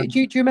 Do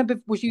you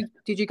remember?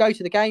 Did you go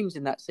to the games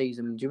in that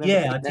season? Do you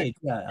remember? Yeah, I did.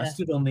 Yeah, I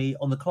stood on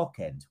the clock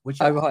end, which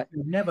right. I've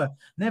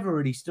never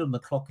really stood on the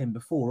clock end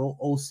before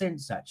or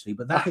since actually.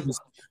 But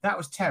that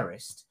was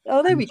terraced.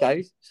 Oh, there we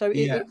go. So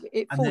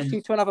it forced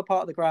you to another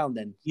part of the ground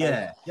then. So.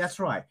 Yeah, that's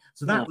right.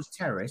 So that was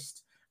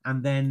terraced.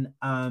 And then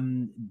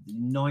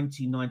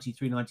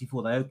 1993,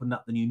 94, they opened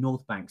up the new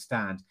North Bank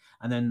stand,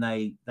 and then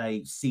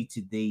they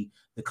seated the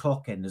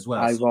clock end as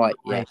well. Oh, so right,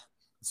 yeah.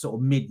 Sort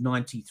of mid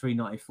 93,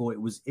 94,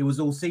 it was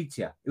all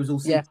seater. It was all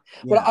seater.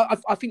 Yeah. Well,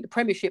 I think the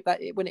Premiership,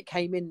 that when it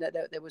came in, that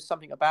there was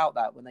something about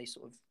that when they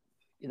sort of,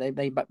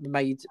 they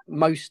made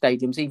most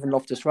stadiums, even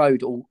Loftus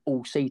Road,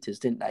 all seaters,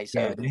 didn't they?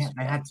 So yeah,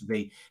 they had to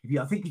be.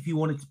 I think if you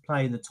wanted to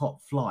play in the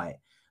top flight,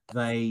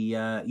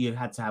 you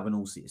had to have an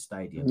all-seater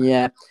stadium.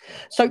 Yeah.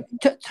 So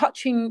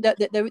touching that,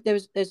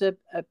 there's a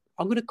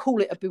I'm going to call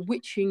it a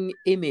bewitching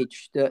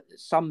image that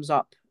sums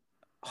up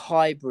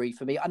Highbury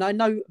for me. And I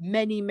know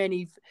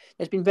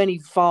there's been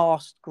many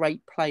vast,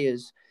 great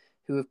players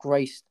who have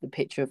graced the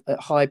pitch at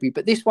Highbury,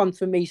 but this one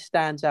for me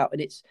stands out,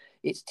 and it's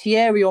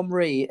Thierry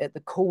Henry at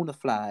the corner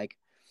flag,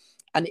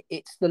 and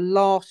it's the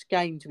last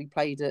game to be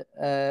played at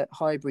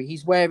Highbury.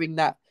 He's wearing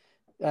that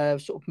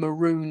sort of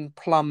maroon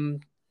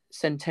plum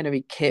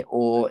centenary kit,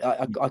 or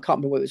I can't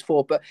remember what it was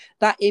for, but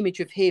that image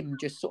of him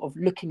just sort of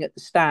looking at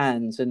the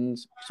stands and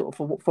sort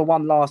of for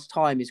one last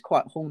time is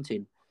quite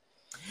haunting.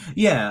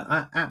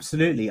 Yeah,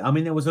 absolutely. I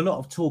mean, there was a lot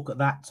of talk at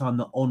that time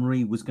that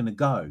Henry was going to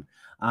go,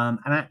 and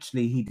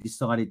actually he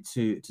decided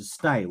to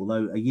stay,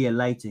 although a year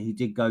later he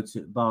did go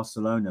to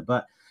Barcelona.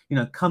 But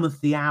cometh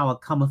the hour,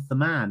 cometh the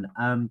man.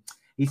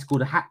 He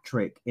scored a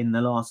hat-trick in the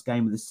last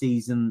game of the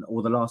season,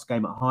 or the last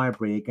game at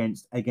Highbury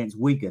against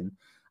Wigan.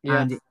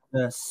 Yeah. And it's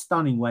a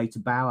stunning way to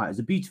bow out. It was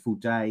a beautiful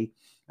day.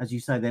 As you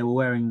say, they were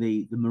wearing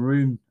the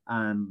maroon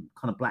kind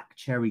of black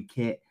cherry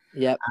kit.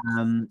 Yeah.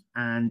 And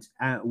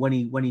when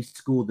he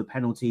scored the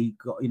penalty,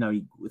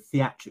 he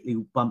theatrically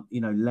bumped,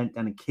 leant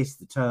down and kissed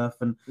the turf.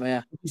 And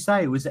yeah, you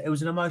say it was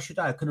an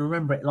emotional day. I can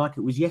remember it like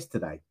it was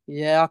yesterday.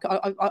 Yeah,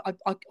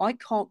 I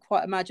can't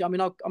quite imagine. I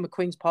mean, I'm a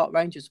Queen's Park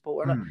Rangers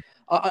supporter, and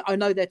I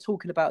know they're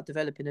talking about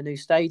developing a new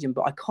stadium,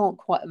 but I can't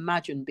quite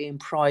imagine being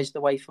prized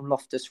away from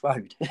Loftus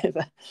Road.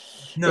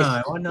 No,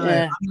 I know.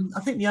 Yeah.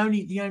 I think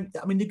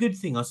the good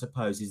thing, I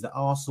suppose, is that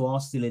Arsenal are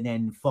still in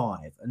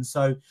N5, and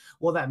so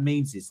what that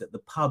means is that the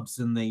pubs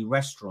and the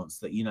restaurants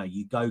that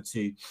you go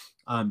to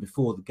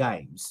before the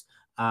games,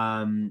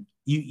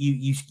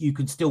 you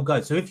can still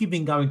go. So if you've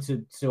been going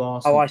to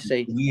Arsenal I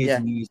see. for years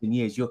and years and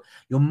years, your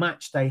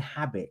match day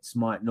habits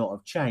might not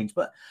have changed,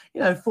 but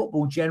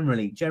football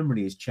generally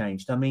has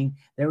changed. I mean,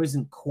 there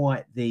isn't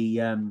quite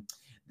the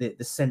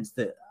sense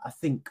that I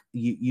think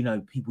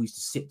people used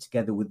to sit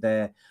together with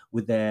their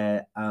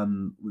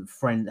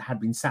friends, had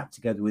been sat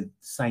together with the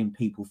same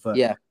people for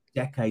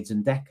decades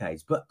and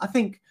decades. But I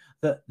think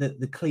that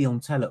the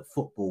clientele at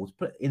football,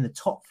 in the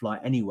top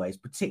flight anyways,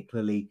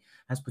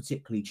 has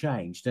particularly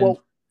changed. And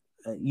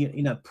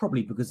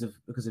probably because of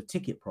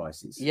ticket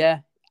prices. Yeah.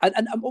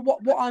 And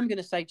what I'm going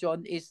to say,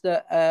 John, is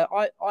that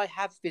I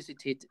have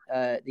visited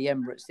the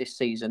Emirates this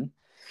season.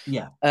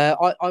 Yeah.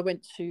 I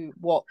went to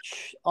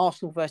watch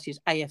Arsenal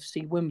versus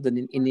AFC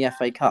Wimbledon in the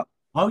FA Cup.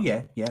 Oh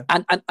yeah.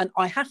 And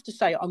I have to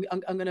say,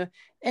 I'm going to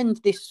end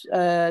this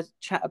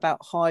chat about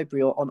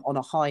Highbury on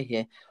a high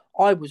here.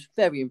 I was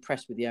very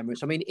impressed with the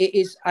Emirates. I mean,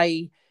 it's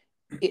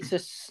a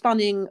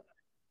stunning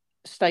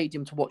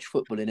stadium to watch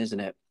football in, isn't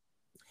it?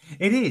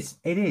 It is.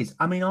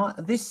 I mean,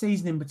 this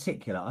season in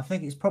particular, I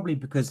think it's probably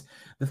because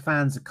the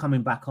fans are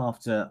coming back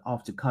after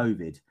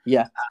COVID.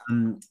 Yeah.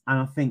 And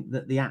I think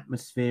that the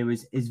atmosphere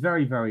is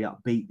very, very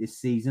upbeat this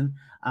season.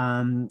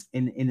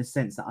 In a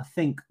sense that I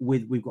think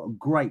we've got a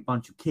great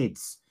bunch of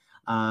kids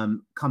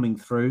coming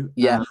through.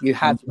 Yeah, you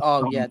have.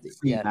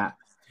 That.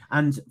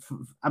 And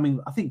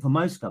I think for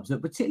most clubs,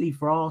 but particularly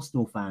for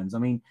Arsenal fans, I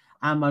mean,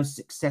 our most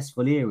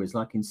successful eras,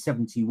 like in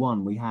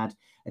 71, we had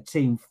a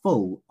team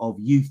full of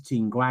youth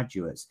team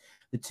graduates.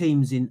 The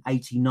teams in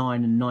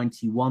 89 and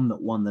 91 that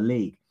won the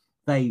league,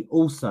 they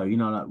also,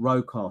 like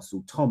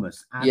Rocastle,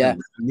 Thomas,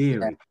 Adams,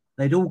 Leary,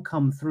 they'd all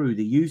come through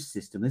the youth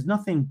system. There's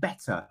nothing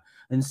better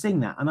than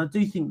seeing that. And I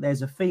do think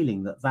there's a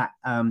feeling that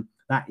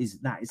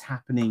is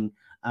happening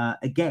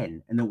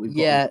again, and that we've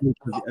got a group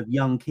of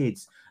young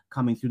kids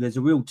coming through. There's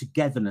a real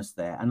togetherness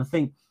there, and I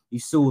think you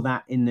saw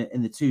that in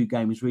the two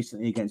games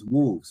recently against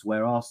Wolves,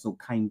 where Arsenal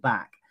came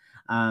back,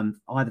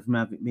 either from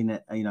having been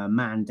a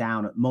man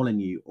down at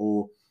Molineux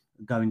or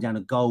going down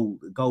a goal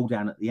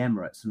down at the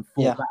Emirates, and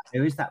fought back.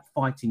 There is that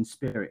fighting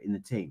spirit in the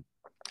team.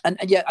 And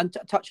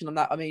touching on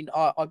that, I mean,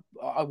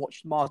 I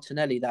watched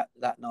Martinelli that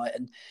night,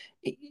 and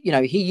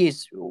he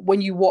is, when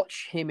you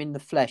watch him in the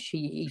flesh,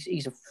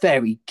 he's a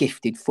very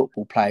gifted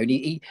football player,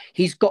 and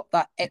he's got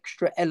that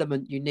extra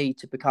element you need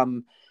to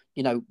become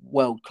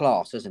world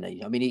class, isn't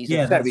he? I mean, he's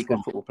a very good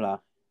football player.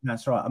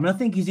 That's right. I mean, I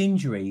think his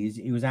injury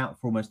he was out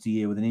for almost a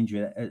year with an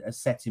injury that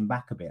set him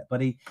back a bit,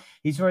 but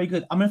he's very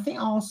good. I mean, I think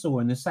Arsenal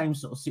were in the same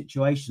sort of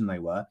situation they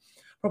were.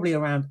 probably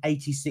around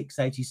 86,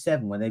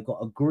 87, when they've got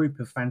a group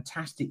of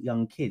fantastic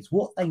young kids.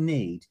 What they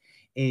need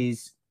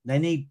is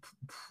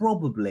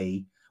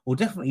probably, or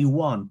definitely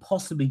one,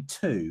 possibly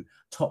two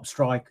top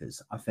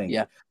strikers, I think,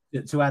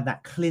 to add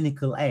that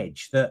clinical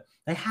edge that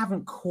they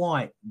haven't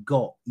quite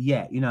got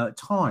yet. You know, at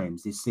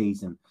times this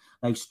season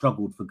they've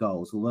struggled for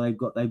goals,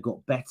 although they've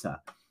got better.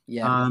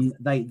 Yeah.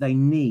 They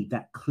need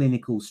that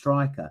clinical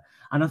striker,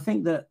 and I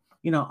think that,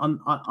 you know,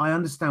 I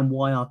understand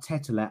why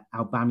Arteta let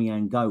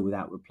Aubameyang go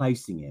without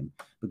replacing him,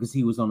 because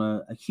he was on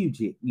a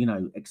hugely, you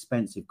know,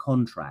 expensive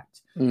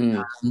contract.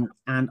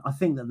 And I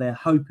think that they're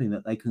hoping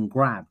that they can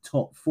grab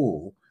top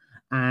four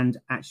and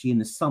actually in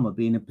the summer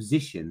be in a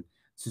position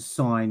to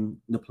sign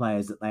the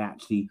players that they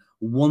actually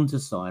want to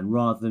sign,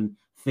 rather than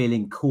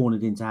feeling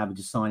cornered into having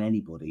to sign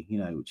anybody, you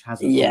know, which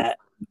hasn't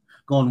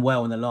gone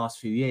well in the last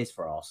few years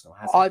for Arsenal,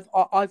 has it?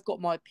 I've got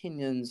my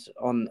opinions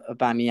on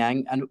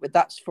Aubameyang, and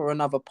that's for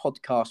another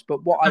podcast.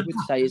 But what I would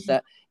say is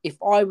that if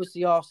I was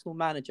the Arsenal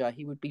manager,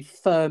 he would be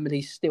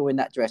firmly still in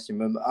that dressing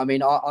room. I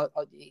mean,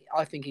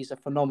 I think he's a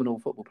phenomenal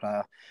football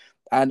player,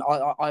 and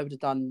I would have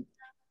done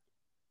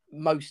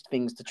most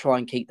things to try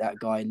and keep that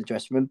guy in the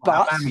dressing room.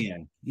 But I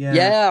think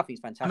he's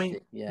fantastic. I mean,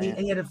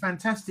 he had a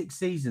fantastic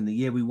season the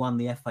year we won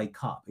the FA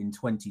Cup in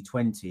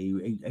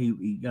 2020.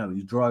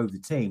 He drove the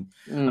team.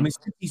 I mean,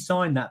 since he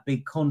signed that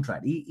big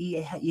contract,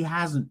 he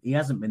hasn't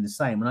been the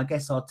same. And I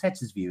guess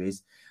Arteta's view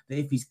is that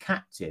if he's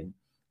captain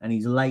and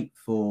he's late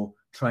for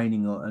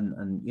training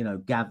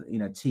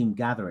and team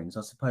gatherings,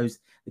 I suppose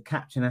the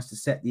captain has to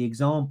set the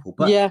example.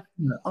 But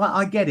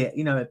I get it.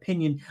 You know,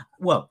 opinion.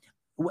 Well,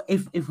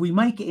 if we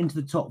make it into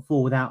the top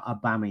four without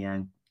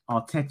Aubameyang,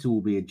 Arteta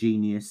will be a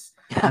genius.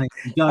 And if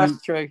we don't,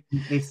 that's true.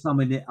 It's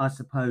something that I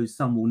suppose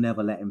some will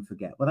never let him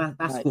forget. But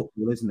that's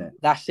football, isn't it?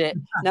 That's it.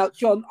 Now,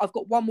 John, I've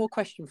got one more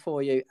question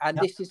for you, and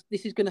this is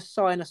going to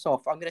sign us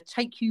off. I'm going to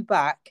take you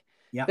back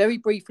very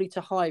briefly to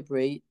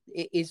Highbury.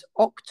 It is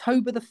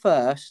October the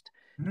 1st,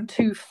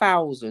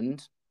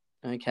 2000.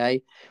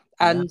 Okay,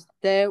 and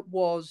there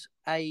was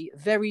a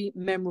very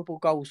memorable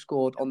goal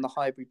scored on the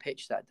Highbury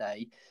pitch that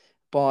day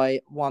by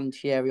one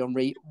Thierry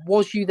Henry.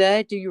 Was you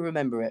there? Do you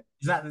remember it?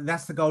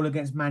 That's the goal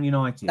against Man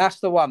United? That's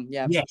the one.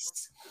 Yeah.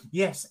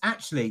 Yes.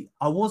 Actually,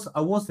 I was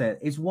there.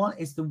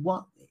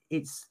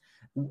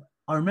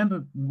 I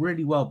remember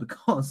really well,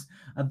 because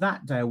at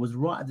that day I was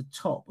right at the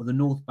top of the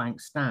North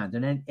Bank stand,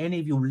 and any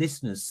of your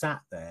listeners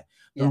sat there.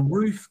 The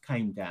roof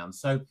came down,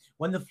 so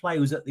when the play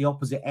was at the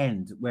opposite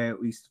end where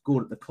we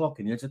scored at the clock,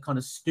 and you had to kind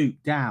of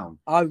stoop down.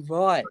 Oh,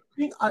 right.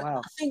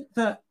 I think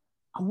that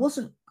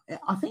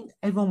I think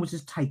everyone was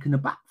just taken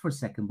aback for a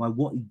second by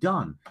what he'd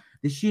done.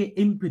 The sheer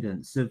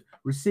impudence of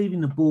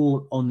receiving the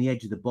ball on the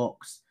edge of the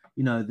box,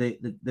 you know,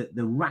 the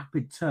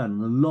rapid turn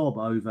and the lob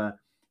over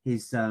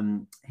his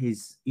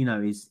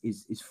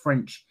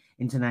French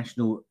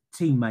international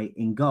teammate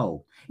in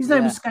goal. His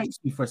name escapes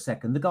me for a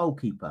second. The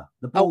goalkeeper,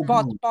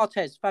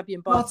 Barthez,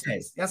 Fabien Barthez.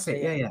 Barthez, that's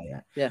it.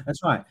 Yeah,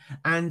 that's right.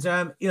 And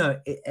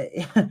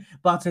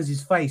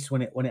Barthez's face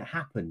when it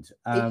happened.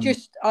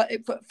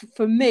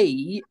 For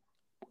me,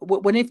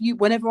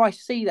 whenever I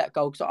see that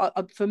goal, because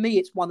for me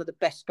it's one of the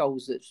best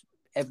goals that's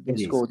ever been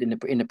scored in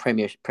the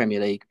Premier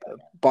League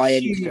by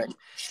any stretch.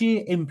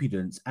 Sheer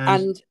impudence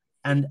and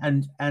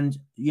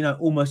you know,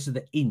 almost to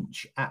the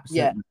inch,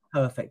 absolutely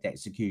perfect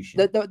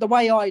execution. The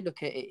way I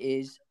look at it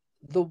is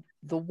the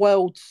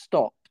world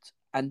stopped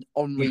and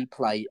Henry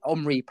played,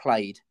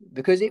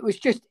 because it was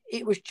just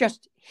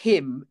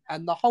him,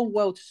 and the whole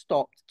world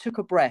stopped, took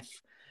a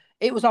breath.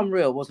 It was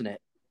unreal, wasn't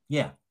it?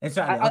 Yeah,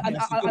 exactly.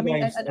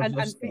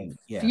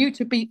 For you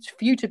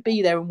to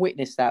be there and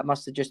witness that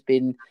must have just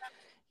been,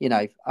 you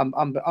know,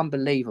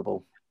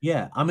 unbelievable.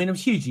 Yeah, I mean, I'm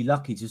hugely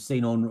lucky to have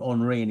seen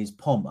Henry in his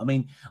pomp. I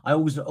mean, I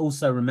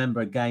also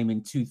remember a game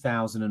in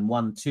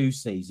 2001-2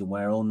 season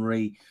where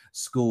Henry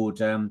scored,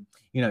 2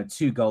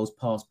 goals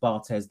past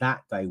Barthez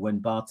that day, when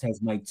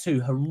Barthez made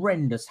 2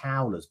 horrendous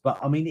howlers. But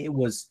I mean, it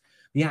was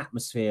the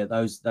atmosphere,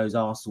 those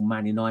Arsenal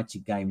Man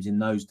United games in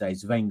those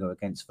days, Wenger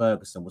against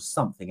Ferguson, was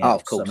something else. Oh,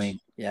 of course. I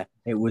mean,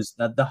 it was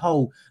the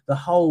whole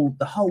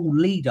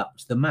lead up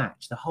to the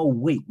match, the whole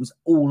week was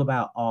all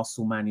about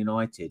Arsenal Man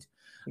United.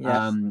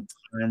 Yes.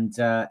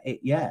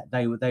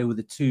 They were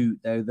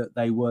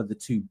the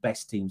two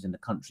best teams in the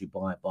country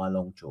by a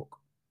long chalk.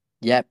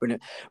 Yeah,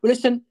 brilliant. Well,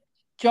 listen,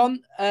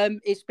 John,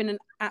 it's been an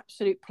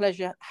absolute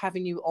pleasure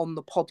having you on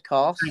the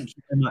podcast. Thank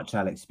you very much,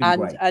 Alex. It's been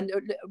great. And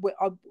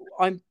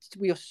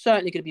we are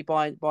certainly going to be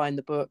buying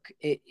the book.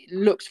 It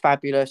looks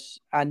fabulous,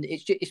 and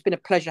it's been a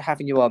pleasure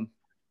having you on.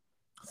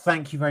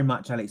 Thank you very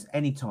much, Alex.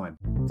 Anytime.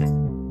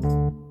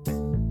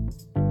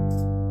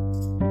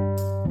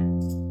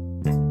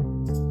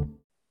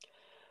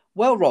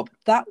 Well, Rob,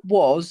 that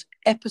was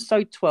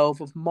episode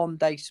 12 of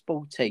Monday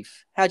Sportif.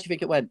 How do you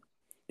think it went?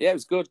 Yeah, it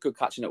was good. Good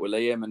catching up with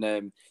Liam,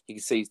 and you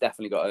can see he's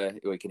definitely got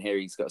we can hear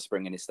he's got a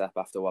spring in his step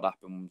after what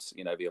happened,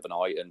 the other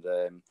night, and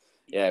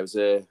yeah, it was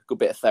a good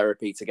bit of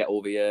therapy to get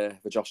all the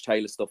Josh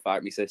Taylor stuff out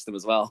of my system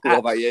as well. What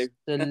about you?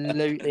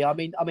 Absolutely. I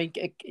mean,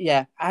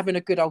 yeah, having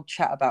a good old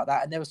chat about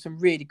that, and there were some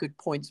really good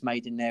points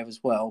made in there as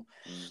well.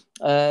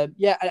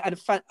 Yeah, and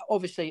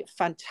obviously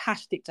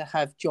fantastic to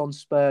have John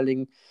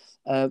Sperling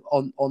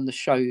on the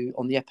show,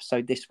 on the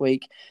episode this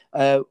week.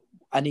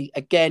 And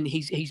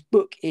his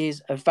book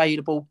is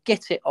available.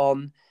 Get it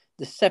on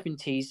the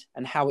 70s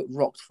and how it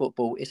rocked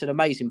football. It's an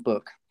amazing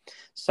book.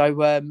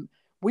 So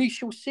we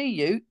shall see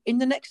you in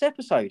the next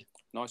episode.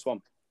 Nice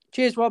one.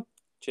 Cheers, Rob.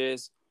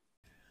 Cheers.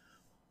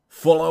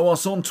 Follow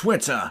us on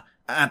Twitter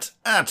at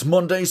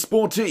Monday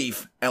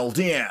Sportif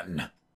LDN.